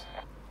leave this.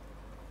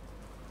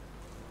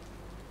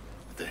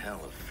 What the hell,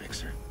 a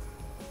fixer?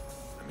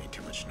 I made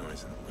too much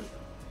noise in the loop.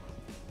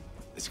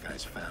 This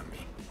guy's found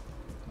me.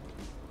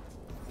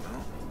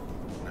 Well,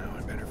 now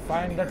I better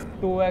find the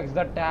 2x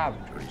the tab.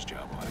 Jordy's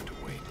job will have to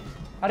wait.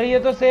 अरे ये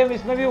तो same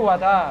इसमें भी हुआ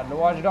था,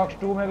 watch dogs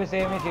 2 में भी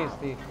same ही चीज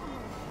थी।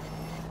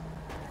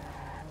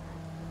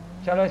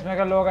 चलो इसमें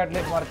के लोग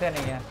एटलीस्ट मरते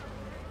नहीं हैं।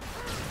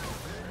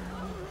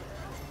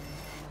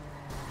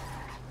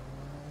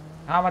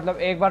 हाँ मतलब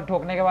एक बार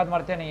ठोकने के बाद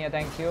मरते नहीं है।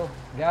 Thank you.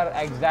 They are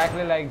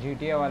exactly like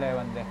GTA वाले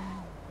बंदे।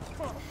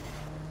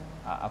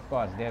 Of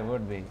course they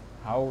would be,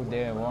 how they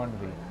won't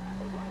be.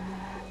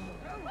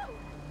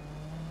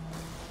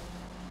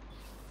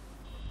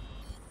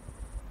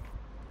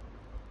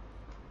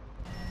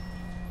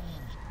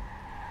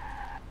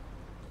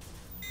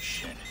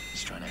 Shit,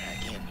 he's trying to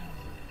hack in.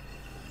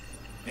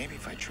 Maybe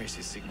if I trace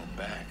his signal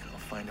back,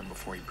 I'll find him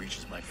before he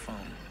breaches my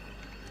phone.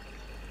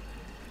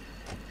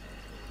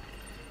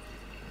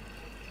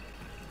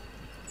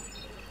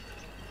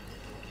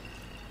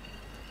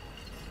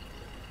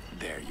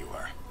 There you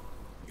are.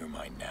 You're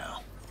mine now.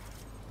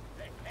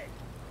 Hey, hey.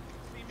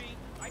 See me?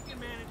 I can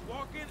manage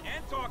walking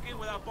and talking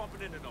without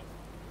bumping into no one.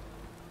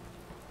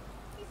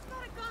 He's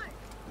got a gun.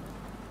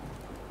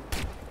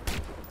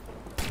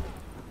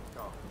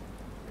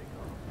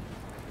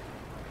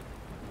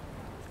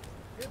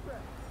 Get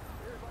back.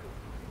 Everybody.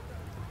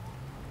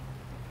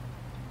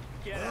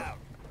 Get out.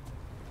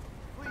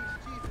 Please,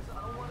 Jesus,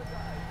 I don't want to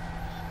die.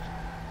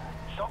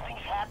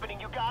 Something's happening.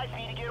 You guys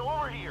need to get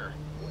over here.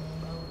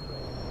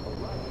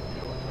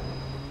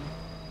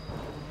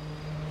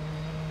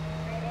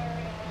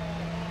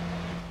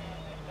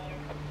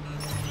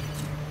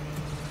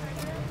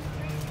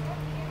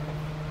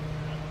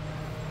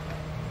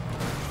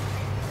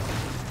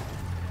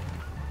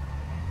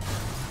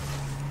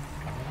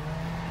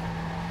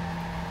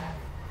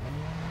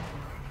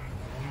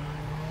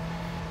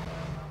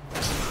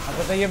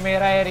 अच्छा तो ये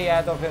मेरा area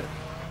है तो फिर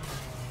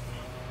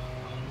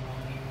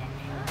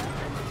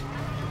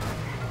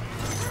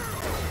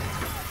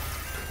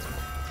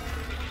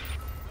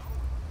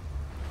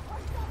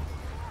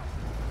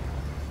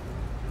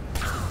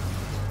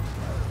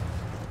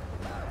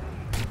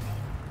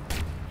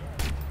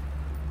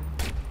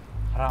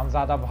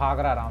रामजादा भाग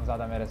रहा है।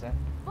 रामजादा मेरे से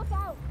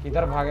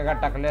किधर भागेगा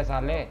टकले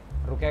साले।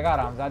 रुकेगा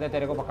रामजादे,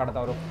 तेरे को पकड़ता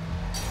हूँ। रुक,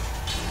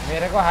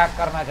 मेरे को हैक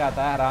करना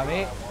चाहता है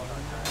हरामी।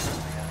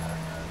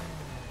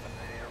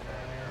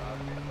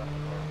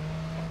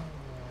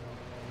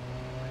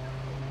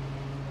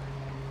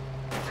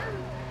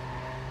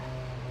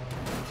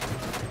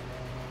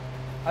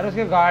 अरे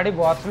उसकी गाड़ी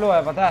बहुत स्लो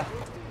है पता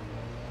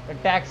है।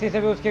 टैक्सी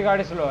से भी उसकी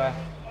गाड़ी स्लो है।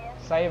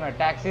 सही में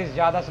टैक्सी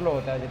ज़्यादा स्लो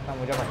होता है जितना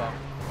मुझे पता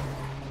है।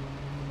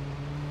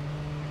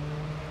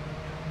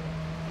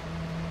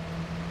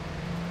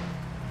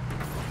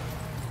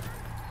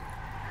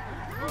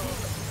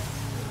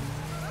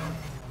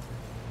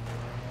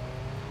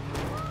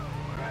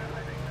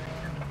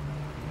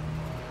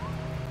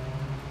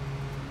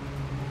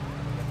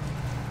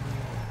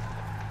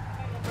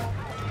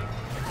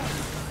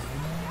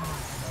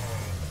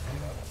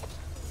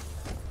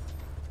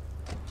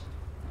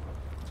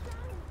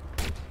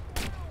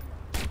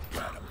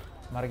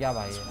 मर गया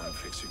भाई। One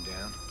fixer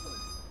down.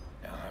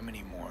 Now how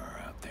many more are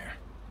out there?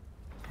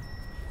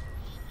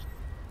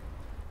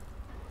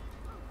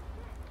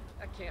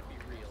 That can't be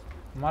real.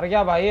 मर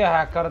गया भाई ये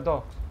हैकर तो।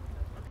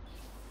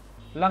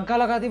 लंका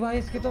लगा दी भाई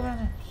इसकी तो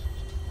मैंने।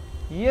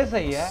 ये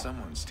सही है।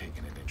 Someone's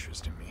taken an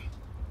interest in me.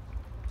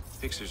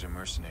 Fixers are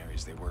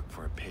mercenaries. They work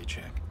for a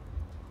paycheck.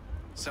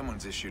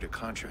 Someone's issued a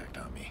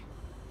contract on me.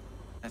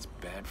 That's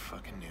bad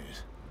fucking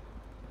news.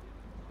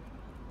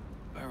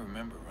 If I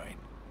remember right,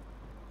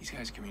 these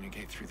guys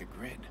communicate through the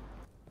grid.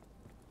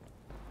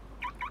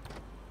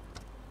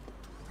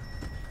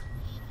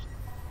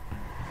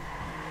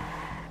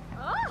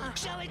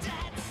 Shall we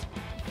dance?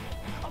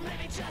 Or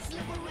maybe just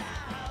look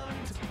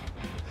around.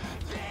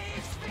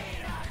 These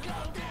feet are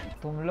golden.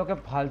 तुम लोग के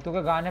फालतू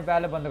के गाने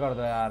पहले बंद कर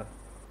दो यार।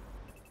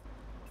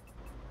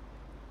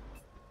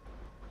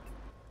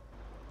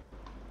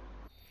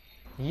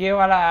 ये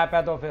वाला ऐप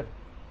है तो फिर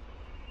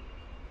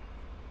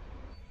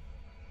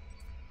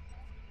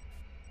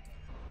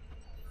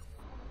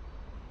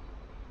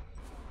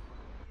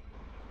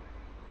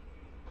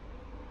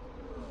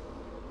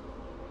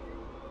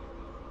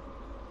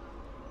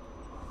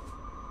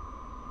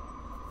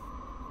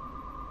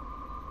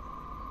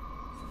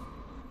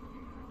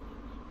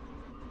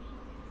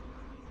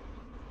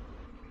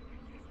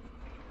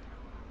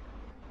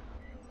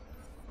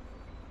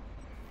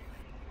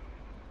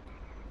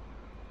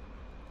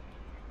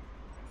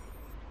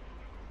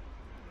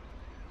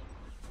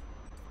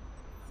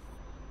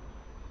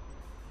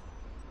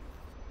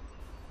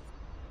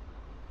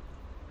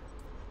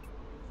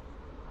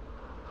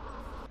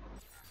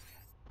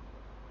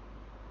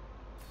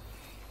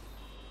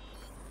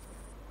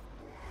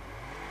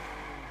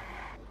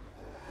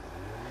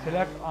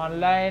Select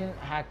online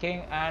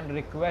hacking and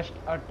request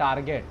a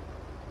target.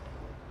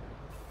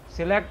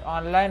 Select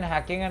online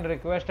hacking and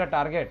request a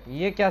target.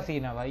 ये क्या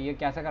सीन है भाई, ये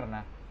कैसे करना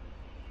है?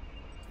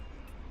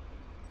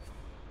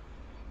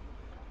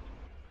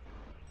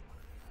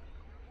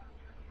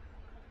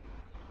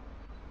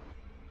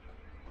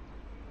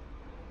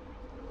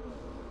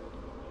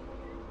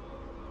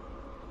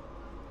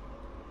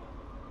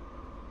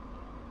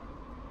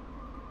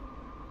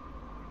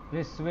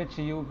 Please switch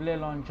Uplay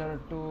launcher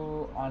to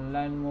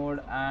online mode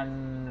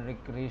and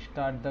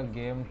restart the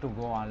game to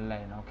go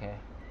online. Okay.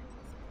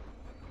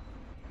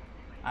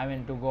 I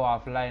mean to go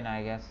offline,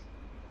 I guess.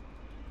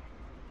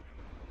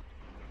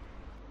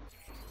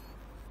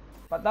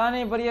 पता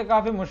नहीं, पर ये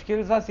काफी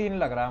मुश्किल सा सीन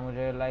लग रहा है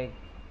मुझे. Like.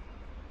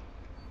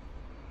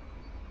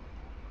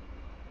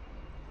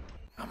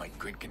 How my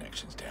grid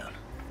connection's down.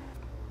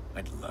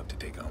 I'd love to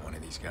take on one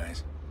of these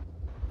guys.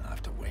 I'll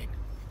have to wait.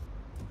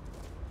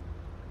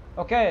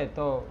 Okay,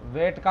 तो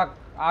वेट का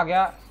आ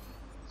गया.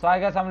 So I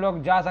guess हम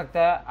लोग जा सकते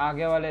हैं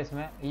आगे वाले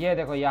इसमें. ये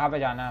देखो यहाँ पे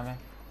जाना है हमें.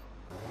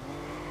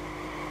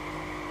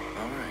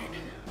 All right,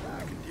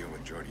 I can deal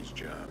with Jordy's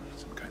job.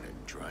 Some kind of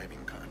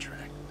driving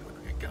contract.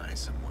 Like a guy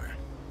somewhere.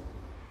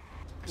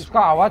 इसका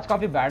आवाज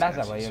काफी बैडास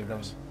है भाई,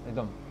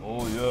 एकदम.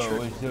 Oh yeah,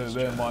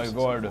 my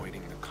God.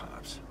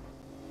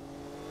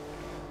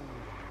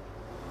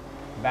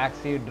 Back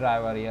seat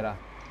driver ये रहा.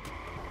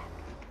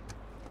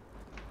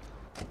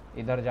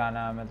 इधर जाना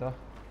है हमें. तो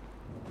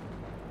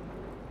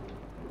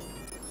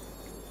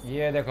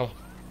ये देखो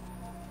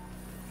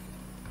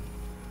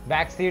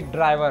बैक सीट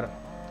ड्राइवर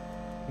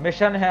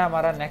मिशन है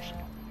हमारा next.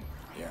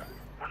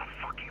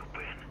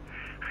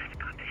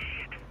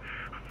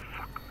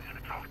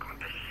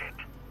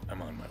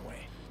 I'm on my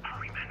way.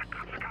 Hurry, man, the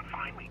cops are gonna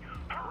find me.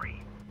 Hurry.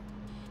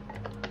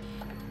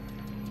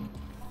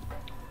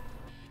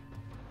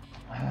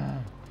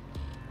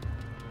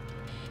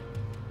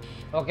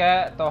 Okay,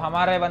 तो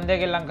हमारे बंदे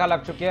की लंका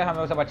लग चुकी है,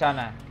 हमें उसे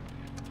बचाना है.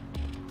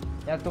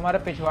 यार तुम्हारे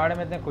पिछवाड़े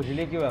में इतने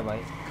खुजली क्यों है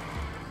भाई?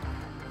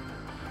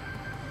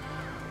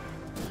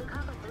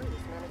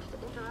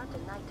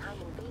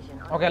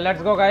 ओके,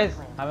 लेट्स गो गाइस,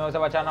 हमें उसे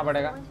बचाना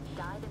पड़ेगा.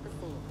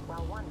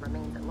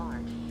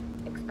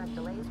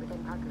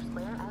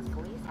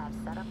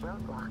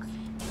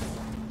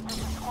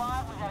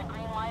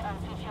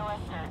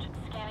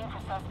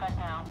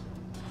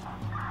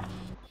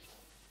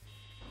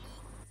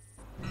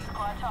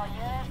 Squad to all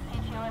units,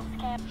 CTOS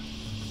scan.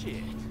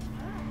 Shit.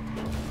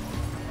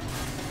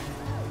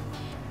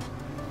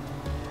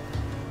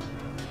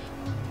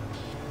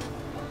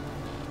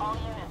 All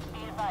units,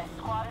 be advised,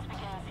 squad is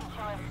beginning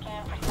CTOS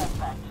scan for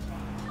suspect.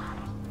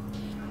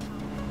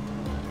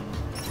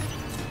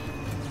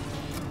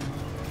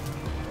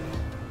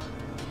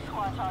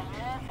 Squad to all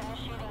units,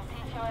 initiating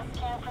CTOS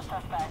scan for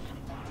suspect.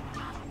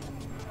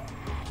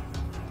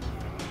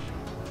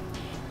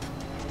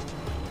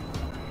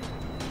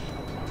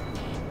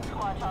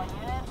 Squad to all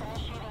units,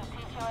 initiating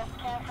CTOS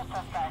scan for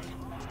suspect.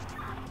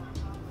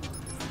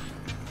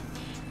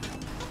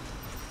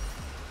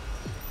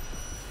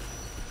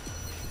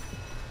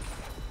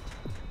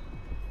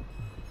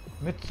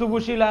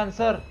 Mitsubishi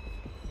lancer.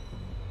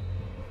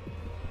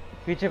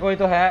 पीछे कोई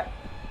तो है.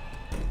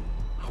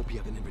 Hope you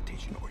have an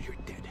invitation or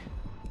you're dead.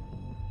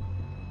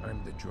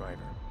 I'm the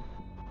driver.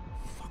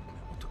 Fuck,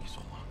 man, what took you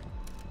so long?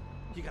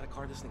 You got a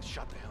car? This thing's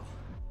shut to hell.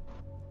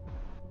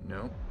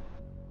 No.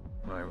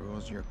 My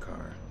rule's your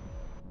car.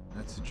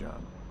 That's the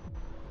job.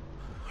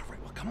 All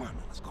right, well, come on,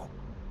 man, let's go.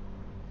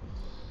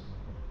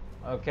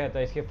 Okay, तो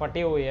इसकी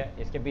फटी हुई है,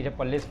 इसके पीछे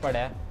police पड़ा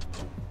है.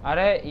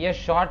 अरे ये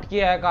शॉट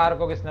किया है कार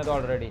को किसने तो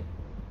ऑलरेडी.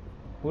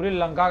 पूरी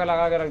लंका का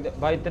लगा के रख दिया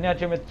भाई. इतनी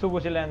अच्छी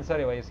मित्सुबिशी लैंसर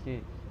है भाई इसकी.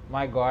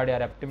 माय गॉड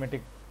यार,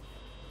 ऑप्टिमेटिक.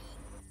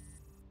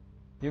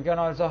 You can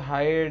also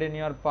hide in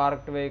your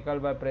parked vehicle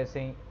by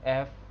pressing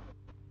F.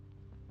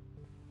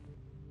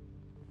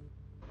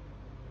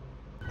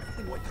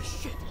 What the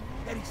shit?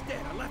 Eddie's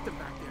dead. I left him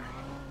back there.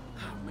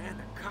 Oh man,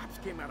 the cops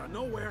came out of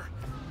nowhere.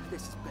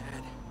 This is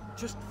bad.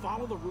 Just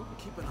follow the route and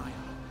keep an eye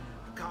out.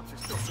 The cops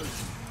are still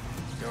searching.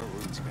 Your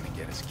route's gonna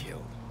get us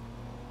killed.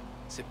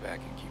 Sit back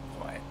and keep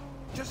quiet.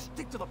 Just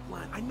stick to the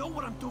plan. I know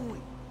what I'm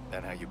doing.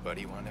 That how your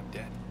buddy wound up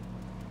dead?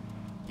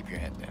 Keep your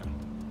head down.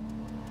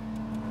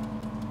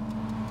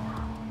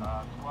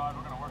 Squad,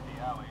 we're gonna work the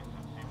alleys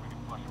and see if we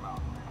can flush them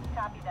out.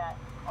 Copy that.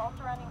 All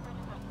surrounding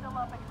bridges are still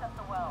up except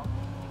the well.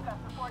 You've got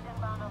support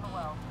inbound on the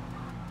well.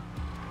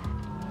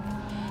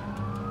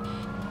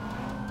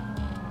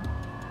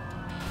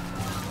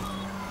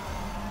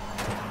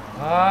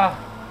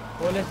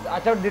 Police.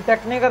 अच्छा,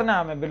 detect नहीं करना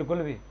हमें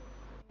बिल्कुल भी.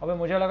 अबे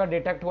मुझे लगा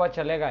detect हुआ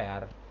चलेगा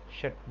यार.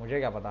 शिट, मुझे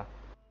क्या पता.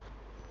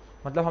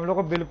 मतलब हम लोग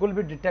को बिल्कुल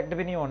भी डिटेक्ट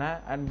भी नहीं होना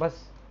है एंड बस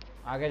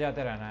आगे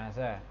जाते रहना है.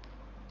 ऐसा है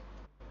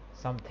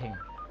something.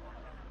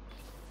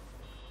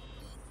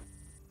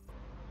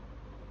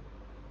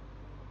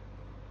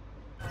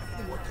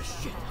 What the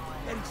shit?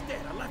 Eddie's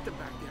dead. I left him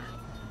back there.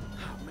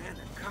 Oh man,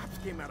 the cops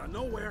came out of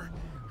nowhere.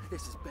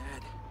 This is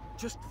bad.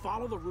 Just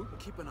follow the route and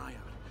keep an eye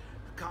out.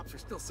 The cops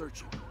are still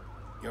searching.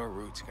 Your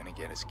route's gonna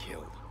get us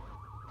killed.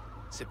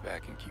 Sit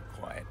back and keep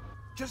quiet.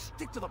 Just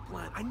stick to the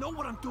plan. I know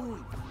what I'm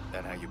doing.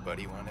 That how your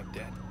buddy wound up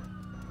dead?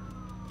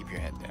 Keep your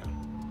head down.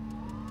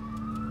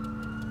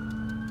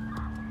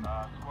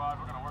 Squad,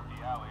 we're gonna work the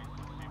alleys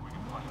and see if we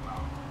can flush them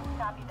out.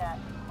 Copy that.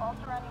 All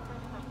surrounding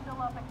bridges are still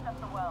up except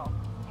the well.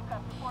 You've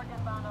got support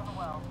inbound on the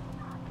well.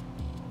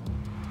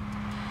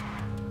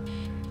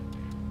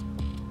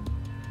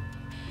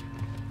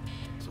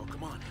 So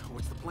come on,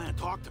 what's the plan?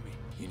 Talk to me.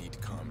 You need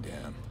to calm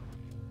down.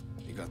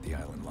 You got the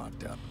island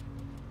locked up.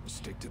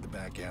 Stick to the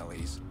back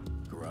alleys,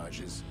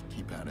 garages,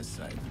 keep out of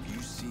sight. If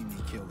you see me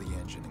kill the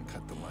engine and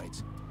cut the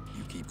lights,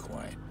 you keep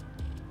quiet.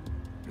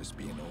 Just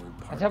be an old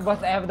park अच्छा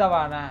बस F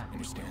दबाना है.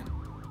 Understand?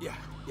 Yeah.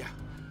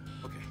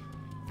 Okay.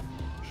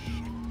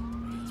 Shit.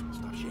 My hands will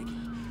stop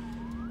shaking.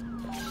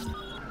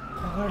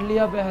 पकड़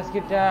लिया बहस की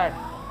TET.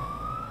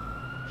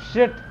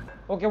 Shit.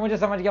 Okay, मुझे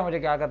समझ गया मुझे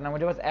क्या करना है.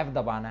 मुझे बस F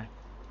दबाना है.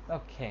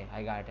 Okay,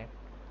 I got it.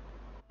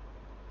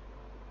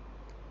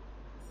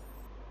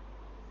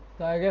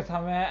 तो I guess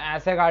हमें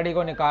ऐसे गाड़ी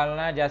को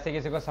निकालना है जैसे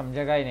किसी को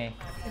समझेगा ही नहीं.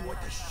 What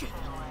the shit?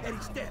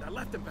 Eddie's dead. I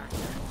left him back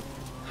there.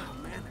 Oh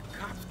man, the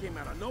cops came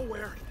out of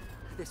nowhere.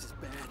 This is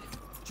bad.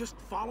 Just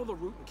follow the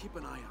route and keep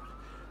an eye out.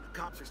 The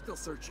cops are still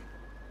searching.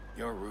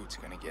 Your route's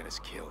gonna get us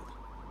killed.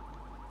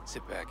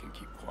 Sit back and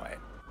keep quiet.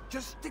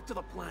 Just stick to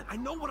the plan. I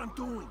know what I'm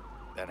doing.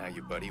 That how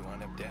your buddy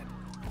wound up dead?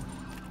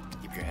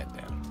 Keep your head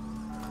down.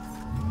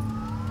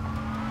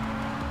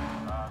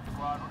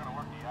 Squad, we're gonna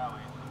work the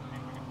alleys. See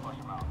if we can flush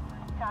them out.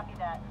 Copy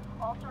that.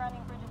 All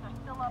surrounding bridges are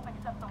still up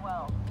except the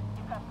well.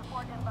 You've got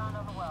support inbound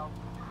on the well.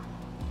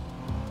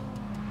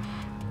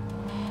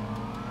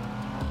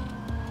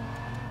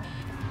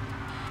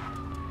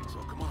 So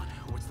come on,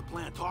 what's the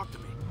plan? Talk to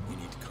me. You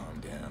need to calm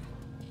down.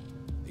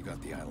 You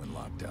got the island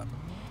locked up.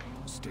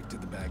 Stick to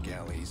the back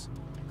alleys,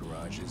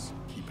 garages,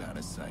 keep out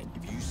of sight.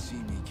 If you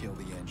see me kill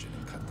the engine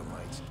and cut the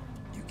lights,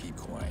 you keep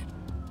quiet.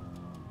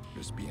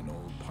 Just be an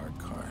old parked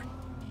car.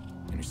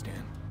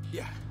 Understand?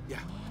 Yeah.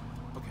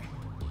 Okay.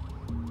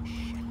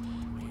 Shit,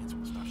 my hands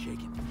won't stop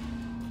shaking.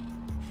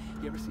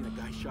 You ever seen a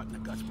guy shot in the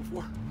guts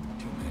before?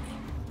 Too many.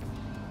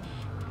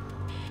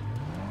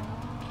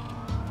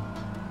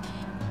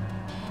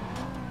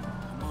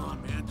 Come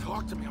on, man,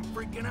 talk to me. I'm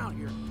freaking out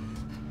here.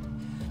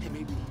 Hey,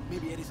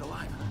 maybe Eddie's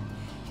alive.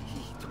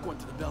 He took one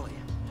to the belly.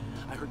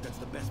 I heard that's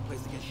the best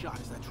place to get shot.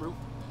 Is that true?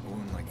 A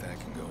wound like that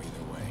can go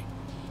either way.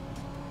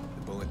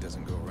 The bullet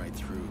doesn't go right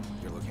through,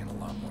 you're looking at a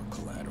lot more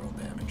collateral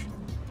damage.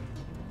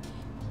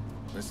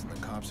 Listen,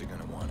 the cops are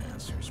gonna want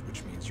answers,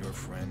 which means your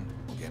friend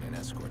will get an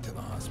escort to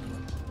the hospital.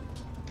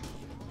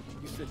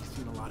 You said you've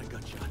seen a lot of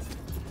gunshots.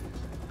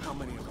 How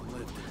many of them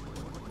lived?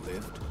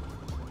 Lived?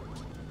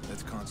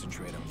 Let's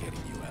concentrate on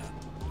getting you out,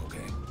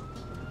 okay?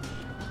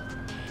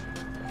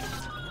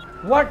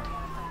 What?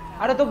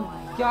 अरे तो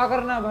क्या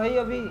करना है भाई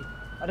अभी?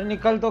 अरे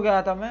निकल तो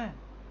गया था मैं.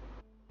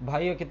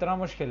 भाई ये कितना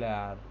मुश्किल है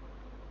यार.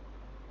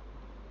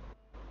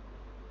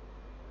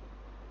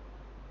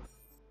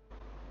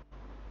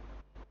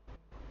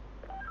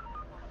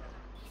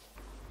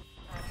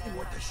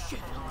 What the shit?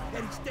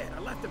 Eddie's dead. I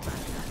left him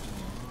back there.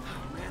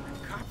 Oh man,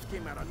 the cops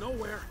came out of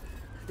nowhere.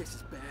 This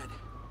is bad.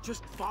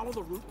 Just follow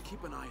the route and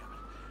keep an eye out.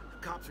 The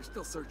cops are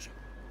still searching.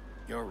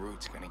 Your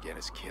route's gonna get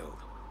us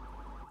killed.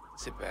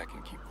 Sit back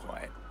and keep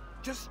quiet.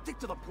 Just stick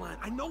to the plan.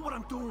 I know what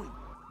I'm doing.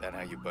 That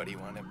how your buddy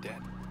wound up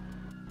dead?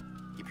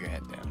 Keep your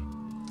head down.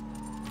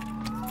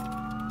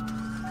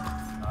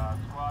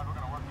 Squad, we're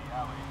gonna work the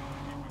alleys.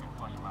 See if we can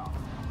flush them out.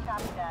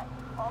 Copy that.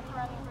 All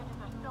surrounding bridges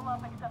are still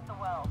up except the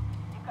well.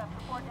 You've got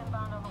support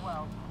inbound on the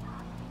well.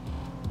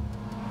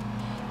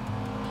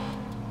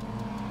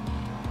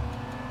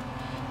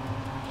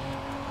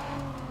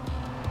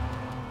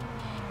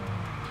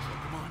 So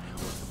come on,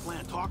 what's the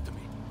plan? Talk to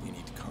me. You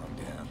need to calm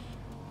down.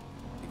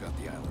 You got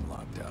the island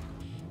locked up.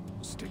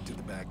 Stick to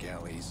the back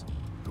alleys,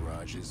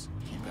 garages,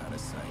 keep out of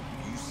sight.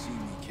 If you see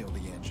me kill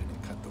the engine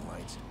and cut the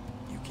lights,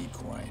 you keep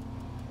quiet.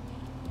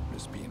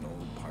 Just be an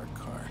old parked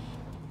car.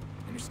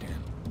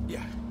 Understand?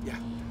 Yeah.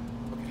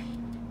 Okay.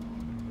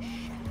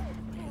 Shit,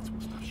 my hands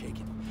won't stop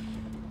shaking.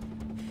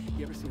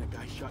 You ever seen a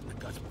guy shot in the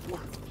guts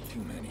before?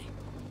 Too many.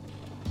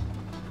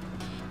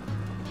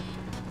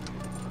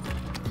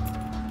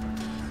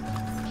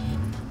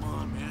 Come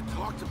on, man,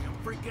 talk to me. I'm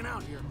freaking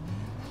out here.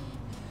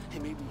 Hey,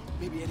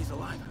 maybe Eddie's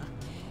alive, huh?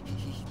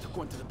 He took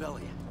one to the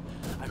belly.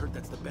 I heard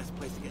that's the best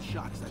place to get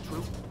shot. Is that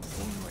true? A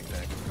wound like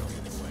that can go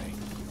either way.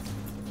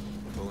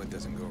 The bullet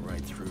doesn't go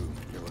right through,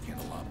 you're looking at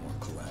a lot more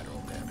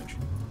collateral damage.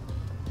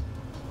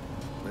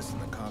 Listen,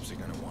 the cops are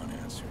gonna want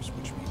answers,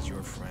 which means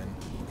your friend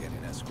will get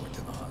an escort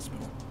to the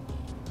hospital.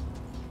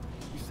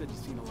 You said you've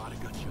seen a lot of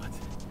gunshots.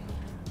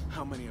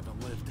 How many of them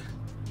lived?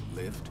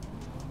 Lived?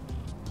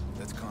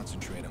 Let's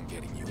concentrate on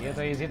getting you ये out.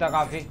 तो easy था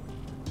काफी.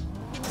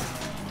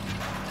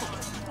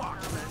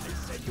 Fuck, man, they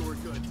said you were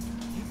good.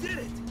 You did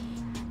it!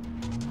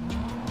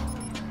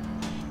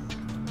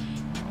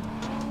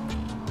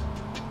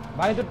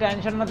 भाई तू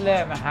tension मत ले.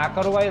 मैं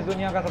hacker हुआ इस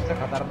दुनिया का सबसे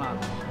खतरनाक.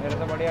 मेरे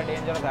से बढ़िया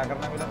डेंजरस हैकर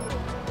ना मिला.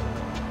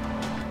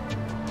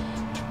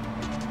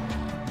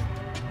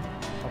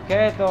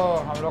 ओके, तो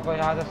हम लोग को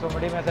यहाँ से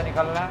सुमड़ी में से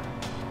निकलना है.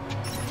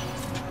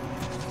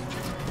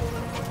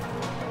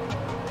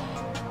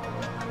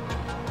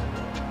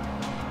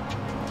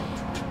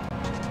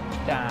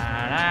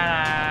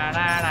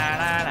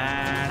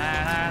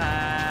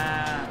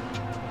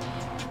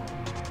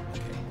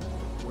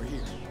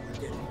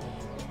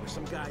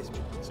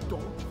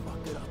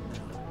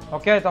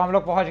 ओके, तो हम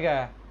लोग पहुंच गए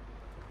हैं.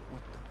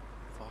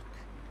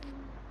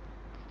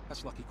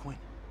 That's Lucky Quinn.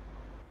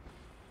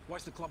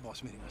 Why's the club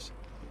boss meeting us?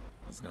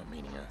 He's not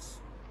meaning us.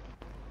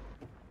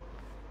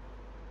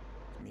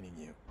 He's meaning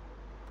you.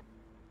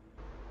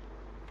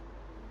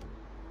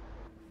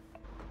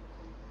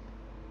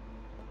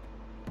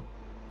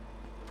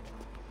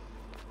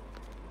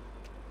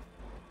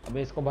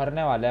 अबे इसको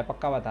भरने वाले हैं,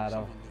 पक्का बता रहा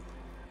हूँ.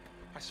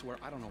 I swear,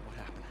 I don't know what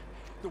happened.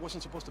 There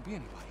wasn't supposed to be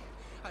anybody.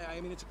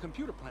 I mean, it's a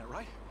computer plant,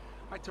 right?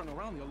 I turn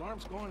around, the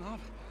alarm's going off.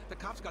 The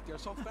cops got there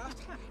so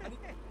fast.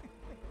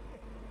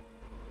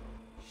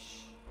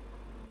 Shh.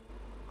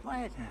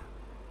 Quiet now.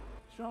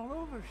 It's all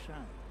over,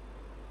 son.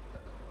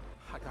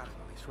 I got it,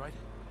 Elise, right?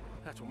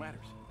 That's what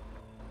matters.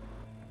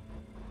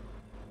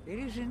 It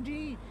is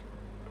indeed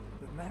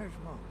what matters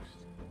most.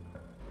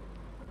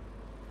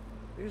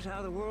 Here's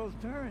how the world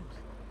turns.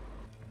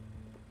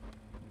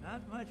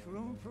 Not much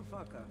room for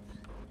fuck-ups.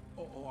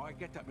 Oh, I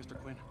get that, Mr.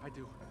 Quinn. I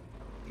do.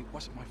 It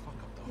wasn't my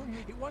fuck-up, though.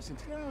 It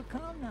wasn't. No,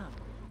 calm now.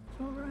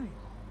 It's all right.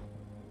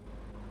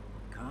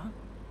 Calm?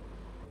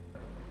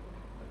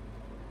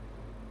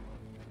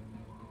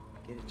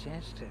 Get a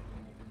chance to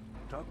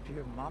talk to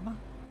your mama?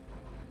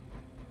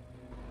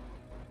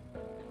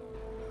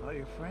 All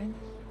your friends?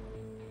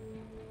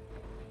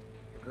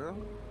 Girl?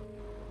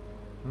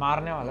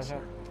 मारने वाला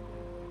sir.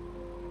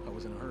 I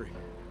was in a hurry.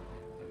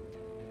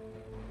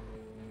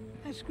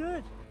 That's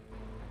good.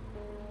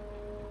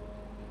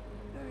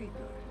 Very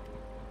good.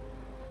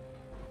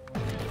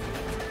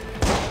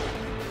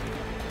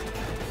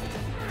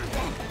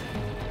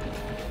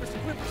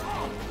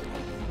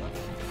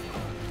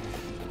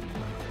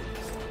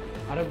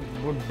 अरे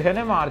बुड्ढे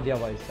ने मार दिया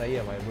भाई. सही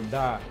है भाई.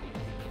 बुड्ढा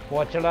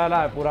पोचला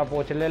है, पूरा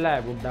पोचलेला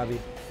है बुड्ढा भी.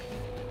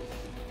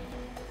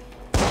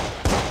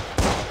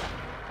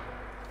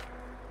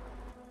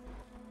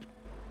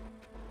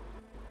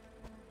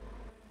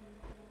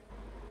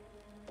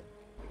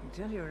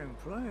 Tell your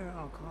employer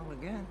I'll call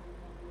again.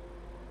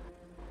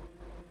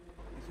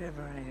 If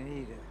ever I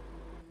need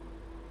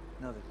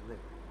another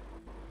delivery.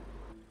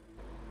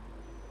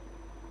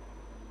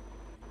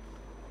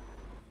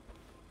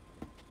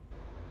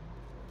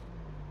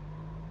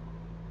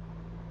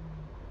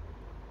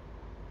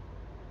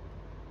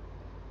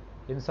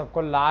 इन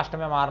सबको लास्ट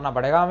में मारना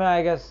पड़ेगा हमें,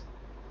 आई गेस.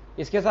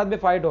 इसके साथ भी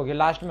फाइट होगी,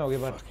 लास्ट में होगी.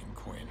 पर Fucking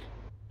Quinn.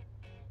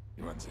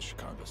 He runs the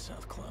Chicago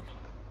South Club.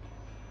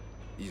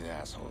 These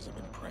assholes have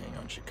been preying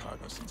on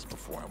Chicago since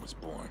before I was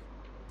born.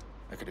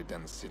 I could have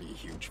done the city a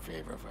huge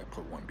favor if I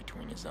put one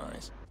between his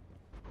eyes.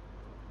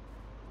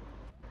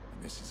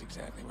 And this is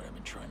exactly what I've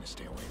been trying to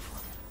stay away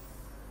from.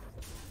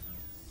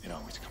 It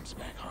always comes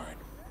back hard.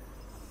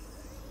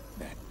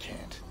 That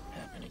can't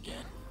happen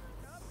again.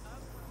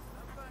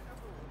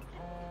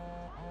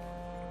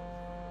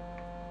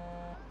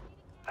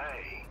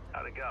 Hey,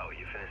 how'd it go?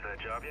 You finished that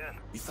job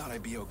yet? You thought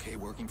I'd be okay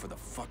working for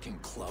the fucking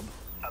club?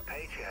 A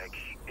paycheck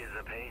is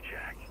a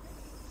paycheck.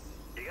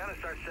 You gotta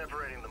start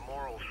separating the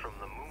morals from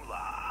the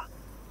moolah.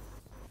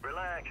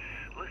 Relax.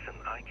 Listen,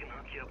 I can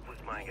hook you up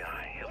with my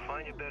guy. He'll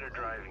find you better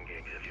driving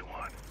gigs if you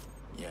want.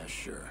 Yeah,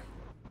 sure.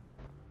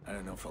 I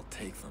don't know if I'll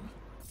take them.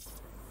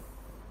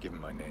 Give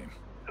him my name.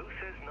 Who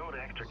says no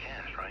to extra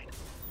cash,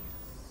 right?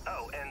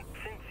 Oh, and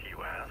since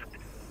you asked,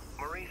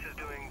 Maurice is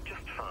doing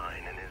just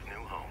fine in his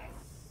new home.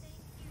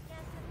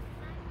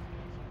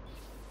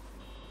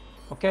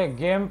 Okay,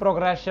 game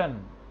progression.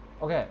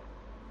 Okay,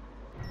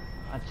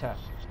 अच्छा.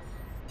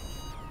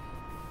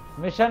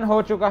 Mission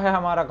हो चुका है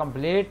हमारा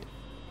complete.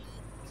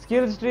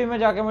 Skills tree में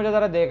जाके मुझे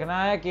ज़रा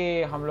देखना है कि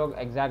हम लोग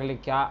एग्जैक्टली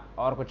क्या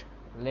और कुछ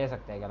ले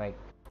सकते हैं क्या. Like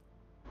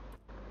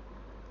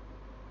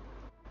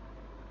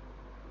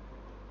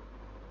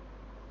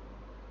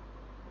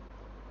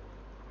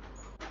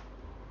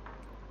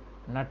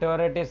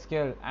नटोरिटी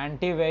skill,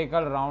 anti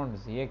vehicle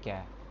rounds. ये क्या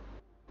है?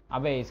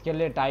 अबे इसके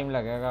लिए टाइम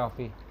लगेगा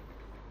काफ़ी.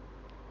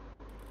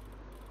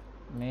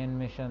 Main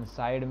mission,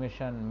 side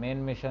mission, main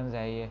missions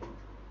है ये.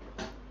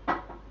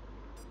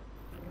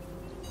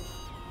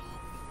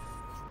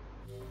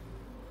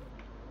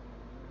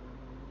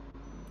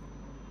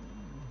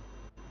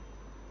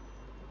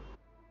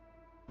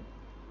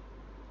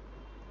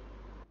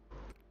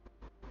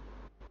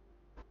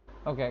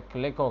 ओके,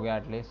 क्लिक हो गया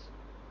एटलीस्ट.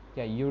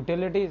 क्या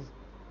यूटिलिटीज?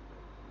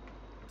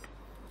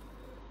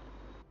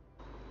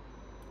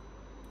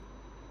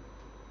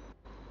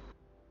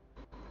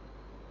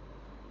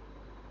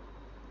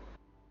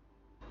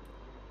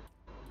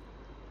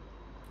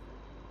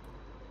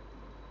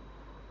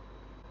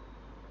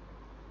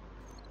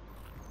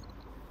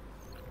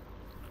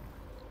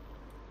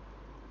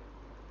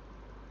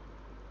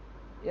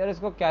 यार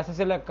इसको कैसे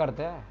सिलेक्ट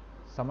करते हैं,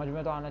 समझ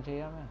में तो आना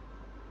चाहिए हमें.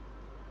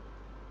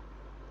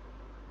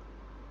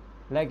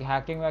 लाइक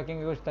हैकिंग वैकिंग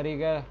के कुछ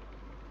तरीके है.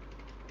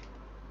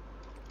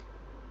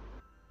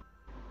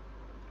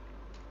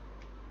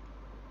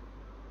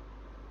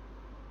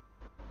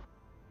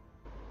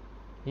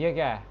 ये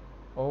क्या है?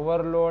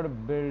 Overload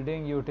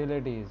building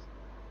utilities.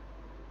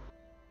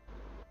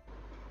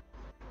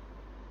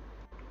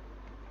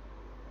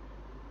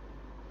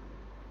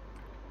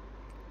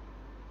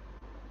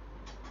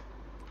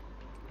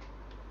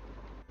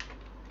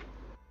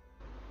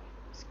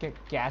 इसके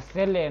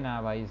कैसे लेना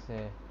है भाई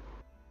इसे?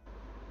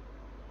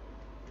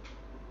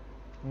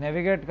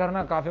 नेविगेट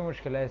करना काफ़ी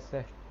मुश्किल है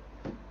इससे।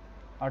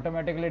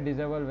 Automatically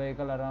disable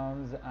vehicle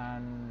around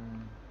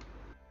and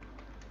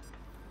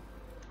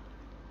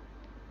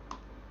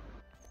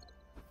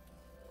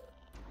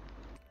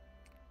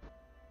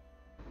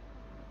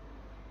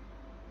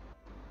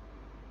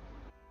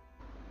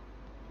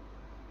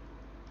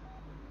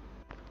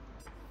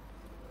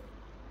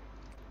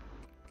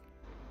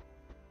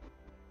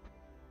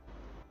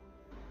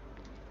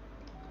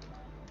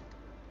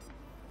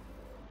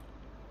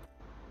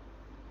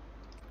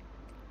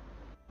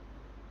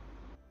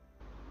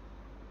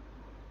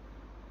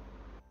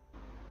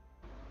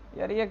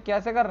यार ये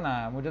कैसे करना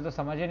है, मुझे तो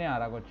समझ ही नहीं आ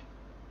रहा कुछ।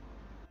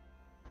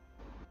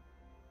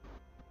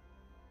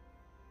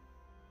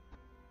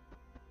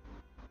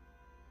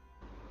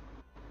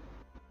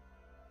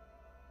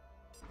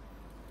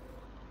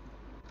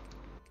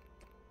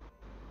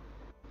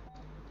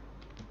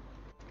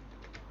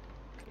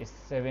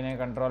 इससे भी नहीं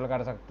कंट्रोल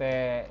कर सकते,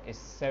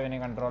 इससे भी नहीं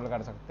कंट्रोल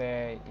कर सकते,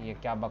 ये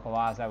क्या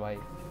बकवास है भाई।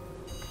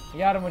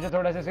 यार मुझे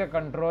थोड़े से इसके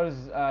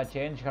कंट्रोल्स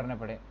चेंज करने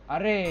पड़े।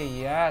 अरे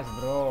यस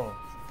ब्रो,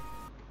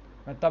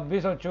 मैं तब भी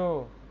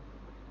सोचूं।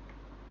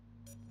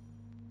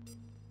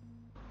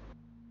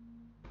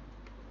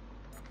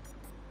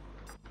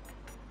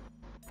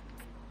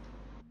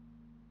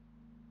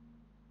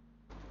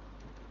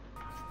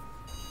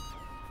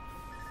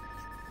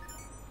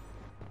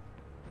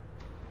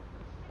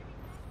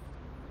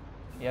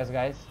 यस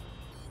गाइस,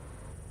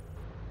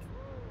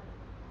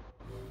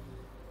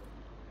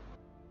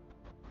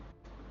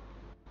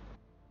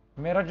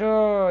 मेरा जो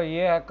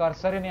ये है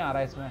कर्सर ही नहीं आ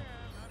रहा इसमें।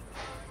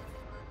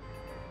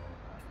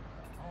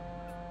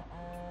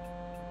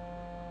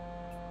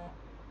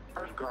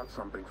 I've got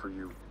something for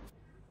you.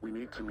 We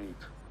need to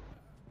meet.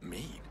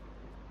 Meet?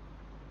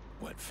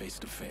 What, face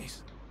to face?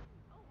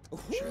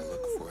 Sure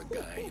look for a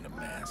guy in a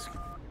mask.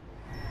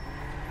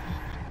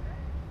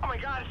 Oh my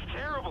god, it's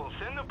terrible.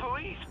 Send the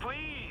police,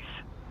 please.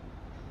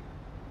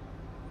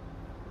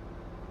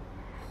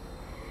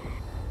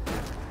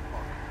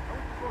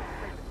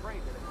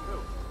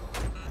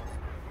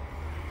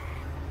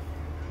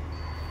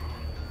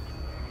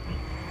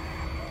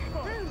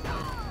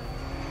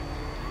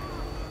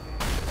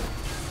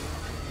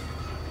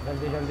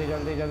 जल्दी जल्दी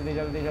जल्दी जल्दी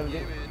जल्दी जल्दी।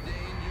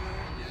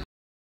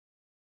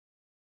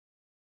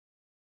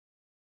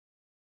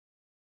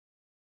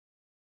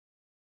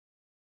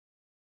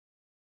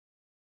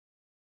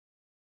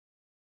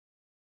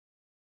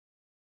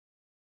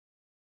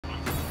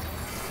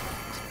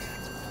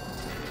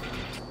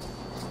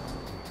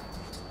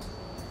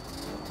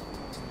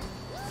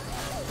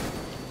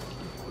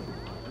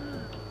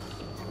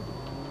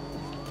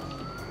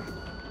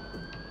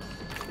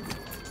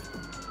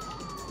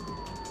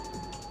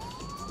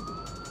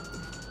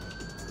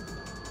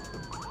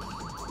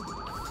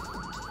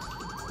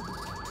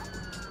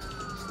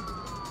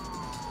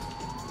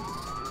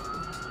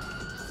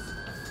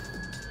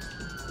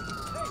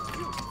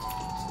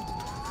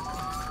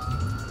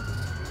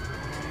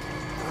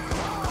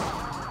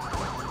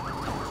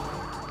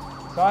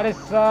 Sorry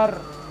sir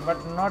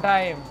but no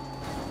time.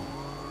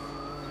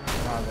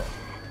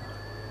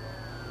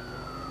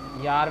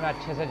 यार मैं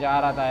अच्छे से जा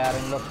रहा था यार,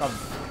 इन लोग का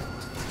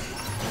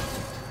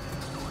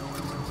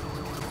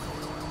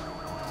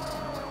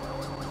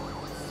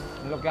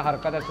इन लोग क्या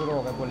हरकतें शुरू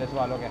हो गए पुलिस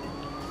वालों के।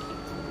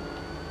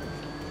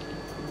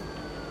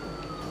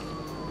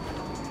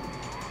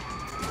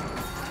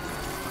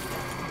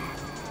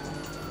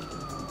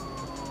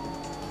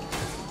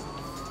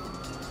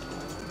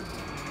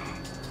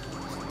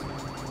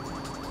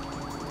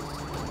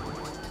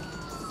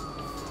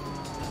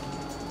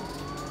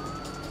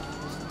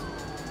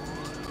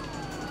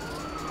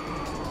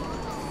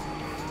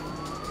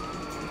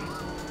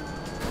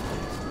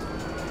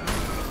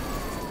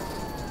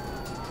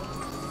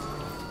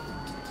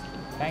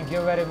 Thank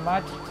you very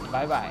much.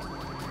 Bye bye.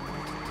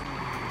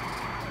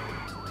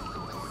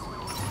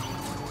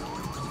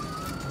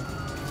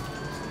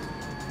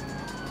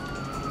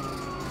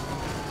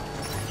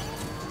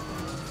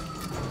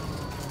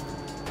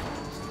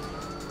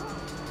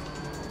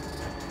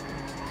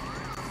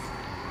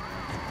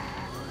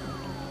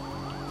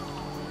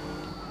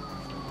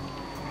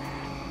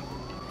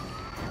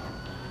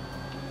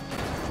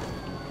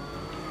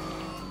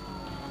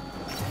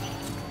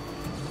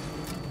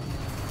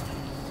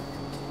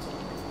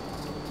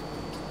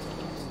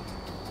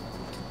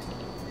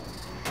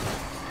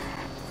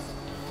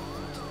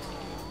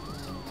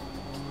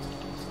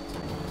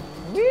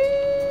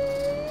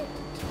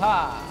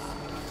 हाँ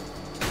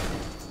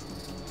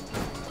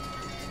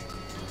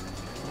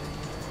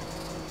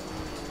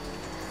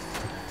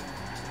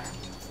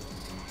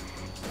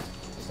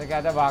इसे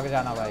कहते हैं भाग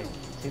जाना भाई,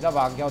 सीधा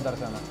भाग गया उधर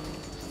से मैं।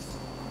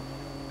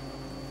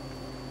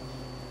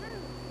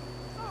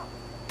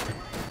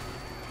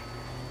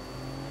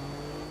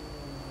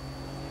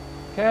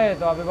 ओके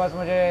तो अभी बस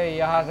मुझे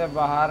यहाँ से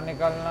बाहर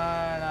निकलना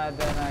है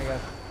ना आई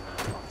गेस।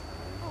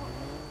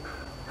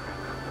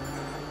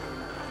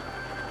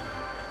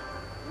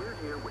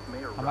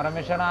 हमारा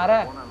मिशन आ रहा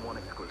है।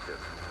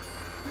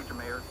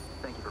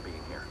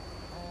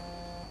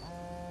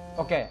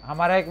 ओके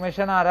हमारा एक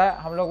मिशन आ रहा है,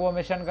 हम लोग वो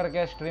मिशन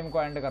करके स्ट्रीम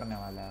को एंड करने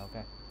वाले हैं। ओके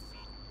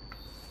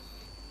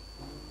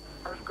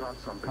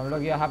हम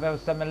लोग यहाँ पे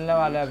उससे मिलने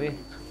वाले हैं अभी।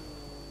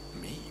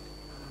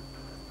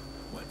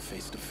 What,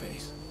 face to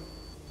face?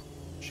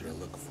 Should I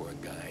look for a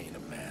guy in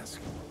a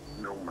mask?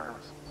 No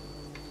mask.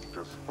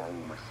 Just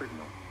follow my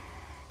signal.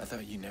 I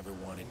thought you never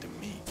wanted to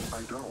meet.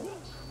 I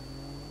don't.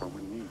 But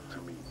we need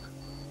to meet.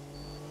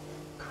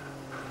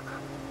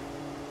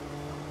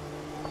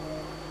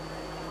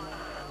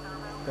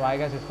 तो I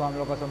guess इसको हम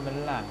लोग को सब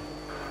मिलना है।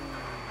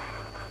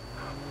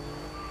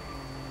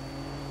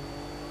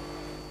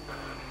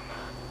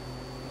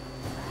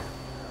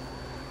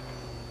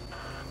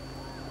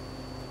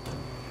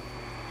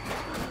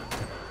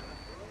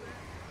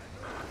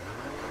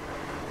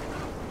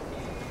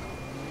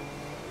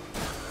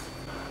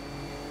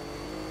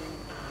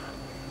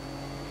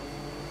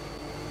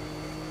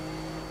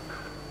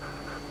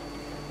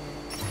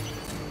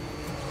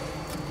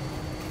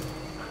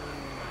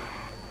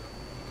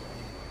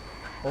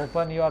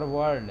 Open your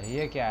world,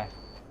 ये क्या है?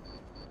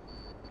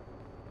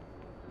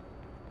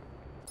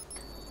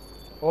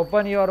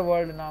 ओपन योर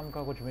वर्ल्ड नाम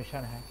का कुछ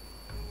मिशन है।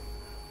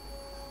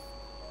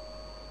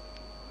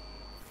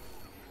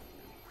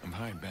 I've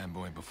hired Bad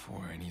Boy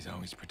before, and he's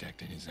always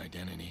protected his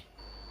identity.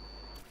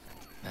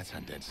 That's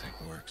how DedSec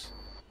works.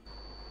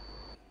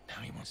 Now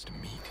he wants to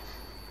meet.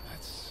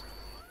 That's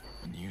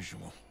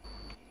unusual.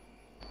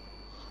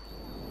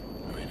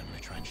 Alright, I'm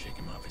gonna try and shake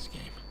him off his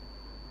game.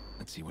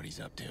 Let's see what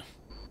he's up to.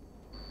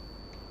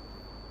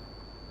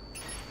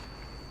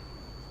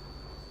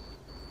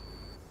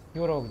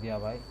 क्यों रोक दिया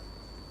भाई?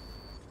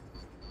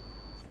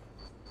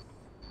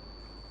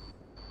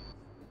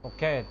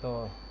 Okay तो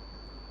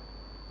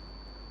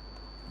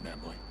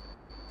Bad Boy.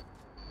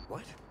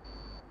 What?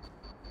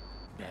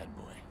 Bad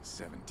Boy,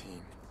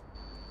 17.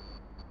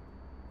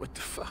 What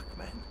the fuck,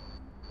 man?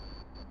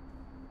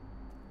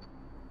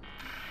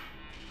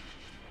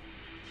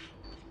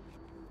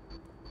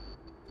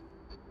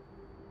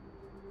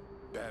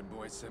 Bad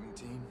Boy,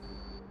 17?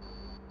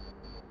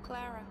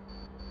 Clara.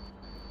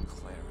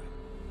 Clara.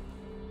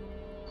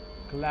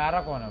 Clara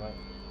कौन है भाई?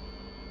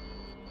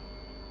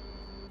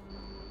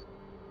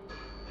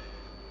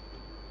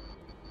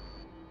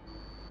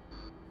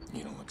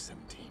 You don't look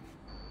 17.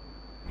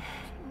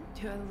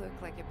 Do I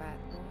look like a bad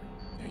boy?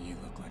 No, you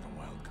look like a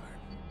wild card.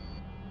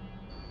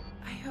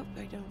 I hope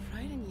I don't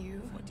frighten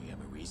you. What, do you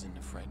have a reason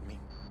to frighten me?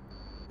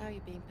 Now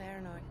you're being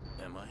paranoid.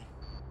 Am I?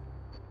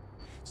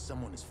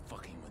 Someone is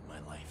fucking with my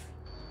life.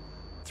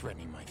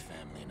 Threatening my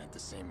family, and at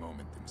the same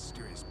moment, the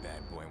mysterious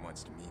bad boy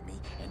wants to meet me,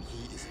 and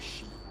he is a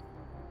she.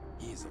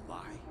 He is a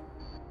lie.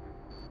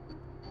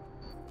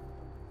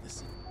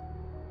 Listen,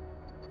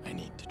 I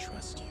need to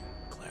trust you,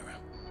 Clara.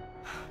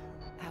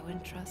 I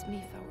wouldn't trust me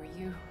if I were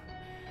you.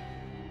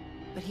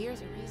 But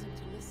here's a reason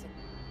to listen.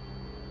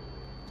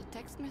 The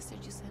text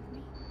message you sent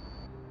me,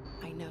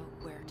 I know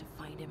where to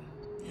find him.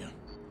 Yeah?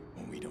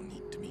 Well, we don't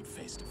need to meet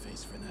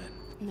face-to-face for that.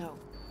 No.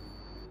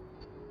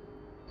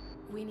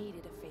 We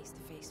needed a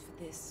face-to-face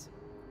for this.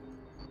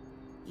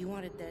 You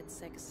wanted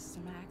DedSec as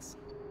Max?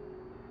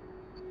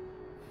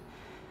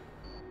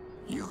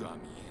 You got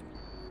me in.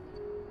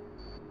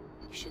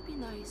 You should be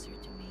nicer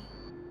to me.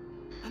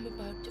 I'm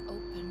about to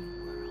open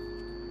your world.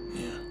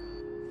 Yeah.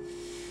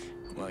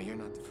 Well, you're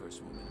not the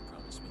first woman to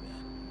promise me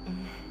that.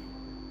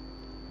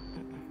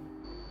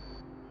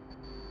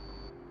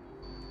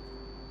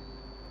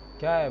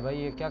 क्या है भाई,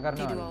 ये क्या करने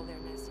They do वाला? all their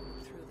nasty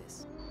work through this.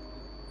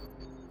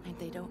 And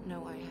they don't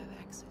know I have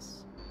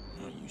access.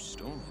 Well, you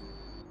stole it.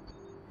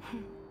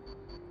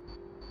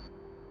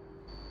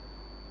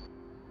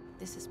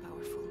 This is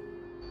powerful.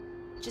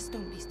 Just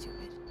don't be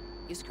stupid.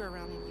 You screw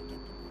around and you get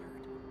people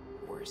hurt.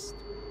 Worst.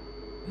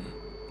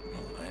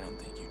 Well, I don't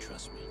think you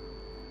trust me.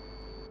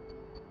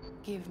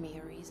 Give me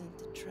a reason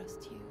to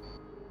trust you.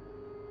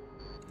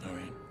 All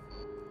right.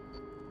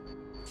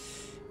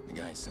 The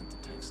guy sent the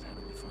text. How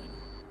do we find him?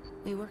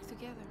 We work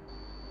together.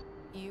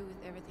 You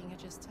with everything I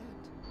just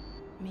said.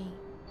 Me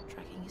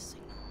tracking his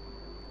signal.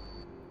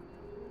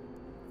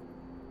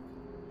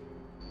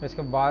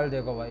 इसके बाल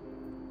देखो भाई।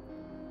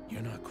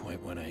 You're not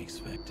quite what I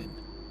expected.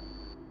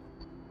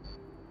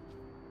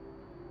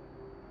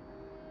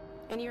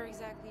 And you're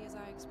exactly as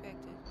I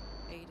expected,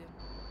 Aiden.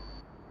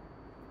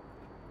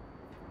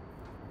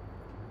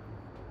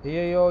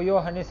 ये यो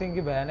हनी सिंह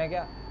की बहन है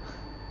क्या?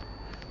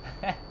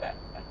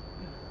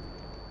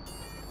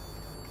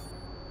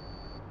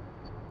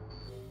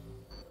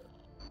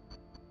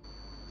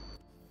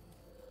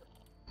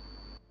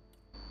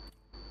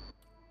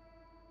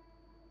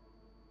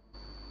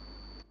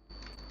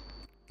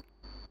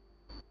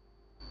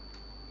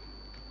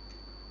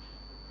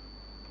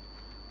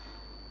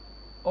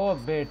 ओ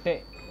बेटे,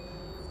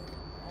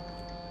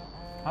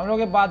 हम लोग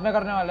ये बाद में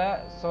करने वाले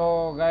हैं। सो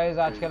गाइस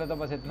आज के लिए तो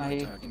बस इतना ही।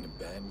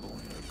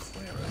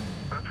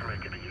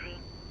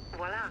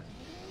 Voila.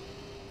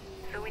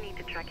 So we need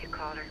to track your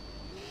caller.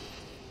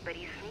 But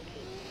he's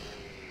sneaky.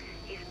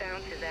 He's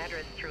bounced his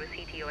address through a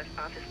CTOS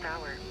office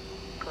tower.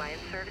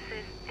 Client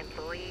services,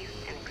 employees,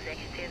 and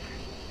executives,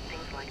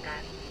 things like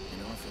that.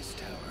 An office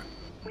tower?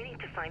 We need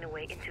to find a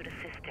way into the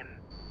system.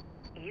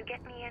 You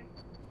get me in,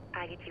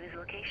 I get you his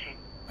location.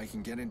 I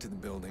can get into the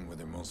building where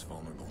they're most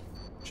vulnerable.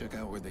 Check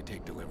out where they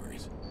take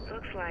deliveries.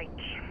 Looks like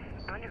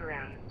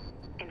underground,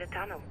 in the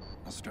tunnel.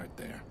 I'll start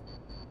there.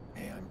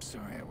 Hey, I'm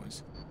sorry I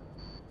was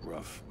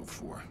rough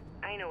before.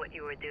 I know what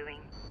you were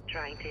doing,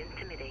 trying to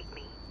intimidate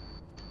me.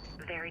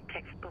 Very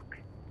textbook.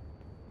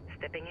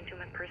 Stepping into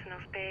my personal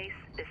space,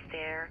 the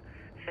stare,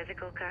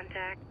 physical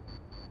contact.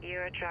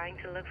 You're trying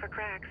to look for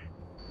cracks.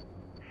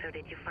 So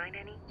did you find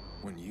any?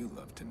 Wouldn't you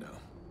love to know?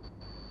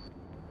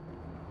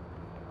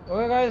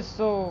 Okay guys,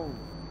 सो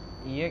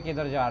ये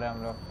किधर जा रहे हैं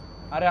हम लोग?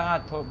 अरे हाँ,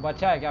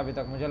 बचा है क्या अभी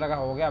तक? मुझे लगा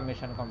हो गया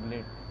मिशन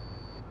कंप्लीट।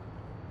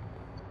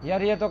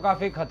 यार ये तो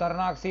काफी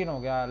खतरनाक सीन हो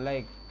गया।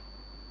 लाइक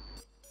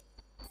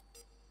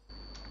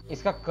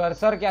इसका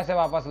कर्सर कैसे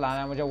वापस लाना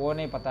है मुझे वो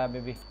नहीं पता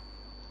अभी भी।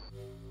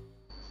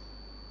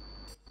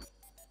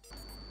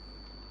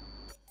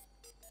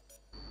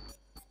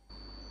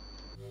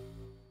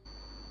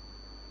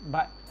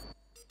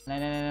 नहीं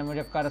नहीं नहीं,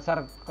 मुझे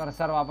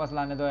कर्सर वापस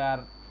लाने दो यार।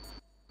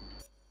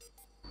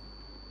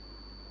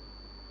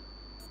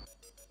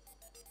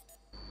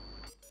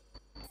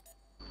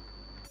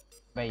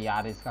 भाई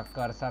यार इसका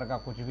कर्सर का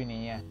कुछ भी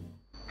नहीं है।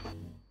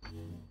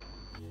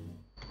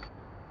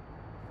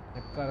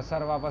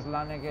 कर्सर वापस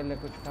लाने के लिए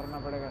कुछ करना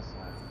पड़ेगा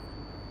sir.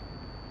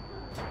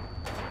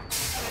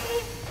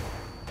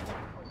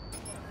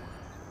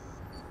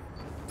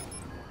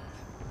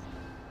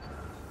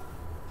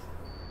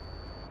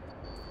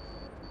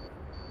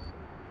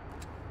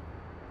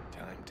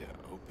 Time to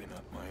open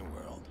up my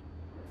world.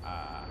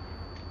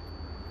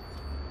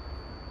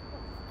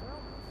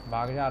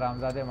 भाग जा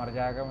रामजादे, मर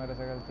जाएगा मेरे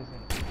से गलती से।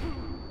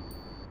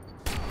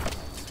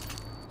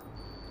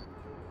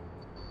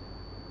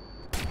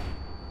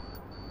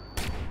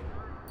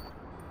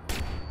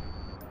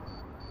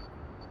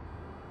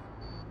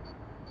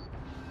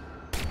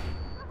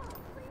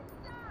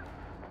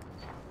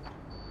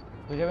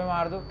 तुझे भी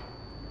मार दूं?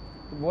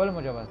 तू बोल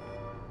मुझे बस।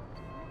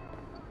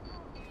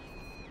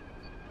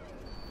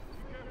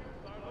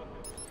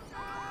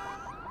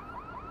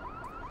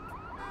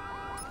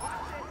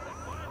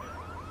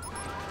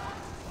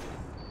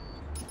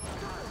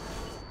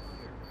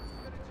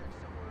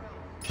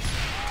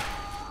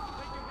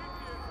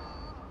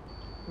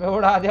 मैं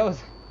उड़ा दिया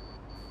उसे।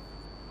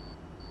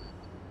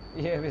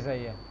 ये भी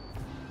सही है।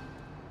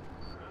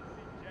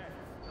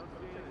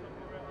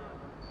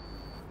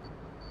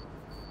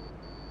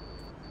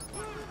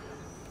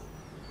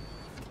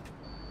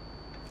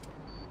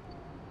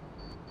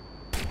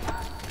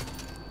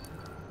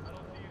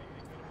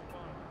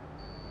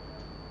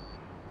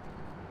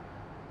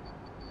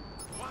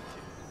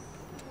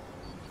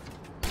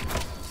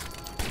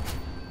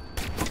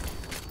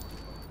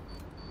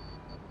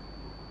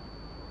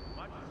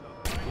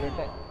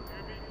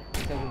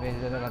 इसे भी भेज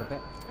देते घर पे।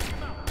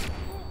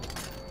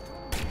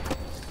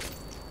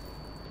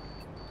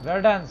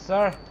 वेल डन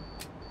सर,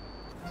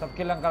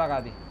 सबकी लंका लगा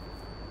दी।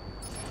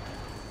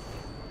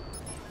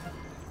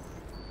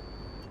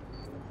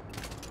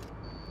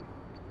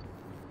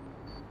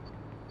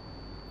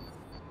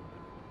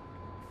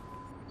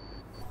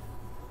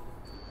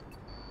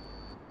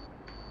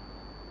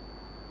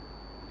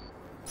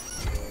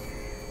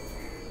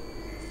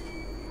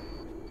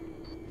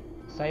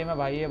 सही में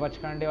भाई ये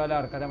बचकांडी वाले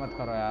हरकतें मत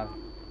करो यार।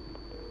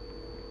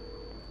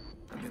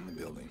 I'm in the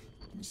building.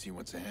 Can you see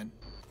what's ahead?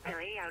 The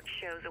layout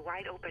shows a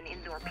wide open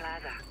indoor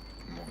plaza.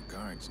 More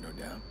guards, no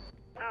doubt.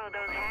 Oh,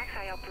 those hacks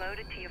I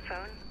uploaded to your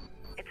phone?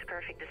 It's a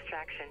perfect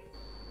distraction.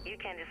 You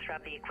can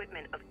disrupt the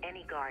equipment of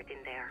any guard in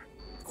there.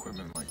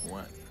 Equipment like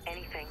what?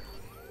 Anything.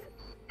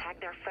 Hack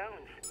their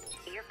phones,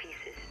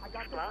 earpieces,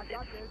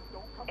 explosives.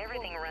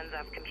 Everything runs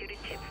off computer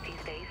chips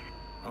these days.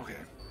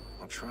 Okay,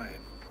 I'll try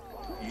it.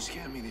 You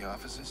scan me the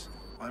offices?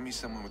 Find me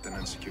someone with an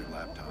unsecured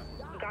laptop.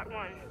 Got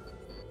one.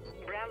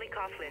 Bradley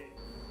Coughlin.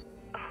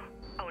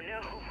 Oh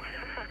no.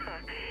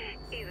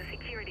 He's a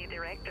security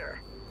director.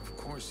 Of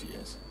course he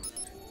is.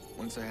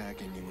 Once I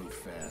hack in, you move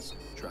fast.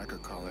 Track or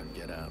call it and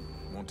get out.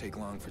 Won't take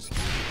long for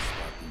security to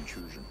spot the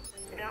intrusion.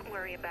 Don't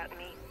worry about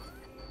me.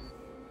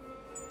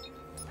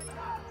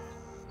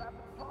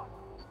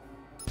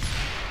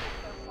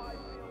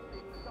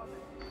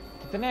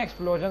 कितने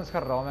explosions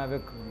कर रहा हूँ मैं अभी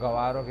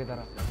गवारों की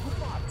तरह।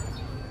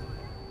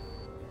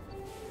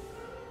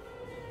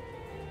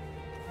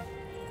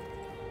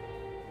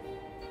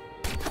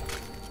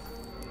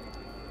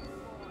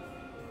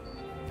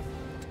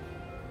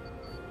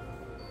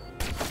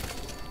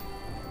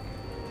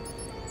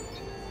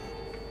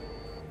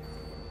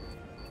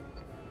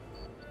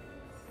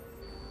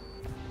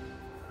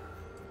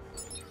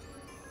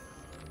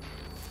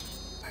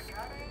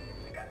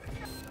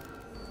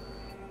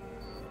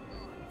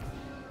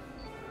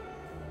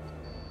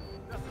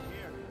 Nothing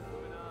here.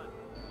 Moving on.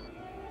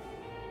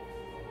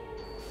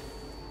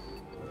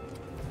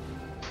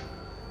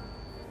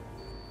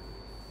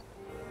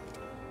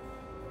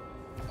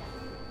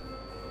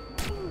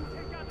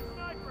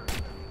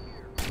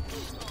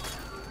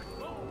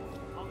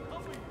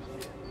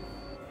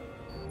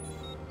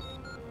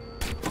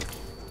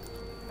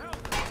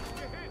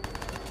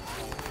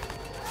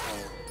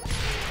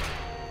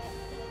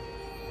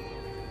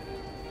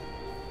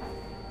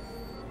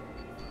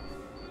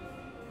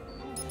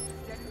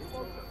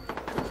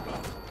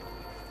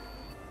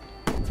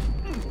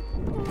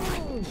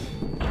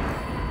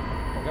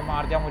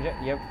 मार दिया मुझे।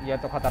 ये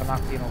तो खतरनाक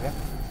सीन हो गया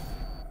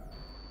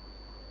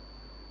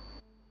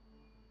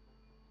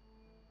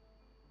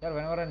यार।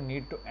 Whenever I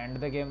need to and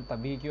the game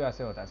तभी क्यों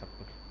ऐसे होता है सब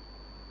कुछ।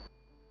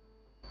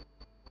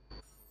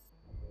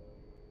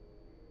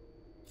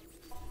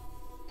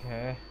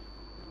 Okay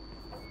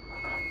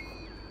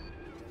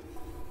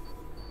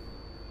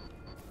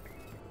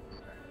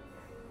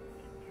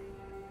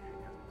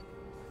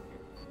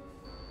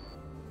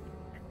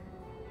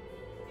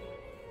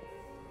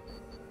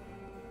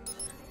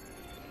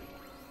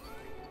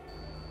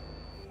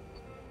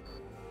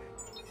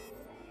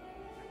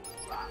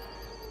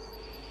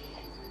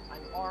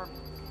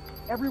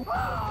Everyone.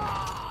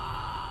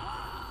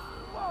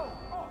 Whoa!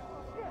 Oh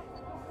shit!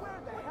 Where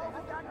the hell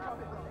did that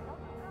come from?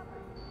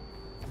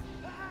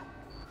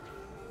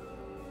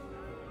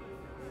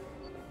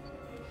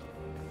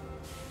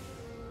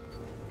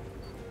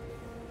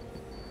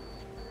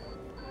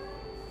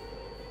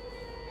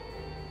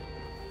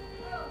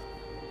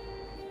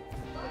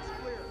 Looks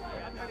clear.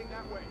 I'm heading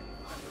that way.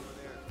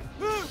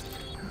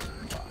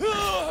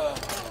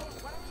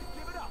 Why don't you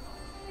give it up?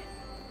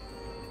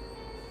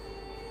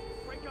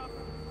 Break up.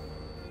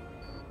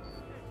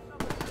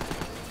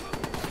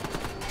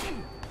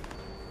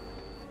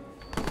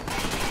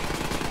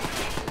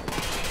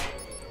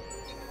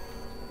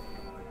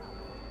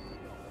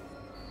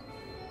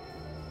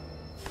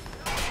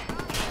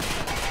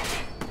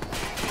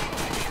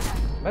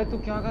 भाई तू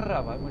क्या कर रहा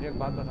है भाई, मुझे एक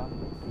बात बता।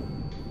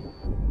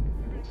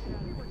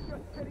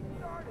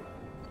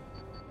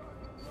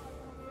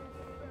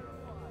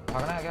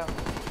 भागना है क्या?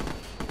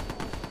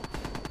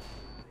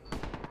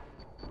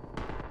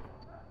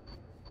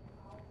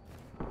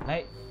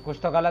 नहीं, कुछ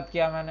तो गलत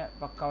किया मैंने,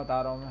 पक्का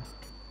बता रहा हूँ मैं।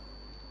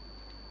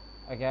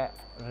 क्या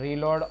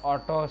रीलोड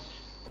ऑटो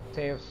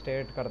सेव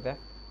स्टेट करते हैं,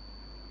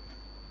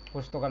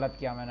 कुछ तो गलत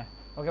किया मैंने।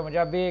 ओके मुझे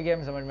अभी ये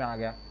गेम समझ में आ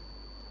गया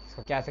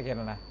इसको कैसे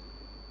खेलना है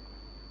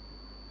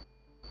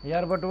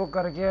यार। बट वो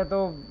करके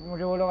तो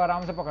मुझे वो लोग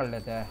आराम से पकड़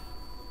लेते हैं।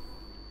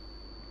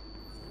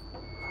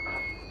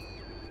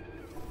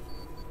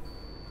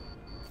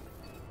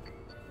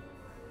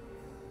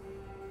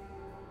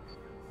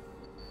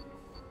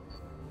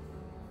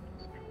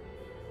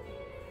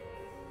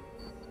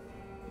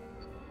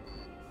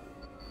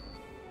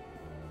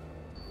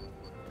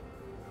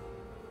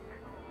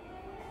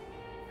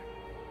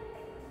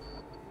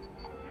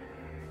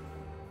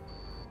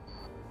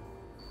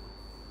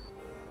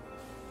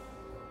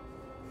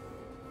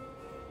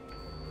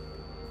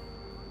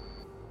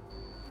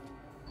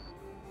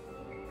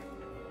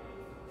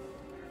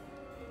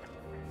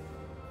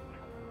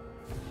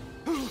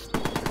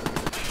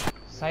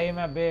 सही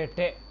में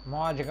बेटे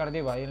मौज कर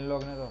दी भाई इन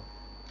लोग ने तो।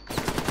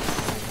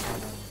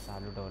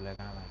 चालू ठेवलंय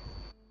का भाई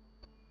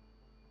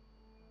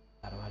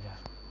दरवाजा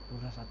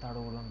पूरा सताड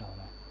उघडून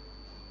ठेवलाय।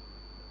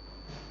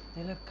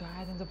 त्याला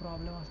काय त्यांचा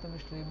प्रॉब्लेम असतो, मी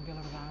स्ट्रीम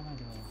केल्यावर काय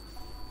माहिती बाबा।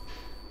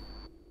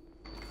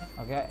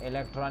 ओके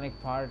इलेक्ट्रॉनिक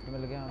पार्ट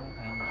मिल गया हमें,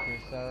 थैंक यू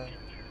सर।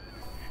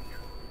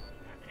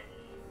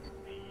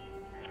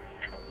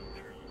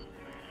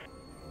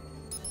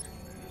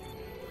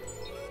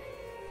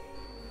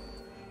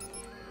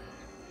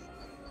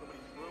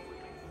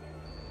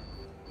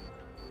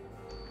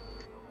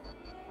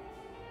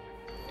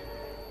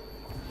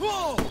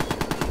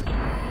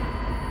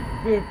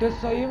 बेटे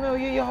सही में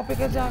ये यहाँ पे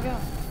कैसे आ गया?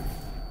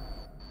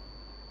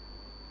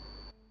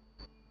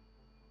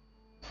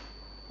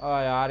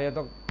 यार ये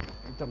तो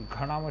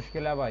घना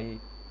मुश्किल है भाई।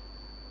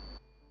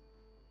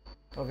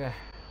 Okay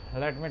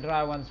let me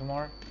try once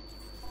more.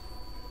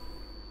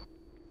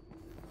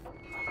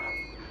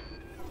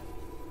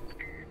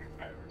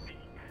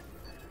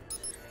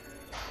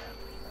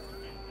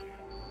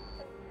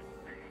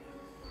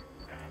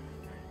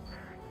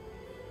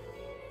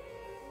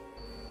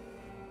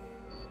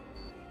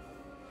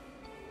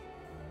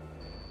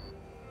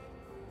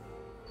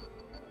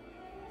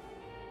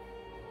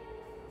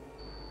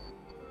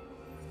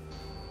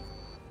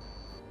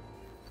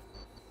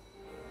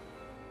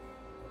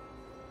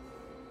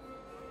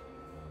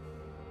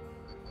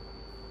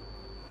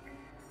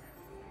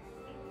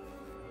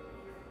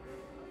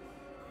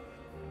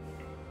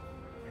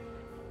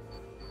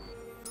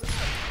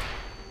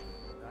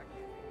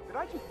 Did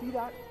I just see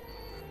that?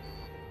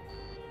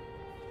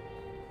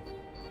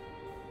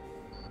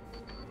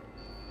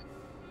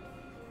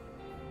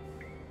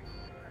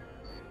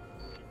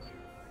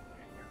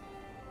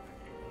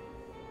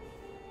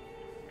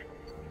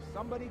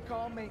 Somebody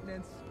call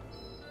maintenance.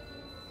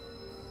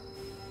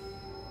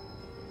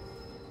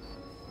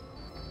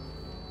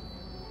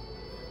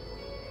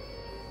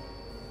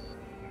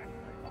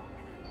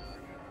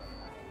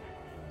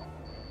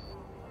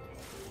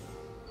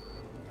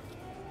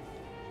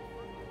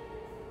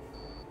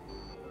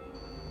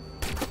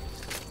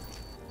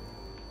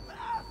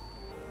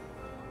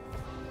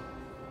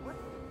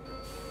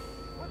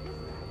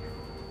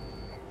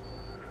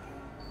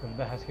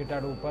 बहस की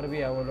टाड़ ऊपर भी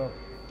है वो लोग।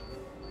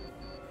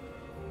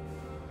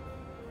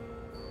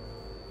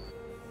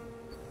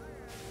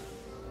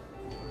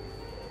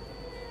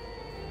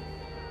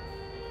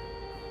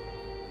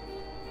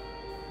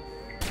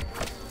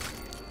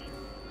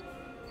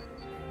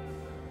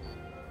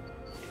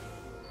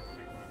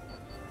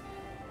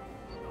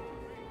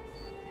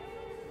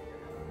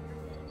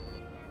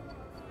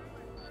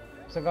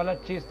 सबसे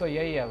गलत चीज़ तो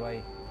यही है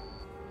भाई।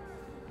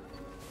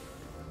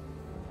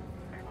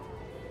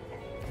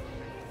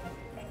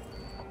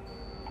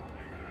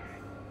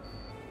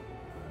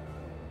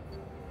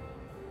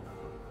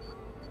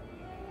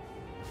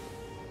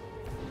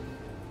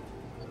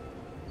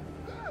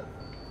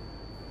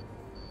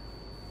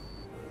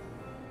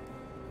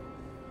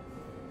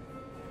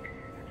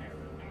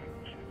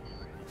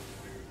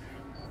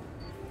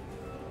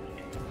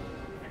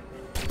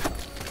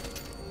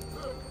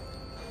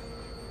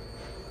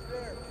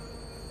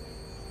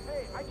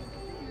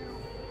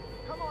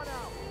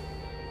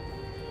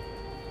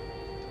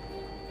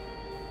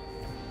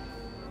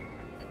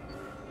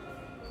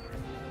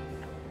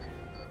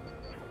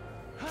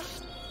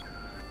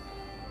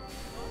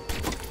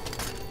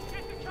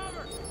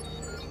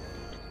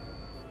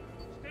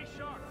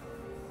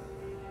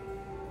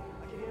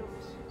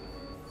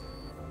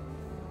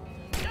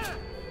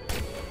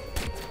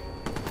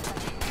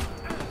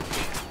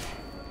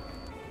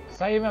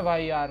 सही में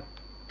भाई यार,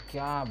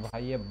 क्या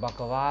भाई ये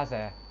बकवास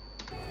है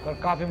और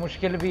काफ़ी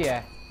मुश्किल भी है।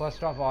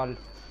 फर्स्ट ऑफ ऑल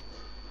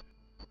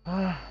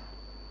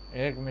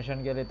एक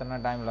मिशन के लिए इतना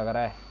टाइम लग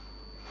रहा है,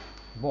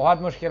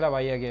 बहुत मुश्किल है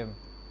भाई ये गेम।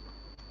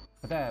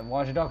 पता है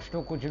वॉच डॉग्स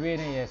 2 कुछ भी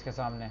नहीं है इसके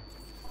सामने।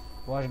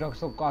 वॉच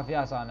डॉग्स 2 काफ़ी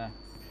आसान है।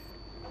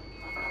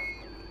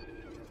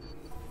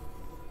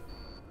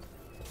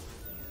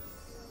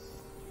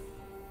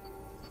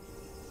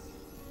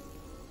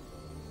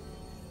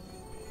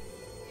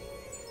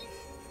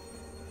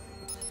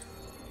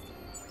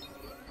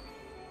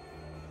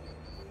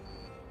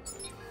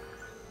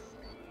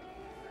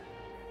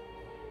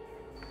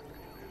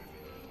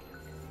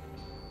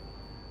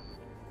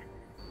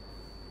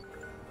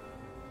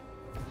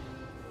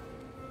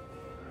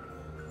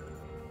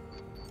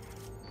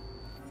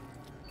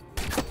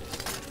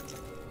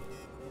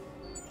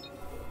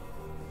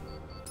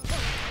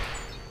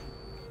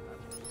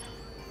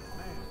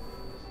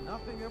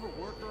 Nothing ever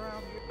work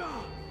around here?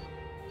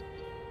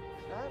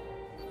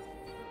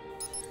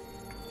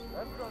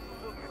 That doesn't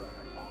look right.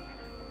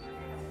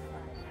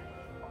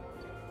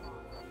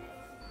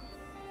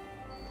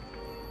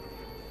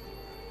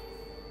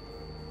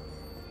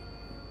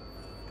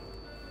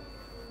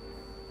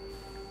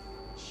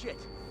 Shit!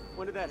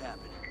 When did that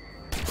happen?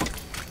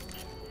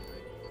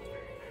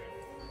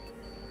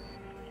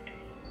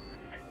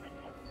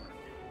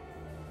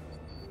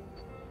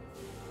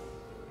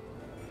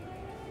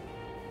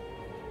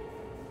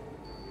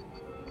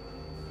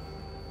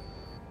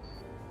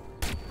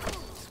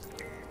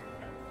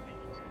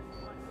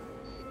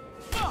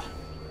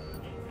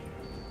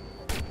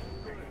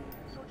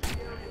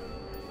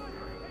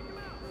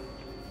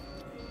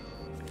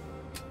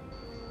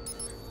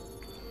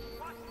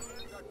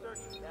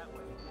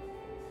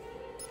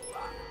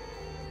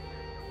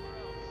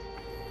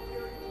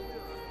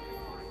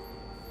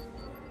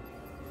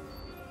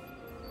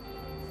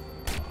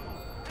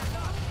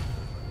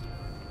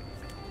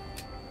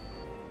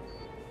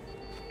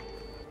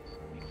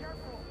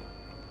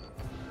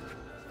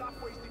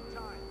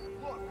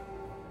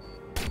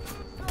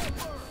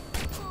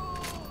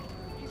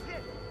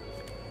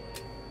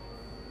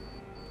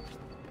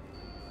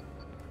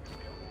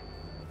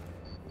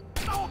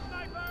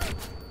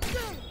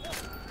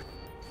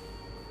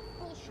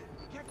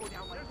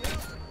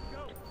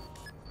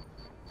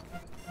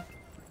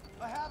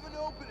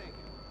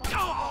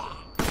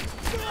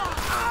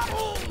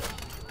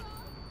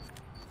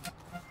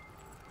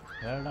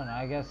 Well done,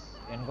 I guess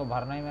इनको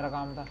भरना ही मेरा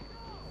काम था।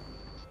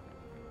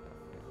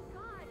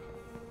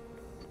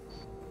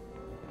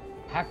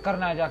 हैक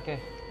करना है जाके।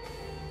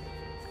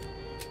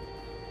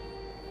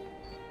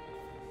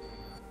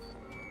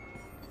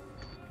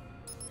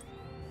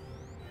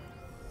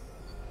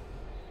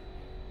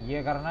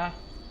 ये करना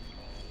है।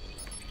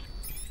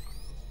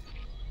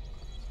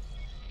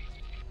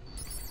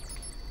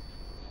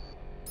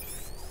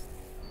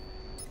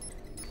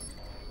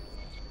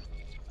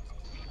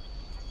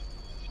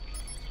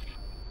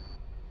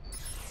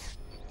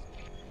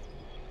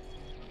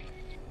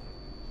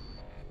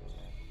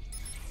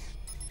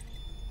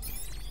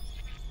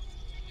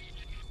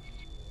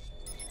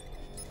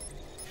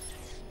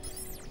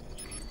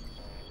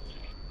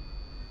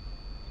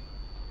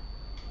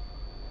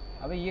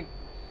 अबे ये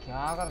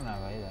क्या करना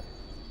है भाई इधर?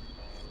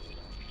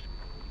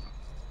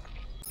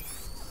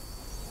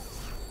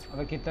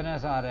 अबे कितने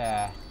सारे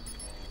हैं?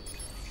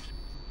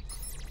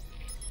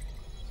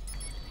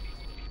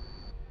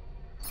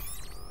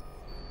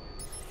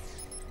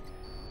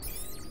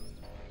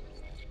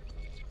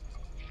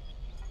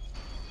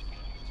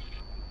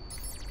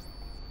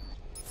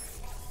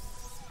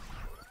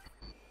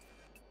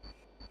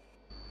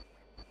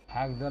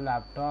 हैक द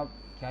लैपटॉप,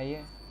 क्या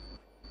ये?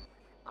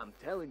 I'm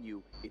telling you,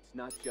 it's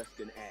not just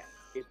an ad.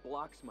 It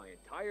blocks my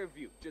entire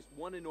view. Just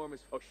one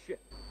enormous... Oh,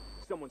 shit.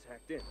 Someone's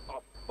hacked in.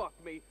 Oh, fuck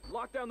me.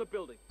 Lock down the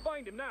building.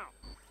 Find him now.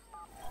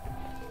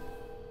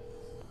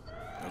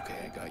 Okay,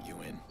 I got you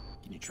in.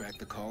 Can you track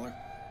the caller?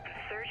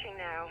 Searching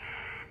now.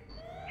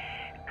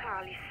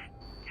 Carlis,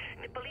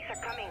 the police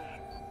are coming.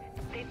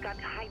 They've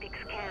got high-tech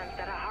scans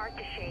that are hard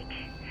to shake.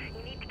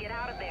 You need to get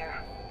out of there.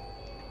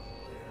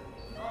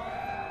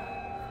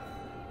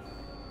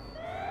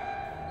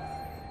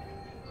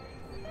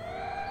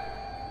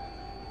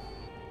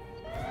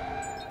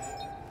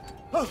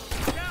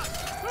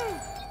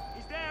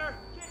 He's there!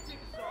 Can't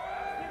take us all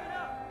out. Give it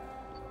up!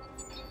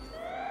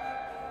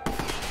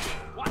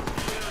 Watch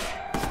it!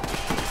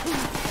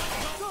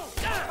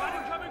 Find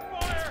incoming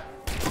fire!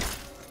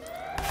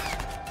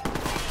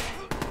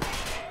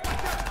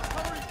 Watch out! I'm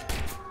covering!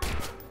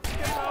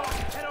 Stay low!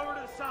 Head over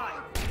to the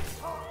side!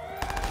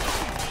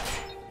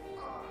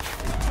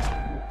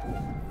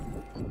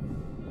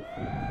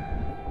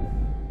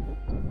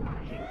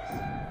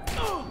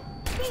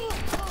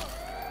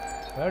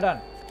 Well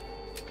done.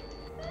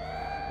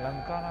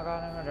 Lanka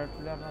लगाने में dead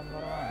player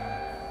number 1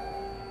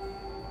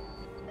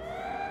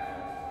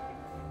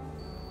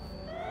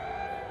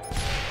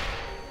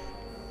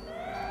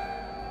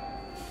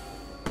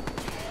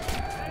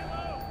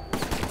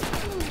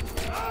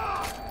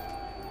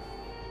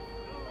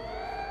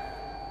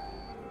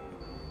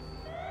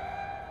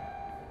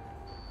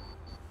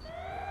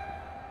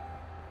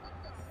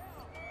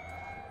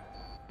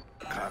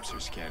 Cops are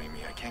scanning me.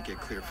 I can't get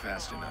clear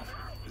fast enough.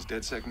 Does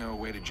DedSec know a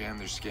way to jam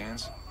their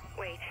scans?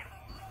 Wait,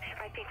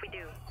 I think we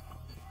do.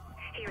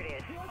 Here it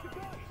is.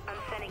 I'm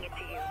sending it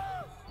to you.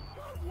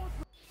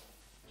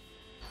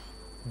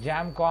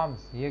 Jam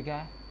comms, ये क्या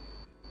है?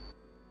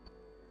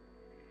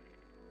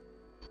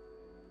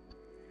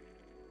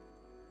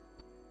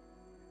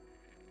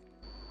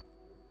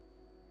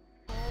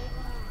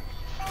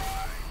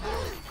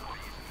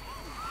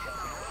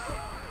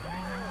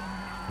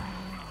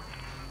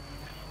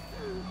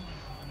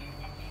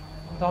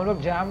 तो हम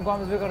लोग jam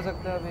corms भी कर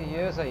सकते हैं अभी,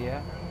 ये सही है।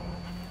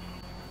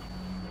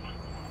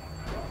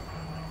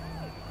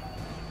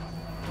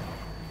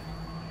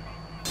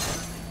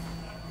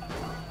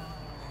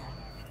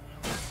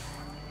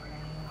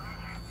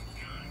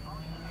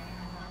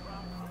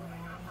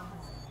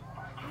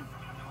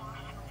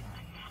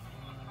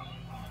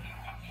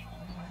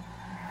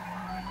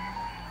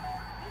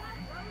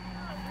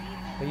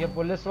 तो ये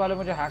पुलिस वाले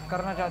मुझे हैक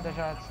करना चाहते हैं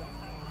शायद से।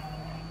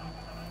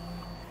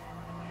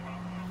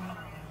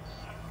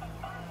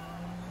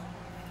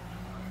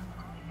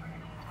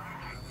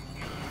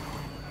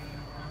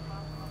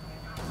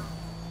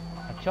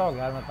 अच्छा हो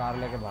गया यार, मैं कार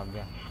लेके भाग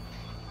गया।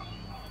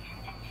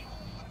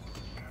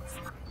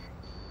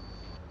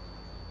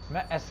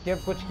 मैं एस्केप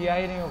कुछ किया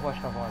ही नहीं हूँ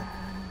first of all.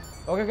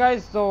 Okay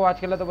guys, तो आज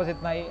के लिए तो बस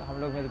इतना ही। हम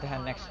लोग मिलते हैं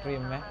नेक्स्ट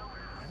स्ट्रीम में।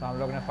 तो हम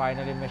लोग ने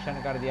फाइनली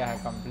मिशन कर दिया है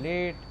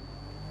complete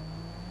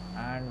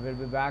and will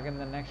be back in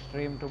the next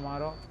stream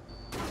tomorrow.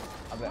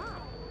 अबे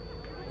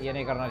ये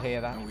नहीं करना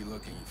चाहिए था।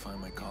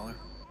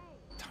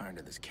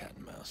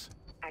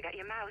 I got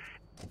your mouse.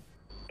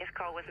 This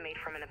call was made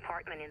from an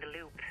apartment in the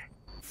loop.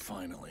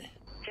 Finally.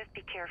 Just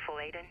be careful,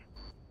 Aiden.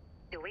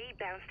 The way he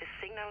bounced the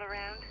signal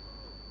around,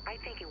 I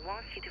think he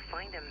wants you to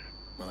find him.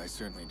 Well, I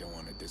certainly don't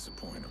want to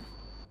disappoint him.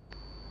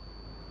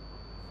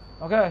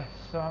 Okay,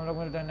 so हम लोग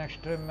मिलते हैं next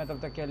stream में।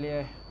 तब तक के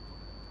लिए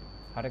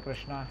हरे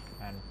Krishna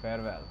and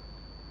farewell.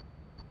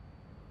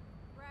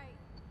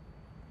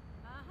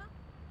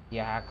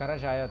 ये हैकर है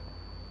शायद,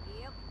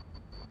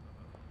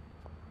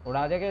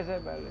 उड़ा देगा इसे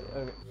पहले।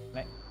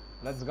 नहीं,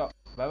 लेट्स गो,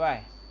 बाय बाय।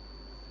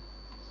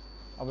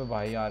 अबे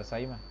भाई यार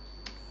सही में